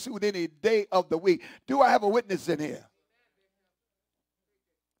 $5,000 suit any day of the week. Do I have a witness in here?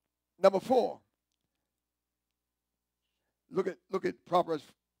 Number 4. Look at Proverbs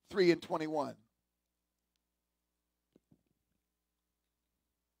 3:21.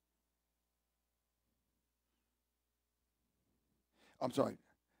 I'm sorry.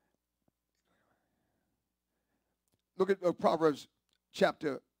 Look at Proverbs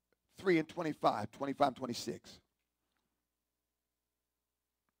chapter 3 and 25, 25 and 26.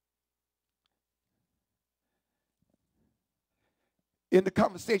 In the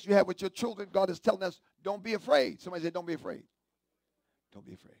conversation you have with your children, God is telling us, don't be afraid. Somebody said, don't be afraid. Don't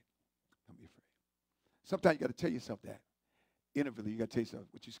be afraid. Don't be afraid. Sometimes you got to tell yourself that. Interview, you got to tell yourself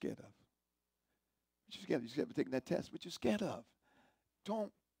what you're scared of. What you're scared of. You're scared of taking that test. What you're scared of.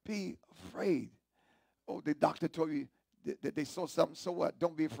 Don't be afraid. Oh, the doctor told you that they saw something, so what?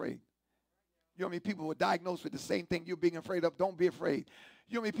 Don't be afraid. You know how many people were diagnosed with the same thing you're being afraid of? Don't be afraid.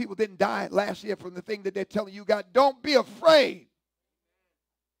 You know how many people didn't die last year from the thing that they're telling you got? Don't be afraid.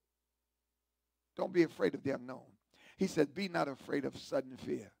 Don't be afraid of the unknown. He said, be not afraid of sudden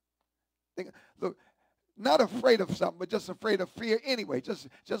fear. Look, not afraid of something, but just afraid of fear anyway. Just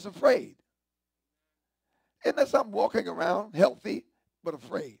afraid. Isn't that something walking around healthy, but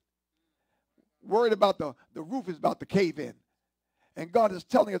afraid? Worried about the roof is about to cave in. And God is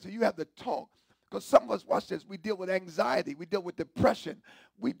telling us that you have to talk. Because some of us, watch this, we deal with anxiety. We deal with depression.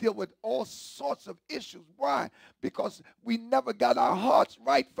 We deal with all sorts of issues. Why? Because we never got our hearts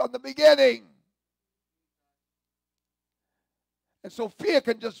right from the beginning. And so fear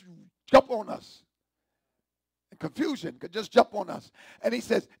can just jump on us. And confusion can just jump on us. And he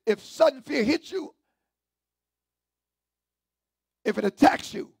says, if sudden fear hits you, if it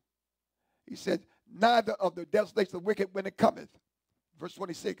attacks you, he said, neither of the desolation of the wicked when it cometh. Verse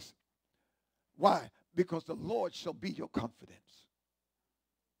 26. Why? Because the Lord shall be your confidence.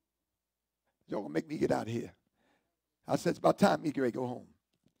 Y'all gonna make me get out of here. I said, it's about time me to go home.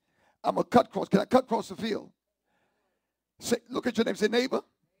 I'm gonna cut across. Can I cut across the field? Say, look at your name. Say, neighbor.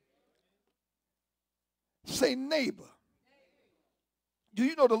 Say, neighbor. Do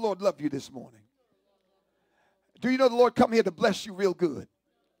you know the Lord loved you this morning? Do you know the Lord come here to bless you real good?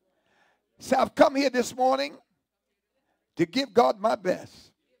 Say, I've come here this morning to give God my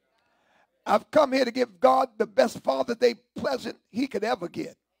best. I've come here to give God the best Father's Day present he could ever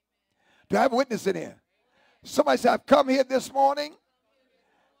get. Do I have a witness in here? Somebody say, I've come here this morning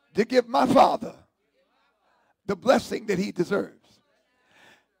to give my Father the blessing that he deserves.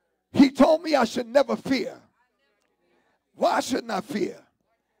 He told me I should never fear. Why shouldn't I fear?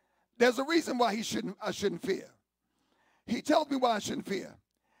 There's a reason why I shouldn't fear. He tells me why I shouldn't fear.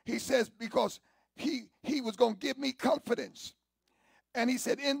 He says because he was going to give me confidence. And he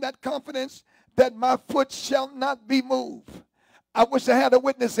said, in that confidence that my foot shall not be moved. I wish I had a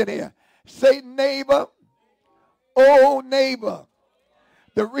witness in here. Say, neighbor, oh neighbor,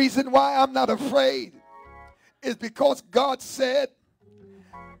 the reason why I'm not afraid is because God said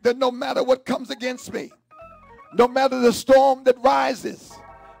that no matter what comes against me, no matter the storm that rises,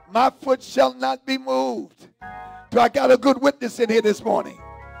 my foot shall not be moved. So I got a good witness in here this morning.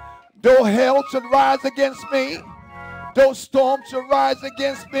 Though hell should rise against me, though storms should rise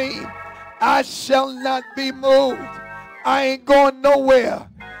against me, I shall not be moved. I ain't going nowhere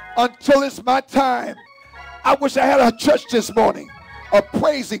until it's my time. I wish I had a church this morning, a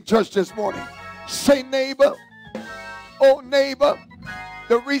praising church this morning. Say, neighbor, oh neighbor,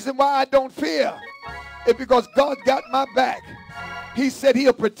 the reason why I don't fear is because God got my back. He said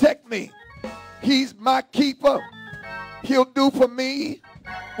he'll protect me. He's my keeper. He'll do for me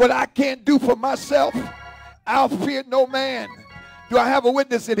what I can't do for myself. I'll fear no man. Do I have a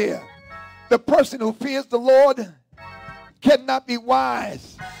witness in here? The person who fears the Lord cannot be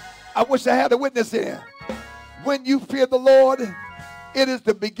wise. I wish I had a witness in here. When you fear the Lord, it is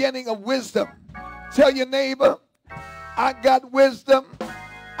the beginning of wisdom. Tell your neighbor, I got wisdom,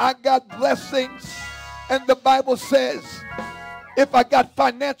 I got blessings, and the Bible says, if I got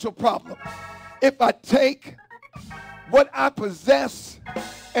financial problems, if I take what I possess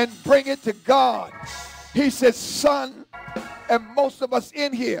and bring it to God, he says, son, and most of us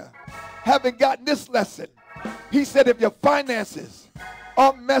in here haven't gotten this lesson. He said, if your finances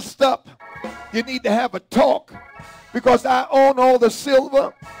are messed up, you need to have a talk, because I own all the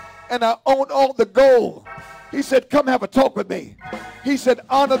silver and I own all the gold. He said, come have a talk with me. He said,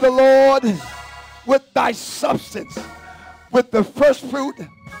 honor the Lord with thy substance, with the first fruit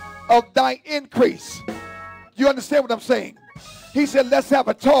of thy increase. You understand what I'm saying? He said, let's have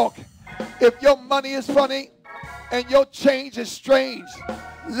a talk. If your money is funny and your change is strange,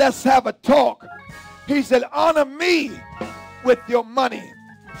 let's have a talk. He said, honor me with your money.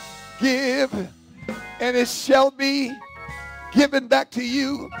 Give, and it shall be given back to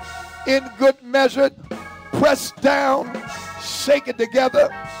you in good measure, pressed down, shaken together,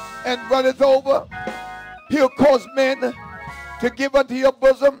 and runneth over. He'll cause men to give unto your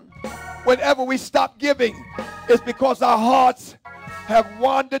bosom. Whenever we stop giving, it's because our hearts have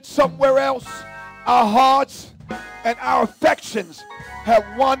wandered somewhere else. Our hearts and our affections have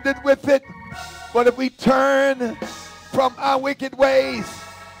wandered with it. But if we turn from our wicked ways,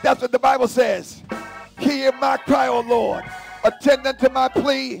 that's what the Bible says. Hear my cry, O Lord. Attend unto my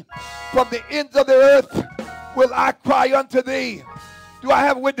plea. From the ends of the earth will I cry unto thee. Do I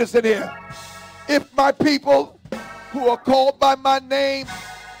have a witness in here? If my people who are called by my name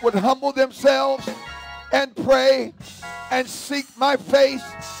would humble themselves and pray and seek my face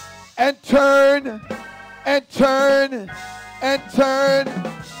and turn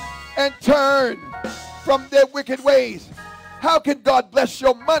from their wicked ways. How can God bless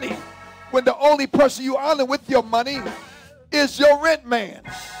your money when the only person you honor with your money is your rent man?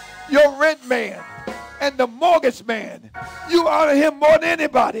 Your rent man and the mortgage man. You honor him more than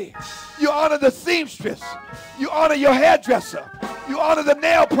anybody. You honor the seamstress. You honor your hairdresser. You honor the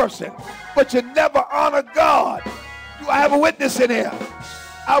nail person. But you never honor God. Do I have a witness in here?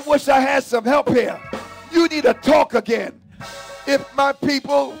 I wish I had some help here. You need to talk again. If my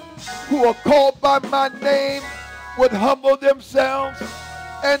people who are called by my name would humble themselves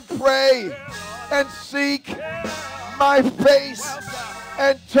and pray and seek my face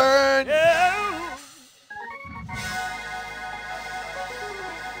and turn.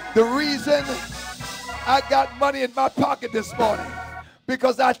 The reason I got money in my pocket this morning,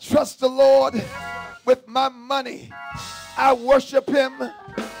 because I trust the Lord with my money. I worship him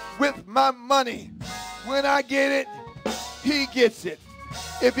with my money. When I get it, he gets it.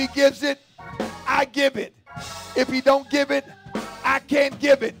 If he gives it, I give it. If he don't give it, I can't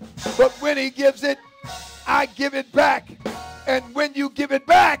give it. But when he gives it, I give it back. And when you give it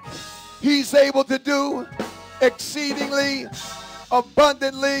back, he's able to do exceedingly,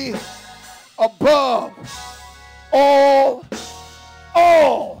 abundantly, above all.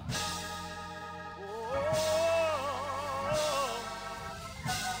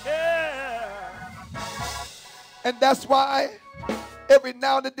 And that's why every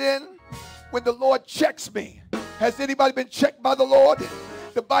now and then when the Lord checks me, has anybody been checked by the Lord?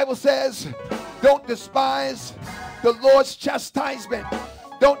 The Bible says, don't despise the Lord's chastisement.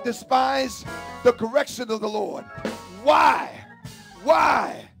 Don't despise the correction of the Lord. Why?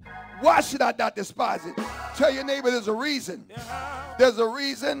 Why? Why should I not despise it? Tell your neighbor there's a reason. There's a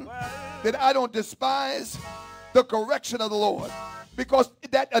reason that I don't despise the correction of the Lord. Because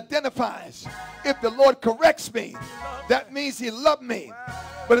that identifies. If the Lord corrects me, that means he loved me.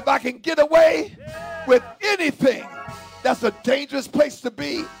 But if I can get away with anything, that's a dangerous place to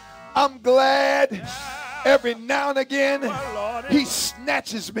be. I'm glad Every now and again, Well, Lord. he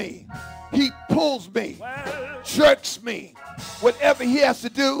snatches me. He pulls me, jerks me. Whatever he has to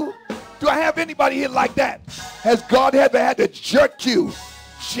do. Do I have anybody here like that? Has God ever had to jerk you,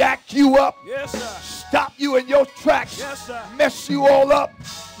 jack you up, Yes, sir. stop you in your tracks, Yes, sir. mess you all up?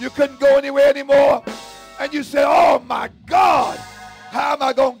 You couldn't go anywhere anymore. And you said, oh my God, how am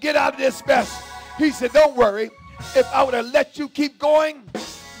I going to get out of this mess? He said, don't worry. If I would have let you keep going,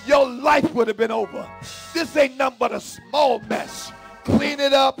 your life would have been over. This ain't nothing but a small mess. Clean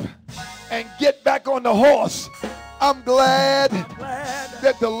it up and get back on the horse. I'm glad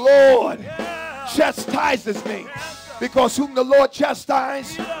that the Lord chastises me, because whom the Lord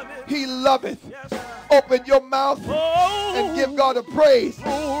chastises, he loveth. Open your mouth and give God a praise.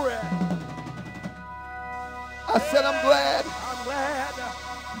 Glory. I said I'm glad. I'm glad.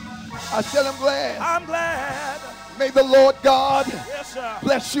 I said I'm glad. I'm glad. May the Lord God Yes, sir.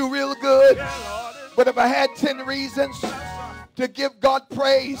 bless you real good. Yeah, Lord. But if I had 10 reasons to give God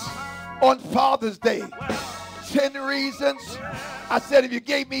praise on Father's Day, 10 reasons, I said if you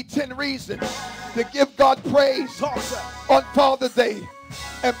gave me 10 reasons to give God praise Talk, sir. on Father's Day,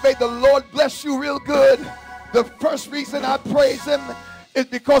 and may the Lord bless you real good, the first reason I praise him is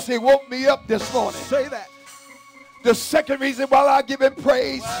because he woke me up this morning. Say that. The second reason why I give him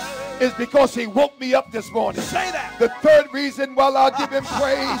praise is because he woke me up this morning. Say that. The third reason why I give him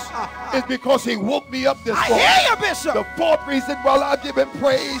praise is because he woke me up this I morning. hear you, Bishop. The fourth reason why I give him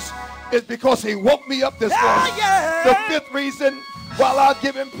praise is because he woke me up this morning. Yeah. The fifth reason why I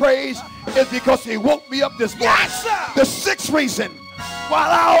give him praise is because he woke me up this morning. Yes, sir. The sixth reason why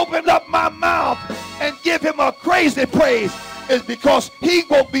I open up my mouth and give him a crazy praise is because he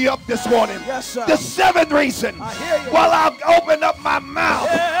woke me up this morning. Yes, sir. The seventh reason I hear you. while I open up my mouth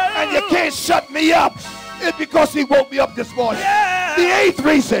and you can't shut me up is because he woke me up this morning. Yeah. The eighth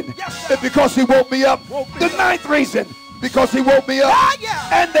reason Yes, sir. is because he woke me up. Woke me The up. ninth reason because he woke me up. Yeah.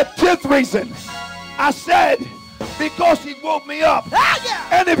 And the 10th reason, I said, because he woke me up.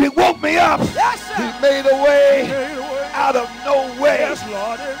 Yeah. And if he woke me up, Yes, sir. he made a way Made a way. out of no way. Yes,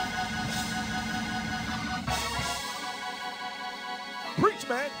 Lord. Preach,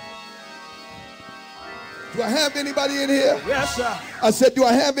 man. Do I have anybody in here? Yes, sir. I said, do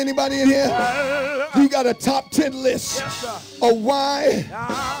I have anybody in here? You got a top 10 list Yes, sir. of why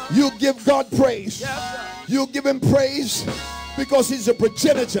you'll give God praise. Yes, sir. You'll give him praise because he's a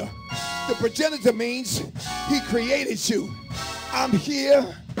progenitor. The progenitor means he created you. I'm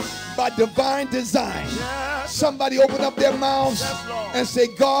here by divine design. Yes. Somebody open up their mouths Yes, Lord. and say,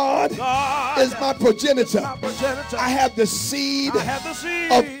 God, God is my progenitor. my progenitor. I have the seed I have the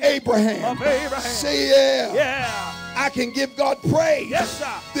seed of Abraham. Of Abraham. Say yeah. Yeah. I can give God praise Yes, sir.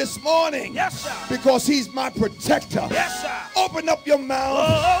 this morning Yes, sir. because he's my protector. Yes, sir. Open up your mouth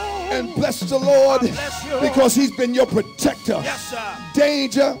Oh. and bless the Lord I bless you. because he's been your protector. Yes, sir.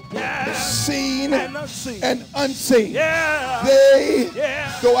 Danger, Yes. seen And unseen. and unseen. Yeah. They,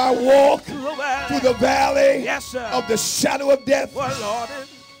 Yeah. though I walk Through the valley. through the valley Yes, sir. of the shadow of death, Well, Lord,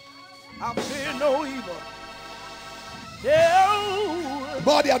 I'm fearing no evil. Yeah.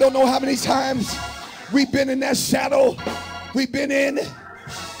 Marty, I don't know how many times we've been in that shadow. We've been in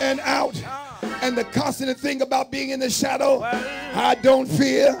and out. And the constant thing about being in the shadow, I don't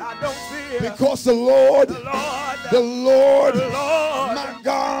fear I don't fear. because the Lord, The Lord. my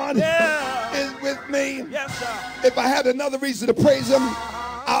God, Yeah. is with me. Yes, sir. If I had another reason to praise him,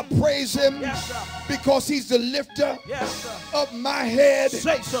 I'll praise him Yes, sir. because he's the lifter Yes, sir. of my head.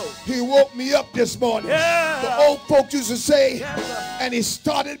 Say so. He woke me up this morning. Yeah. The old folks used to say, Yes, sir. and he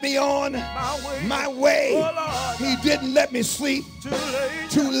started me on My way. my way. Oh, Lord. He didn't let me sleep Too late.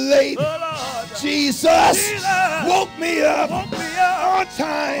 too late. Oh, Lord. Jesus Jesus. woke me up Woke me up. on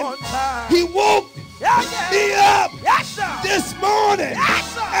time. On time. He woke Yeah, yeah. me up Yes, sir. this morning.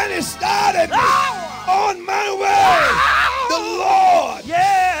 Yes, sir. And it started me Oh. on my way. Oh. The Lord,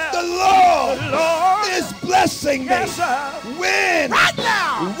 Yeah. the Lord The Lord. is blessing me. Yes, sir. When? Right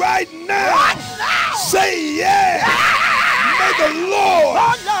now. Right now. Right now. Say yeah. May the Lord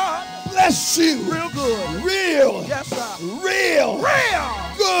Oh, Lord. bless you. Real good. Real. Yes, sir. Real. Real.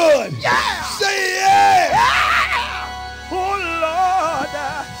 Good. Yeah. Say yeah. Yeah. Oh, Lord.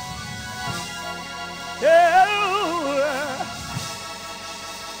 Yeah.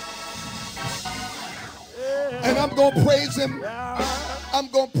 And I'm going to praise him. I'm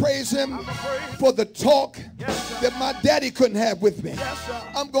going to praise him for the talk that my daddy couldn't have with me. Yes, sir.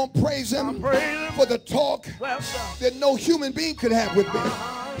 I'm going to praise him Praise him. for the talk Well, sir. that no human being could have with me.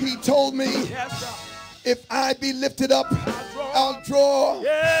 He told me, Yes, sir. if I be lifted up, I'll draw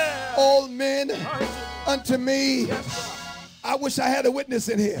Yeah. all men Yes, unto me. sir. I wish I had a witness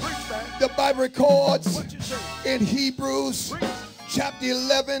in here. Preach, man. The Bible records What you say? in Hebrews Preach. chapter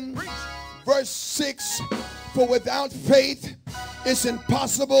 11, Preach. verse 6, for without faith it's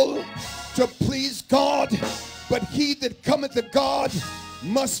impossible to please God, but he that cometh to God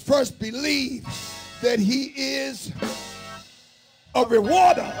must first believe that he is a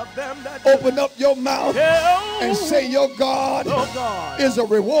rewarder. Of them that Open up your mouth Yeah. and say your God Oh God. is a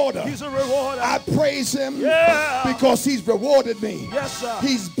rewarder. He's a rewarder. I praise him Yeah. because he's rewarded me. Yes, sir.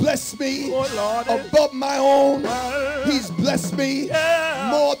 He's blessed me Oh, Lord. above my own. Well, He's blessed me Yeah.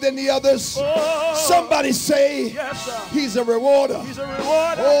 more than the others. Oh. Somebody say Yes, sir. he's a rewarder. He's a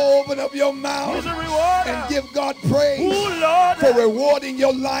rewarder. Oh, open up your He's mouth a rewarder. and give God praise Oh, Lord. for rewarding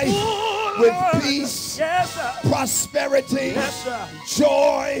your life Oh, with Lord. peace, Yes, sir. prosperity, Yes, sir.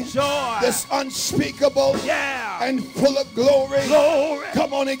 joy Joy. that's unspeakable Yeah. and full of glory. Glory.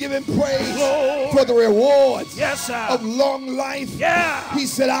 Come on and give him praise Glory. for the rewards Yes, sir. of long life. Yeah. He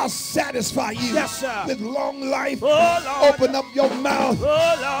said, I'll satisfy you Yes, sir. with long life. Oh, Lord. Open up your mouth Oh,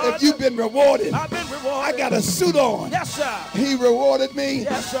 Lord. if you've been rewarded. I've been rewarded. I got a suit on. Yes, sir. He rewarded me.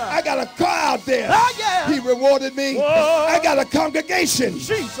 Yes, sir. I got a car out there. Oh, yeah. He rewarded me. Whoa. I got a congregation.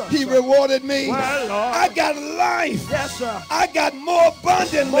 Jesus. He rewarded me. Well, Lord. I got life. Yes, sir. I got more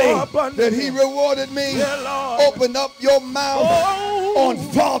abundantly, More abundantly. that he rewarded me. Yeah, Lord. Open up your mouth Oh. on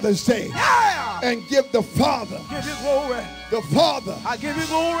Father's Day Yeah. and give the Father, Give you glory. the Father. I give you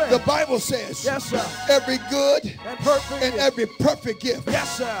glory. The Bible says Yes, sir. every good And perfect. and every perfect gift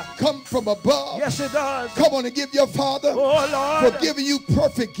Yes, sir. come from above. Yes, it does. Come on and give your Father Oh, Lord. for giving you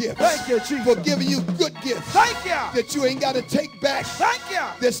perfect gifts. Thank you, Jesus. For giving you good gifts Thank you. that you ain't got to take back. Thank you.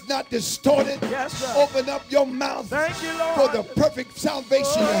 That's not distorted. Yes, sir. Open up your mouth Thank you, Lord. for the perfect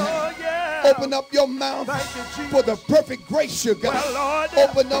salvation you Oh, have. yeah. Open up your mouth Thank you, Jesus. for the perfect grace you got. Well, Lord.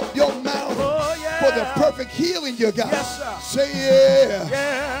 Open up your mouth Oh, yeah. for the perfect healing you got. Yes, sir. Say yeah.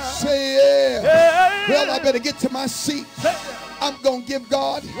 Yeah. Say yeah. Yeah. Well, I better get to my seat. Say- I'm going to give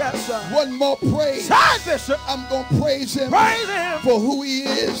God Yes, sir. one more praise. Say, Bishop. I'm going to praise him Praise him. for who he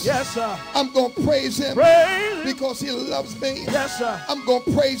is. Yes, sir. I'm going to praise him Praise him. because he loves me. Yes, sir. I'm going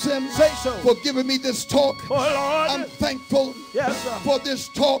to praise him Say so. for giving me this talk. Oh, Lord. I'm thankful Yes, sir. for this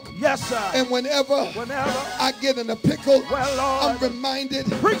talk. Yes, sir. And whenever Whenever. I get in a pickle, Well, I'm Lord. reminded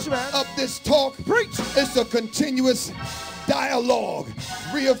Preach, man. of this talk. Preach. It's a continuous dialogue,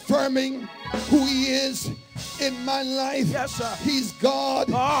 reaffirming who he is in my life. Yes, sir. He's God.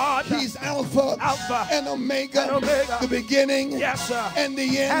 God. He's Alpha, Alpha and Omega, and Omega. the beginning Yes, sir. and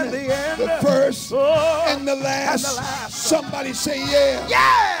the end, And the end. the first Oh. and the last. And the last. Somebody say yeah.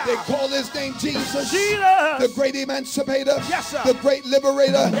 Yeah. They call his name Jesus. Jesus. The great emancipator. Yes, sir. The great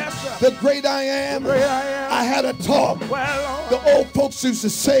liberator. Yes, sir. The great I am. Great I am. I had a talk. Well, The Lord. old folks used to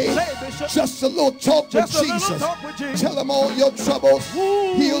say, Say, Bishop. just a little talk Just with a little Jesus. talk with Jesus. Tell him all your troubles.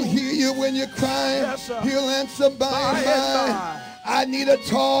 Ooh. He'll hear you when you're crying. Yes, sir. He'll answer by By and and by. by. I need a I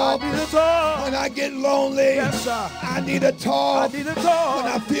talk need a talk. when I get lonely. Yes, sir. I need a talk I need a when talk.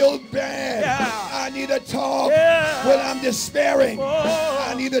 I feel bad. Yeah. I need a talk Yeah. when I'm despairing. Oh.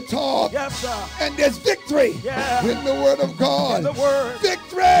 I need a talk. Yes, sir. And there's victory Yeah. in the word of God. In the word.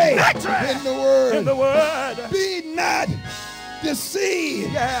 Victory, Victory. in the word. In the word. Be not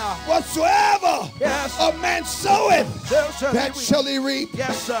deceived. Yeah. Whatsoever Yes. a man soweth, Shall that he shall he reap.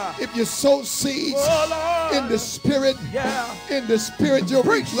 Yes, sir. If you sow seeds Oh, Lord. in the spirit, Yeah. you'll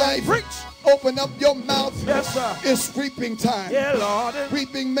reap Preach. life. Preach. Open up your mouth. Yes, sir. It's reaping time. Yeah, Lord.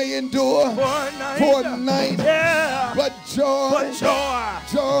 Reaping may endure For a night. for a night, Yeah. but joy, But joy.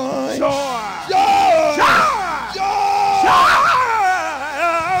 joy, Joy. joy, Joy. joy.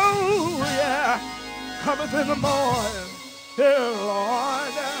 Oh, yeah. Cometh in the morning. Dear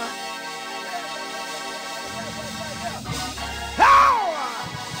Lord. Oh.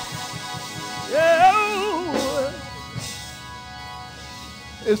 Yeah.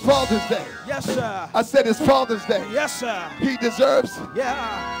 It's Father's Day. Yes, sir. I said it's Father's Day. Yes, sir. He deserves.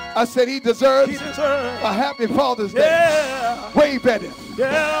 Yeah. I said he deserves He deserves. a happy Father's Day. Yeah. Wave at him.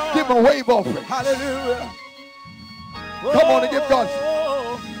 Yeah. Give him a wave offering. Hallelujah. Come on and give God.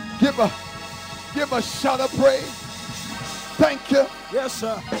 Oh. Give him a shout of praise. Thank you Yes,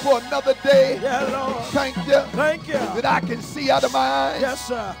 sir. for another day. Yeah, Lord. Thank you Thank you. that I can see out of my eyes. Yes,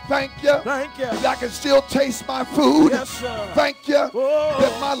 sir. Thank you Thank you. that I can still taste my food. Yes, sir. Thank you Oh.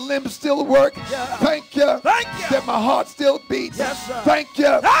 that my limbs still work. Yeah. Thank you Thank you. that my heart still beats. Yes, sir. Thank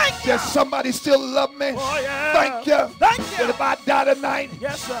you Thank you. that somebody still loves me. Oh, yeah. Thank you Thank that you. if I die tonight,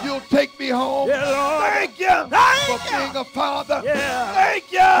 Yes, sir. you'll take me home. Yeah, Lord. Thank you Thank for you. being a father. Yeah.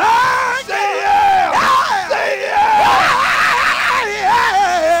 Thank you. Thank Say you. yeah. Yeah. Say yeah.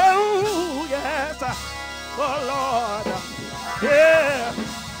 Yeah. Ooh, yes. Oh, Lord. Yeah.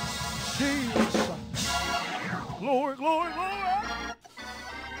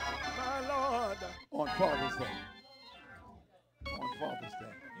 Father's Day. On Father's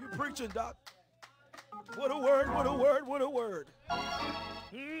Day. You preaching, Doc. What a word, what a word, what a word.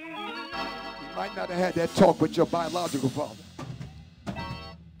 You might not have had that talk with your biological father.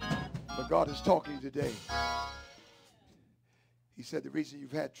 But God is talking today. He said the reason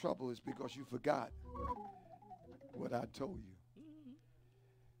you've had trouble is because you forgot what I told you.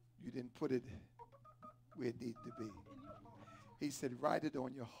 You didn't put it where it needed to be. He said, write it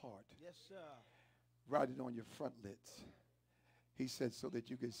on your heart. Yes, sir. Write it on your frontlets. He said, so that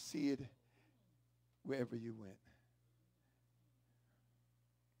you could see it wherever you went.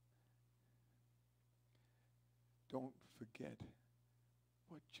 Don't forget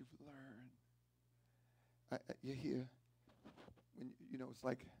what you've learned. You hear, when you know, it's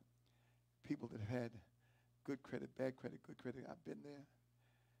like people that had good credit, bad credit, good credit. I've been there.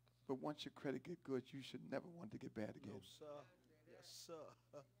 But once your credit get good, you should never want to get bad again. No, sir. Yes, sir.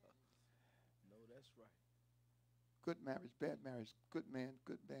 No, that's right. Good marriage, good man,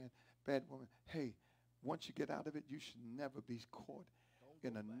 good man, bad woman. Hey, once you get out of it, you should never be caught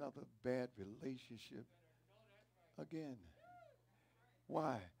in another bad relationship again.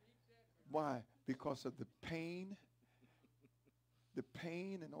 Why? Why? Because of the pain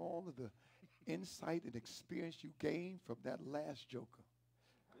and all of the insight and experience you gained from that last joker.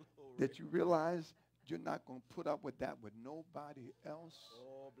 Glory. That you realize you're not going to put up with that with nobody else.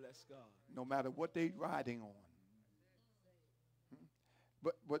 Oh, bless God. No matter what they're riding on.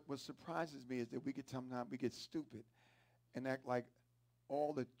 But what surprises me is that sometimes we get stupid and act like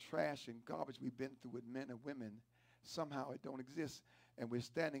all the trash and garbage we've been through with men and women, somehow it don't exist. And we're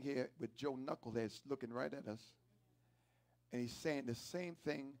standing here with Joe Knuckleheads looking right at us. And he's saying the same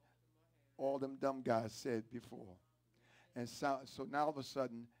thing all them dumb guys said before. And so now all of a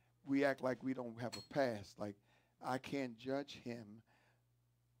sudden, we act like we don't have a past. Like, I can't judge him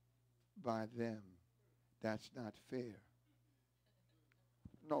by them. That's not fair.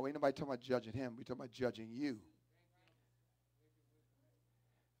 No, ain't nobody talking about judging him. We're talking about judging you.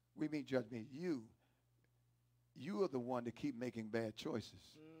 We mean judge me. You. You are the one that keep making bad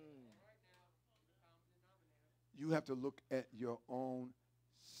choices. You have to look at your own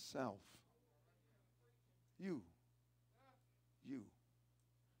self. You. You.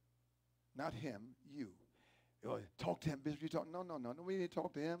 Not him, you. Talk to him, Bishop. You talk. No, we need to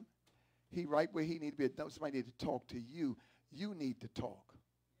talk to him. He right where he need to be. Somebody need to talk to you. You need to talk.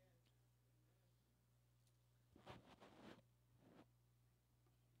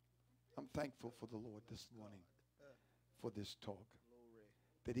 I'm thankful for the Lord this morning for this talk.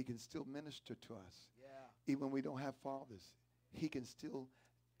 That he can still minister to us. Yeah. Even when we don't have fathers. He can still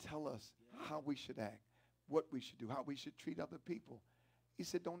tell us how we should act, what we should do, how we should treat other people. He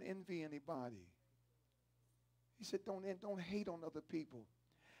said, don't envy anybody. He said, don't hate on other people.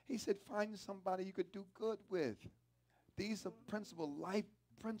 He said, find somebody you could do good with. These are life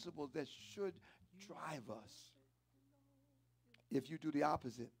principles that should drive us. If you do the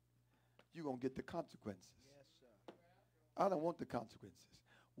opposite, you're going to get the consequences. Yes, sir. I don't want the consequences.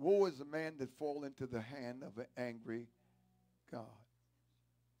 Woe is the man that fall into the hand of an angry God.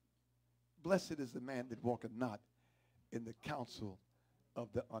 Blessed is the man that walketh not in the counsel of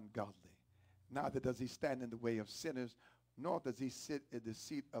the ungodly. Neither does he stand in the way of sinners, nor does he sit in the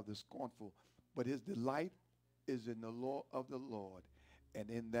seat of the scornful. But his delight is in the law of the Lord. And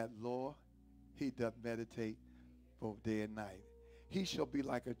in that law he doth meditate both day and night. He shall be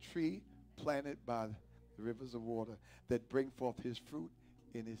like a tree planted by the rivers of water that bring forth his fruit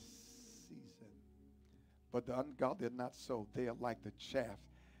in his season. But the ungodly are not so. They are like the chaff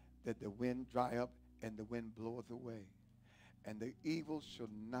that the wind dry up and the wind bloweth away. And the evil shall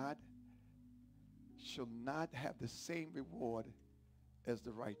not have the same reward as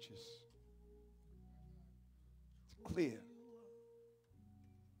the righteous. It's clear.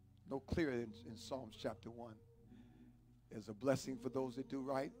 No clearer in Psalms chapter 1. There's a blessing for those that do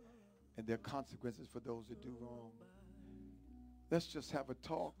right, and there are consequences for those that do wrong. Let's just have a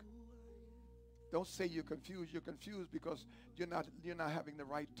talk. Don't say you're confused. You're confused because you're not having the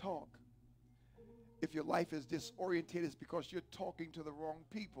right talk. If your life is disoriented, it's because you're talking to the wrong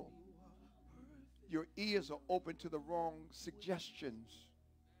people. Your ears are open to the wrong suggestions.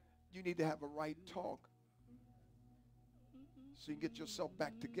 You need to have a right talk so you can get yourself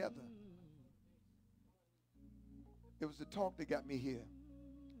back together. It was the talk that got me here.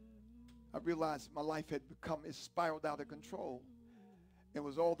 I realized my life had it spiraled out of control. It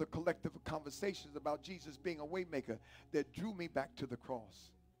was all the collective conversations about Jesus being a way maker that drew me back to the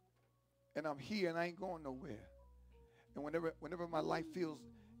cross. And I'm here and I ain't going nowhere. And whenever my life feels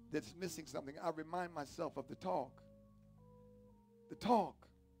that it's missing something, I remind myself of the talk. The talk.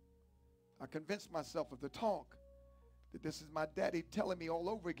 I convinced myself of the talk that this is my daddy telling me all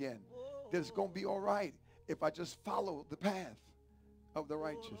over again that it's going to be all right if I just follow the path of the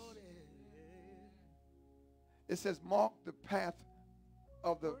righteous. It says, mark the path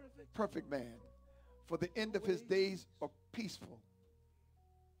of the perfect man, for the end of his days are peaceful.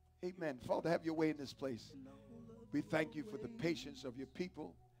 Amen. Father, have your way in this place. We thank you for the patience of your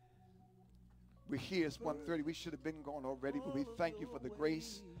people. We're here. It's 1:30. We should have been gone already, but we thank you for the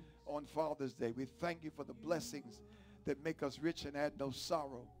grace on Father's Day. We thank you for the blessings that make us rich and add no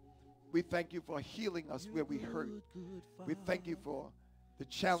sorrow. We thank you for healing us where we hurt. We thank you for the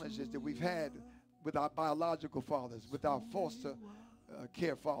challenges that we've had with our biological fathers, with our foster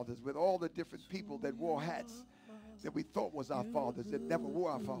care fathers, with all the different people that wore hats that we thought was our fathers that never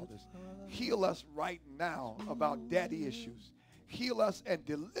were our fathers. Heal us right now about daddy issues. Heal us and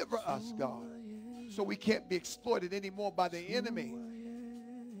deliver us, God, so we can't be exploited anymore by the enemy.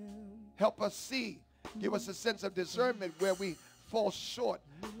 Help us see. Give us a sense of discernment where we fall short,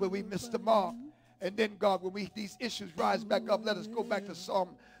 where we miss the mark. And then, God, when these issues rise back up, let's go back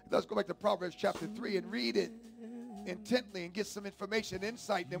to Proverbs chapter 3 and read it intently and get some information,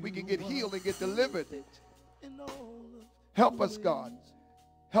 insight, then we can get healed and get delivered. Help us, God.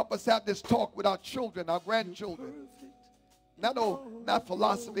 Help us have this talk with our children, our grandchildren. Not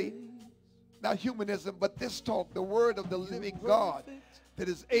philosophy, not humanism, but this talk, the word of the living God that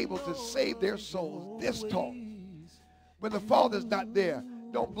is able to save their souls. This talk. When the Father's not there,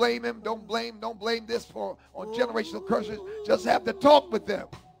 don't blame him. Don't blame this on generational curses. Just have to talk with them.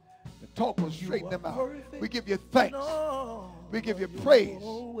 The talk will straighten them out. We give you thanks. We give you praise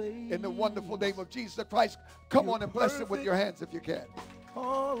in the wonderful name of Jesus Christ. Come on and bless him with your hands if you can.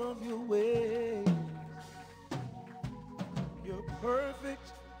 All of your ways, you're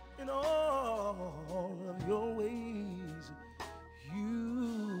perfect in all of your ways.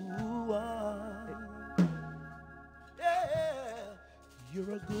 You are, yeah,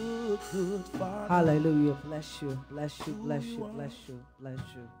 you're a good, good Father. Hallelujah. Bless you, bless you, bless you, bless you, bless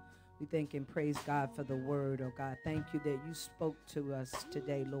you. We thank and praise God for the word, oh God. Thank you that you spoke to us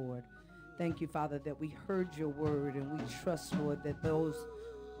today, Lord. Thank you, Father, that we heard your word, and we trust, Lord, that those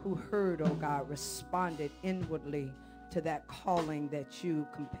who heard, oh God, responded inwardly to that calling that you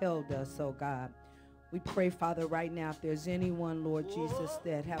compelled us, oh God. We pray, Father, right now, if there's anyone, Lord Jesus,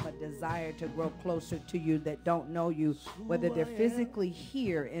 that have a desire to grow closer to you, that don't know you, whether they're physically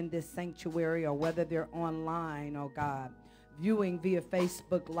here in this sanctuary or whether they're online, oh God, viewing via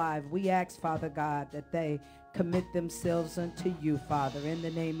Facebook Live, we ask, Father God, that they commit themselves unto you, Father, in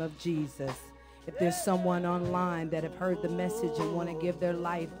the name of Jesus. If there's someone online that have heard the message and want to give their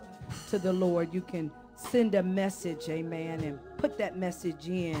life to the Lord, you can send a message, amen, and put that message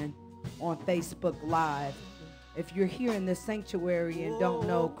in on Facebook Live. If you're here in the sanctuary and don't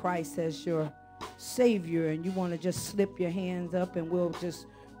know Christ as your Savior and you want to just slip your hands up and we'll just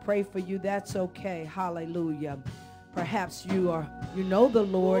pray for you, that's okay. Hallelujah. Perhaps you know the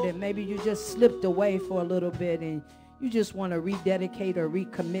Lord and maybe you just slipped away for a little bit and you just want to rededicate or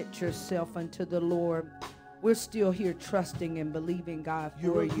recommit yourself unto the Lord. We're still here trusting and believing God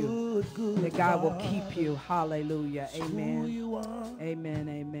for you, that God will keep you. Hallelujah. Amen. Amen,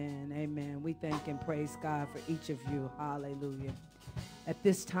 amen, amen. We thank and praise God for each of you. Hallelujah. At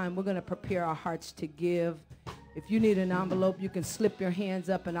this time, we're going to prepare our hearts to give. If you need an envelope, you can slip your hands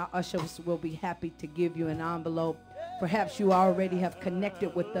up and our ushers will be happy to give you an envelope. Perhaps you already have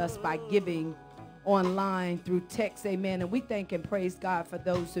connected with us by giving online through text, amen. And we thank and praise God for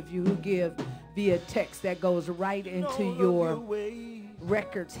those of you who give via text. That goes right into your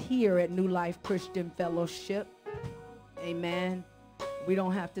records here at New Life Christian Fellowship, amen. We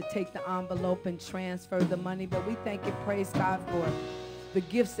don't have to take the envelope and transfer the money, but we thank and praise God for the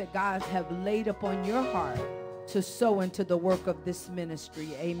gifts that God have laid upon your heart to sow into the work of this ministry,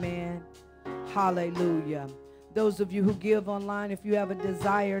 amen. Hallelujah. Those of you who give online, if you have a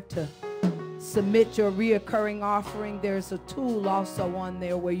desire to submit your reoccurring offering, there's a tool also on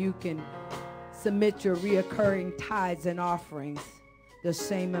there where you can submit your reoccurring tithes and offerings, the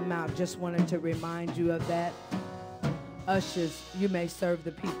same amount. Just wanted to remind you of that. Ushers, you may serve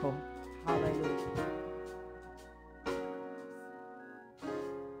the people. Hallelujah.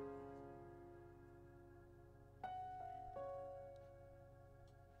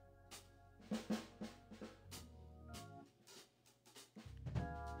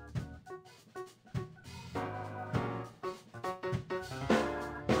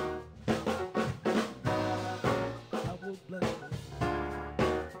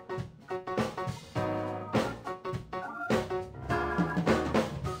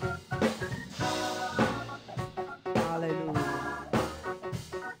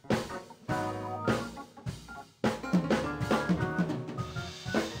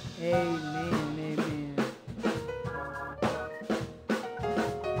 Amen. Amen.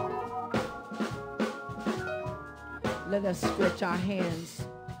 Let us stretch our hands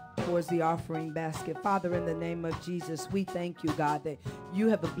towards the offering basket. Father, in the name of Jesus, we thank you, God, that you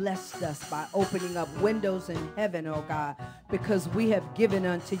have blessed us by opening up windows in heaven, oh God, because we have given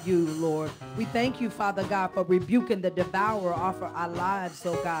unto you, Lord. We thank you, Father God, for rebuking the devourer off of our lives,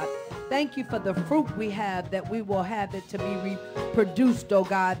 oh God. Thank you for the fruit we have, that we will have it to be reproduced, oh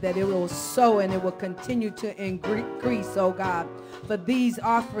God, that it will sow and it will continue to increase, oh God, for these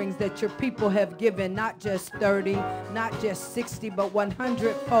offerings that your people have given, not just 30, not just 60, but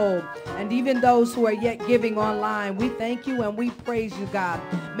 100-fold. And even those who are yet giving online, we thank you and we praise you, God.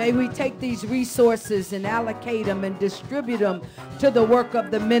 May we take these resources and allocate them and distribute them to the work of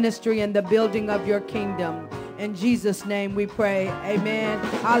the ministry and the building of your kingdom. In Jesus' name we pray. Amen.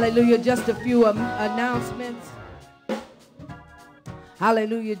 Hallelujah. Just a few announcements.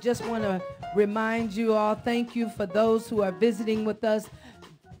 Hallelujah. Just want to remind you all, thank you for those who are visiting with us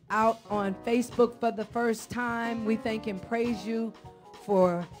out on Facebook for the first time. We thank and praise you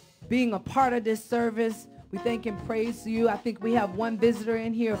for being a part of this service. We thank and praise you. I think we have one visitor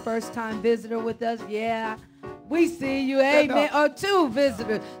in here, a first-time visitor with us. Yeah, we see you. Amen. Or two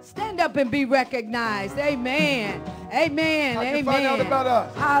visitors. Stand up and be recognized. Amen. Amen. How'd Amen. you find out about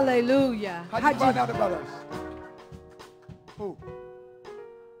us? Hallelujah. How'd you find out about us? Who?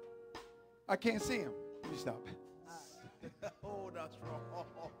 I can't see him. Let me stop. Oh, that's wrong.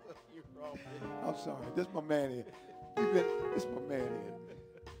 You're wrong. I'm sorry. This is my man here. This is my man here.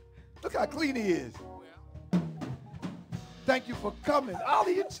 Look how clean he is. Thank you for coming.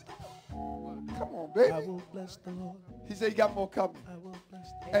 Ollie, come on, baby. I will bless the Lord. He said he got more coming. I will bless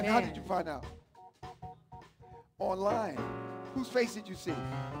the Lord. And how did you find out? Online. Whose face did you see?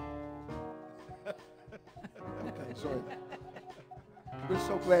 Okay, sorry. We're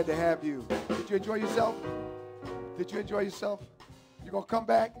so glad to have you. Did you enjoy yourself? Did you enjoy yourself? You gonna come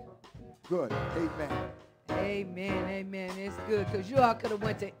back? Good. Amen. Amen, amen. It's good because you all could have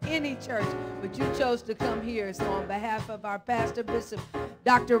went to any church, but you chose to come here. So on behalf of our pastor, Bishop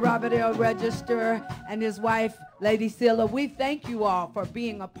Dr. Robert L. Register, and his wife, Lady Silla, we thank you all for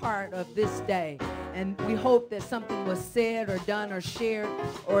being a part of this day. And we hope that something was said or done or shared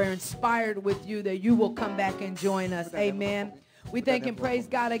or inspired with you, that you will come back and join us. Amen. We thank and praise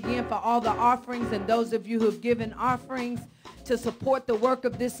God again for all the offerings and those of you who have given offerings to support the work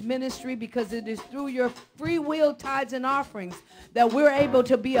of this ministry, because it is through your free will tithes and offerings that we're able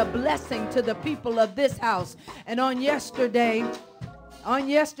to be a blessing to the people of this house. And on yesterday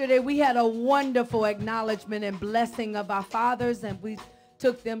we had a wonderful acknowledgement and blessing of our fathers, and we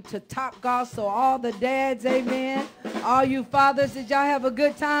took them to Top Golf. So all the dads, amen, all you fathers, did y'all have a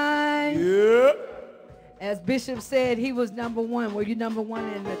good time? Yeah. As Bishop said, he was number one. Were you number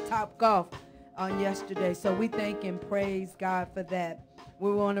one in the Top Golf on yesterday? So we thank and praise God for that.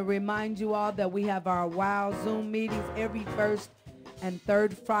 We want to remind you all that we have our WOW Zoom meetings every first and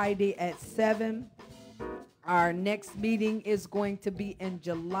third Friday at 7. Our next meeting is going to be in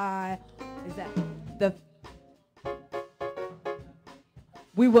July.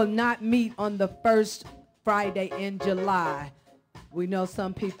 We will not meet on the first Friday in July. We know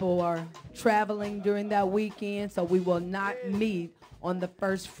some people are traveling during that weekend, so we will not meet on the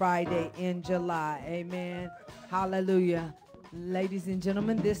first Friday in July. Amen. Hallelujah. Ladies and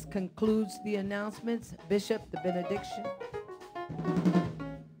gentlemen, this concludes the announcements. Bishop, the benediction.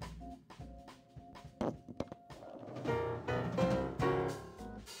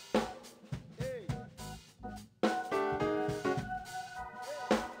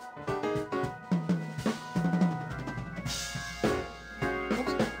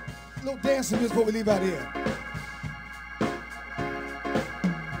 Dancing before we leave out here.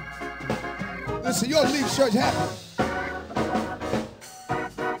 Listen, you ought to leave church happy.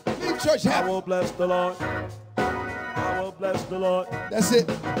 Leave church happy. I will bless the Lord. I will bless the Lord. That's it.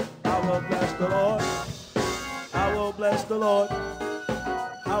 I will bless the Lord. I will bless the Lord.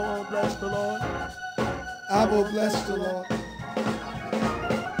 I will bless the Lord. I will bless the Lord.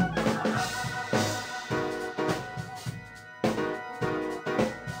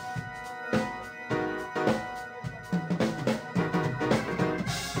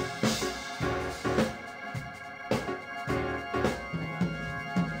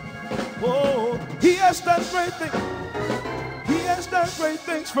 He has done great things. He has done great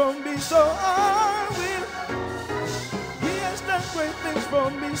things for me, so I will. He has done great things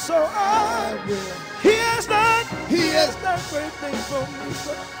for me, so I will. He has done great things for me,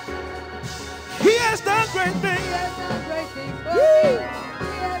 so He has done great things.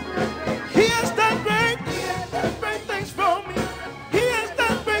 He has done great things for me. He has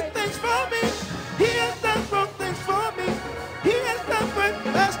done great things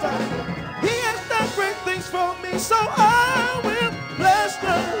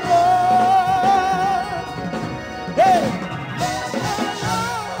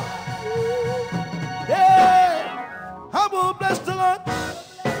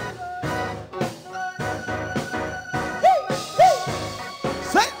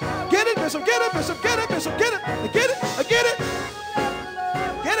Bishop, get it, Bishop, get it, Bishop, get it, get it, get it.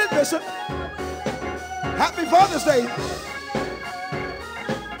 Get it, Bishop. Happy Father's Day.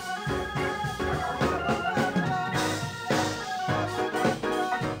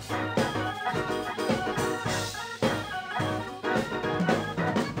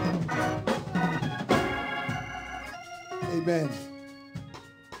 Amen.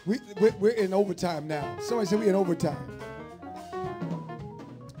 We're in overtime now. Somebody said we're in overtime.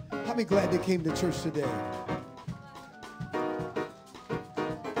 How many glad they came to church today?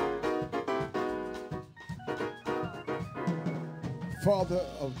 Father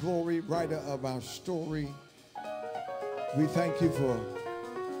of glory, writer of our story, we thank you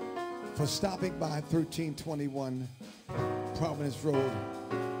for stopping by 1321 Providence Road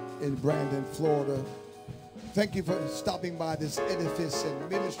in Brandon, Florida. Thank you for stopping by this edifice and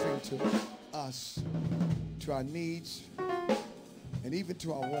ministering to us, to our needs, and even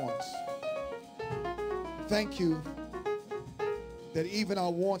to our wants. Thank you that even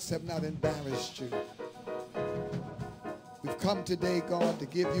our wants have not embarrassed you. We've come today, God, to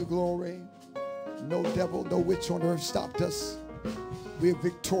give you glory. No devil, no witch on earth stopped us. We're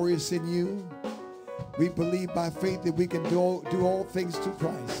victorious in you. We believe by faith that we can do all things through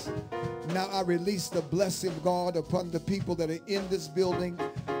Christ. Now I release the blessing of God upon the people that are in this building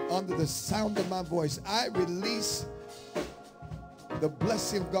under the sound of my voice. I release the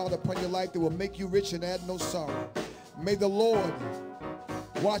blessing of God upon your life that will make you rich and add no sorrow. May the Lord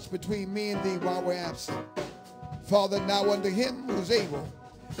watch between me and thee while we're absent. Father, now unto him who's able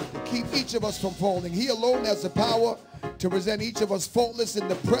to keep each of us from falling. He alone has the power to present each of us faultless in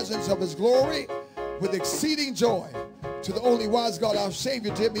the presence of his glory with exceeding joy. To the only wise God, our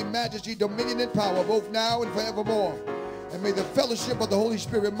Savior, to him be majesty, dominion, and power, both now and forevermore. And may the fellowship of the Holy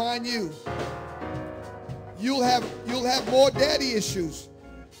Spirit remind you, you'll have more daddy issues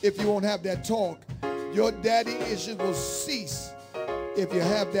if you won't have that talk. Your daddy issues will cease if you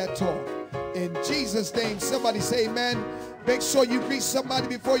have that talk. In Jesus' name, somebody say amen. Make sure you greet somebody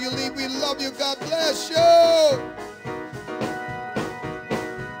before you leave. We love you. God bless you.